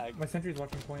almost on Guys, tag. my sentry's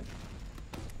watching point.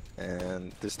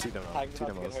 And there's two demos. Tag's Two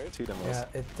about to get demos. hurt. Two demos. Yeah,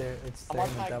 it's I'm there on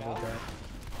in the tag double now. jump.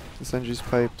 The Senji's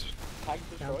piped. Tag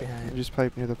Down destroyed. behind. Senji's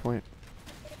piped near the point.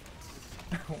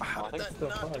 How did that Still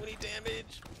not fucked. do any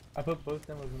damage? I put both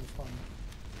demos in the spawn.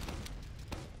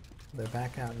 They're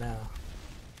back out now.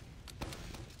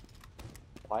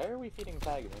 Why are we feeding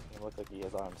tag and making him look like he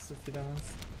has arms? 60 demos.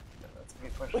 That's a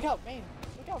good question. Look out, Main!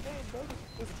 Look out, Main, bro!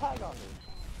 There's a tag on me.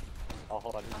 Oh,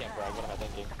 hold on, you can't brag. What am I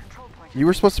thinking? You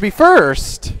were supposed to be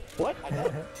first! What? I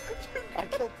know. I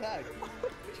killed tag.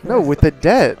 No, with the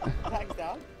debt. Tag's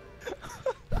down.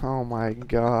 Oh my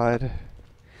god.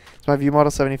 Is my view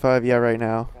model 75? Yeah, right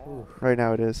now. Ooh. Right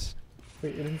now it is.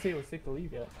 Wait, it didn't say it was safe to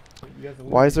leave yet. You guys are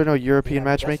Why is there leaving. no European Yeah,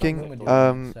 that's what matchmaking?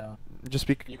 Luma did, so. Just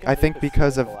You can I leave think the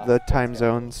because of symbol the after time it's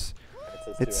zones,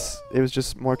 It says it was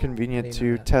just more convenient Maybe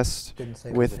to not. test Didn't say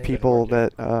it was with safe. people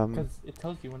that Because it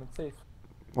tells you when it's safe.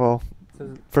 well, It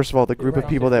says first of all, the group of right.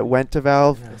 people that went to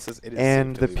Valve Yeah. It says it is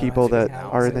and safe the to leave. people that How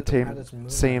are does in the it- how does Moon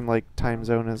same work? like time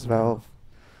zone as No. Valve.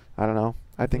 I don't know.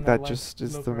 I think Isn't that that like just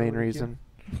is no the main priority queue?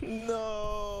 reason.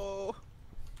 No.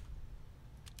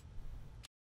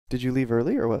 Did you leave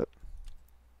early or what?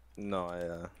 No,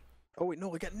 I. Oh wait,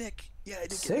 no, I got Nick. Yeah, I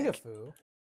did get Nick. Sigafu?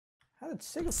 How did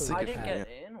Sigafu Sigafu. I get didn't that?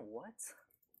 get in? What?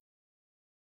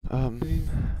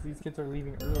 These kids are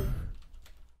leaving early.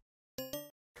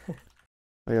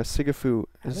 Oh yeah, Sigafu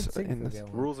How is did in Sigafu this. get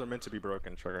one? Rules are meant to be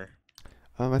broken, Trigger.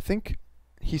 I think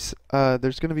he's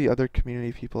there's gonna be other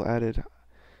community people added.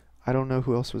 I don't know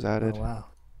who else was added. Oh wow.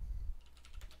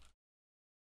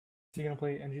 Is he gonna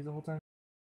play NG the whole time?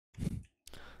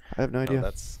 I have no No, idea.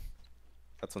 that's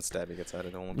when Stabby gets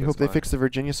added. No one You goes hope they by. fix the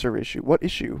Virginia server issue. What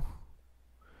issue?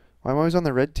 Why am I always on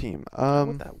the red team? How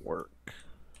would that work? I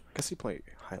guess you play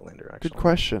Highlander actually. Good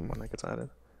question. When that gets added.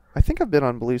 I think I've been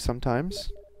on blue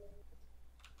sometimes.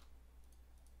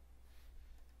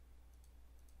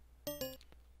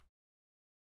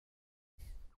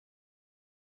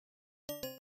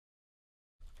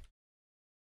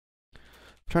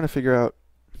 Trying to figure out.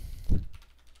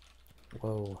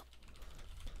 Whoa.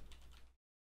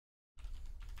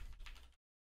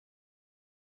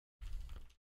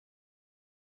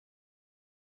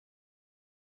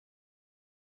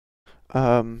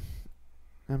 I'm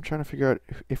trying to figure out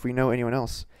if we know anyone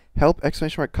else. Help!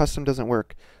 Exclamation mark! Custom doesn't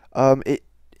work.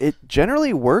 It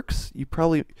generally works. You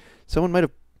probably someone might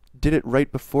have did it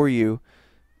right before you.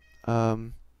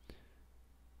 Or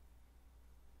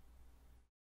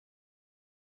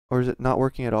is it not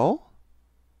working at all?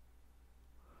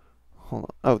 Hold on.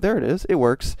 Oh, there it is. It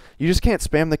works. You just can't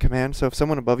spam the command. So if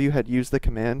someone above you had used the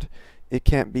command, it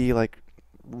can't be like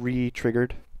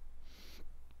re-triggered.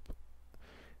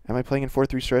 Am I playing in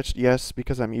 4-3 stretched? Yes,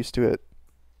 because I'm used to it.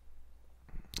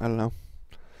 I don't know.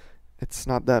 It's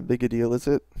not that big a deal, is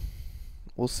it?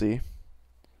 We'll see.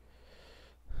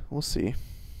 We'll see.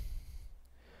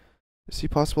 See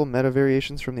possible meta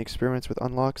variations from the experiments with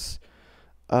unlocks?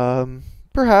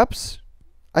 Perhaps.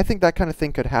 I think that kind of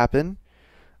thing could happen.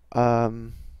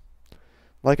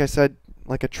 Like I said,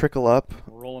 like a trickle up.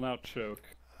 Rolling out choke.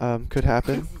 Could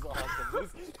happen. This is awesome.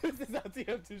 This is how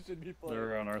TF2 should be playing.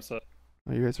 They're on our side.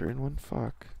 Oh, you guys are in one?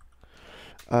 Fuck.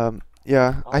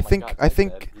 Yeah, Oh I my think God, I Nick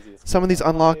think said easiest some of these game.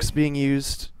 unlocks being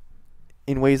used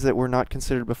in ways that were not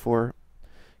considered before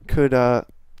could Hold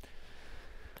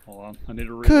on, I need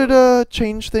to reload.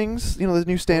 change things, you know, the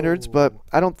new standards, but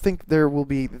I don't think there will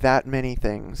be that many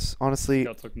things. Honestly,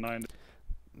 That took 9.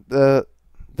 the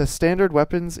standard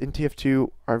weapons in TF2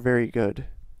 are very good,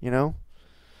 you know?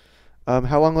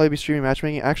 How long will I be streaming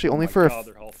matchmaking? Actually, only my for God,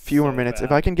 they're all few more so minutes. If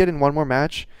bad. I can get in one more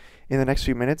match in the next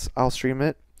few minutes, I'll stream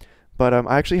it. But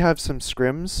I actually have some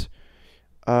scrims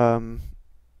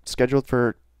scheduled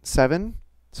for 7,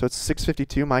 so it's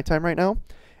 6:52 my time right now,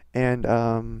 and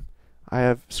I'm I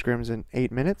have scrims in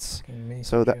 8 minutes, Fucking me,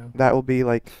 so Joe. that will be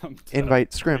like I'm dead.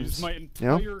 invite I scrims. used my You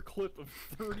know? entire clip of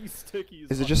 30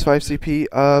 stickies. Is it on just that 5 shit.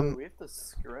 CP? we have to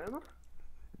scrim?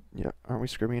 Yeah. Aren't we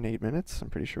scrimming in 8 minutes? I'm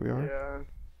pretty sure we are.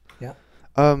 Yeah.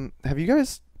 Have you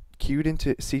guys queued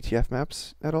into CTF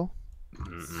maps at all?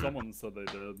 Someone said they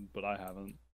did, but I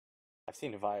haven't. I've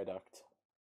seen Viaduct.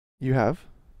 You have?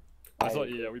 I thought,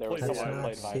 yeah, we there played was someone who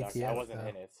Viaduct. played Viaduct. I CTF wasn't though.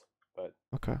 in it, but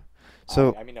Okay.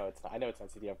 So I mean, no, it's not. I know it's on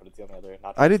CTF, but it's the only other.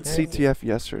 Not I did CTF. CTF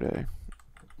yesterday.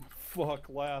 Fuck,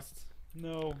 last.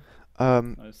 No.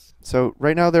 Nice. So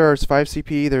right now there are 5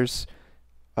 CP. There's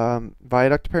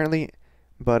Viaduct apparently,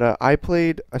 but I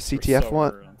played a CTF so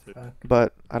one, hurt on CTF.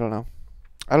 but I don't know.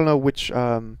 I don't know which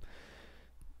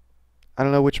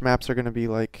maps are gonna be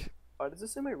like Does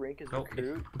this say my rank is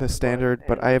recruit? the standard,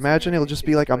 but I imagine it'll just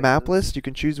be like a map list. You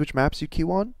can choose which maps you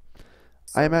queue on.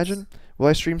 I imagine. Will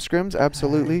I stream scrims?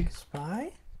 Absolutely.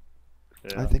 Spy?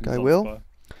 I think I will.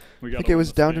 I think it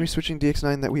was down to me switching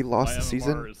DX9 that we lost the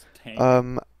season.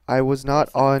 I was not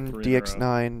on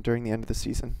DX9 during the end of the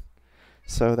season,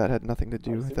 so that had nothing to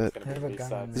do with it.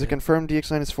 Is it confirmed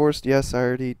DX9 is forced? Yes, I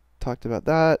already talked about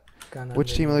that.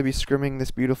 Which team will I be scrimming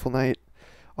this beautiful night?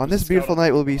 On this beautiful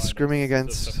night, we'll be scrimming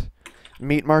against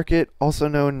Meat Market, also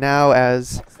known now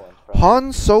as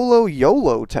Han Solo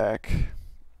YOLO Tech.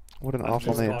 What an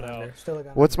awful name.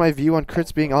 What's my view on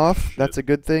crits being off? That's a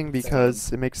good thing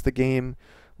because it makes the game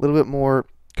a little bit more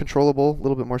controllable, a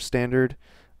little bit more standard,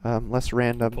 less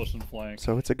random.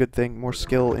 So it's a good thing, more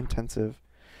skill intensive.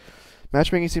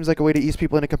 Matchmaking seems like a way to ease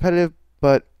people into competitive,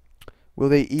 but will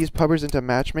they ease pubbers into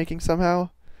matchmaking somehow?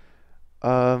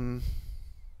 I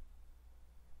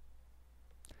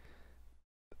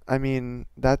mean,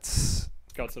 that's...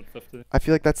 Scouts at 50. I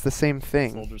feel like that's the same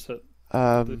thing. Soldiers hit.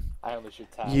 I only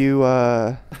shoot tag.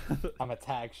 I'm a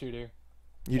tag shooter.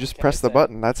 You just press the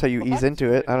button. That's how you ease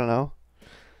into it. I don't know.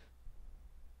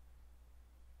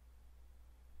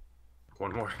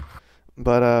 One more.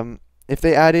 But if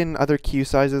they add in other queue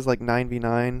sizes like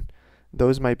 9v9,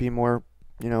 those might be more,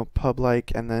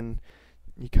 pub-like, and then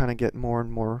you kind of get more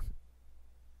and more.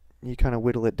 You kind of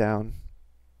whittle it down.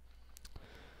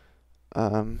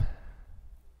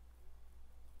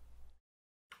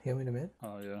 You want me to mid?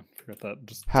 Oh yeah, forgot that.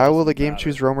 Just how will the game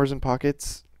choose roamers and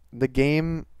pockets? The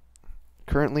game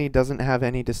currently doesn't have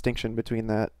any distinction between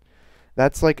that.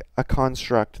 That's like a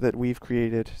construct that we've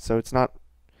created, so it's not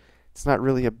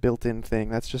really a built-in thing.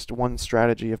 That's just one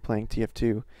strategy of playing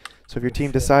TF2. So if your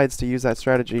team decides to use that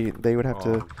strategy, they would have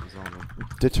to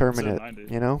determine it, I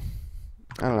don't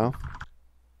know.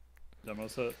 Demo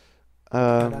set.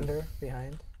 Under,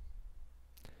 behind.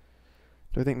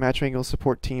 Do I think matchmaking will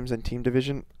support teams and team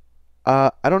division?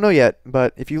 I don't know yet,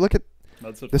 but if you look at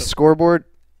the scoreboard,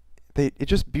 it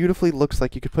just beautifully looks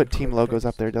like you could put team logos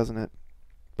up there, doesn't it?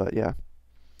 But yeah.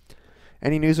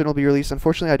 Any news when it'll be released?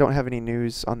 Unfortunately, I don't have any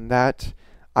news on that.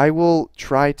 I will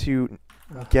try to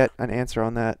get an answer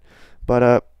on that,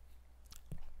 but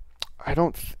I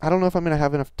don't know if I'm gonna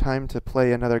have enough time to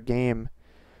play another game.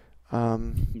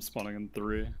 I'm spawning in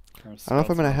 3. I don't know if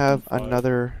I'm gonna have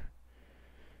another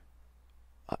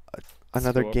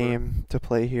game to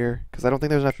play here because I don't think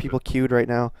there's enough people queued right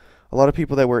now. A lot of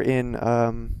people that were in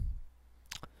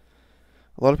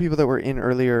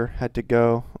earlier had to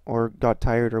go or got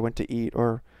tired or went to eat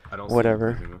or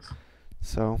whatever.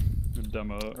 So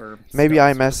maybe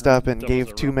I messed up and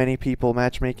gave too many people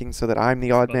matchmaking so that I'm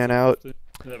the odd man out.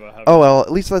 Oh well,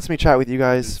 at least it lets me chat with you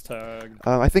guys.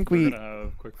 I think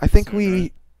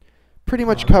we pretty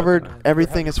much covered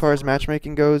everything as far as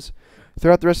matchmaking goes.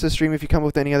 Throughout the rest of the stream, if you come up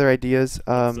with any other ideas,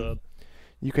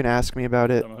 you can ask me about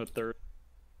it.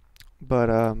 But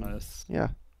yeah.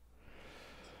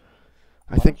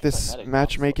 I think this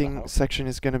matchmaking section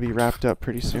is going to be wrapped up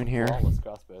pretty soon here.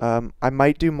 I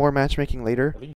might do more matchmaking later.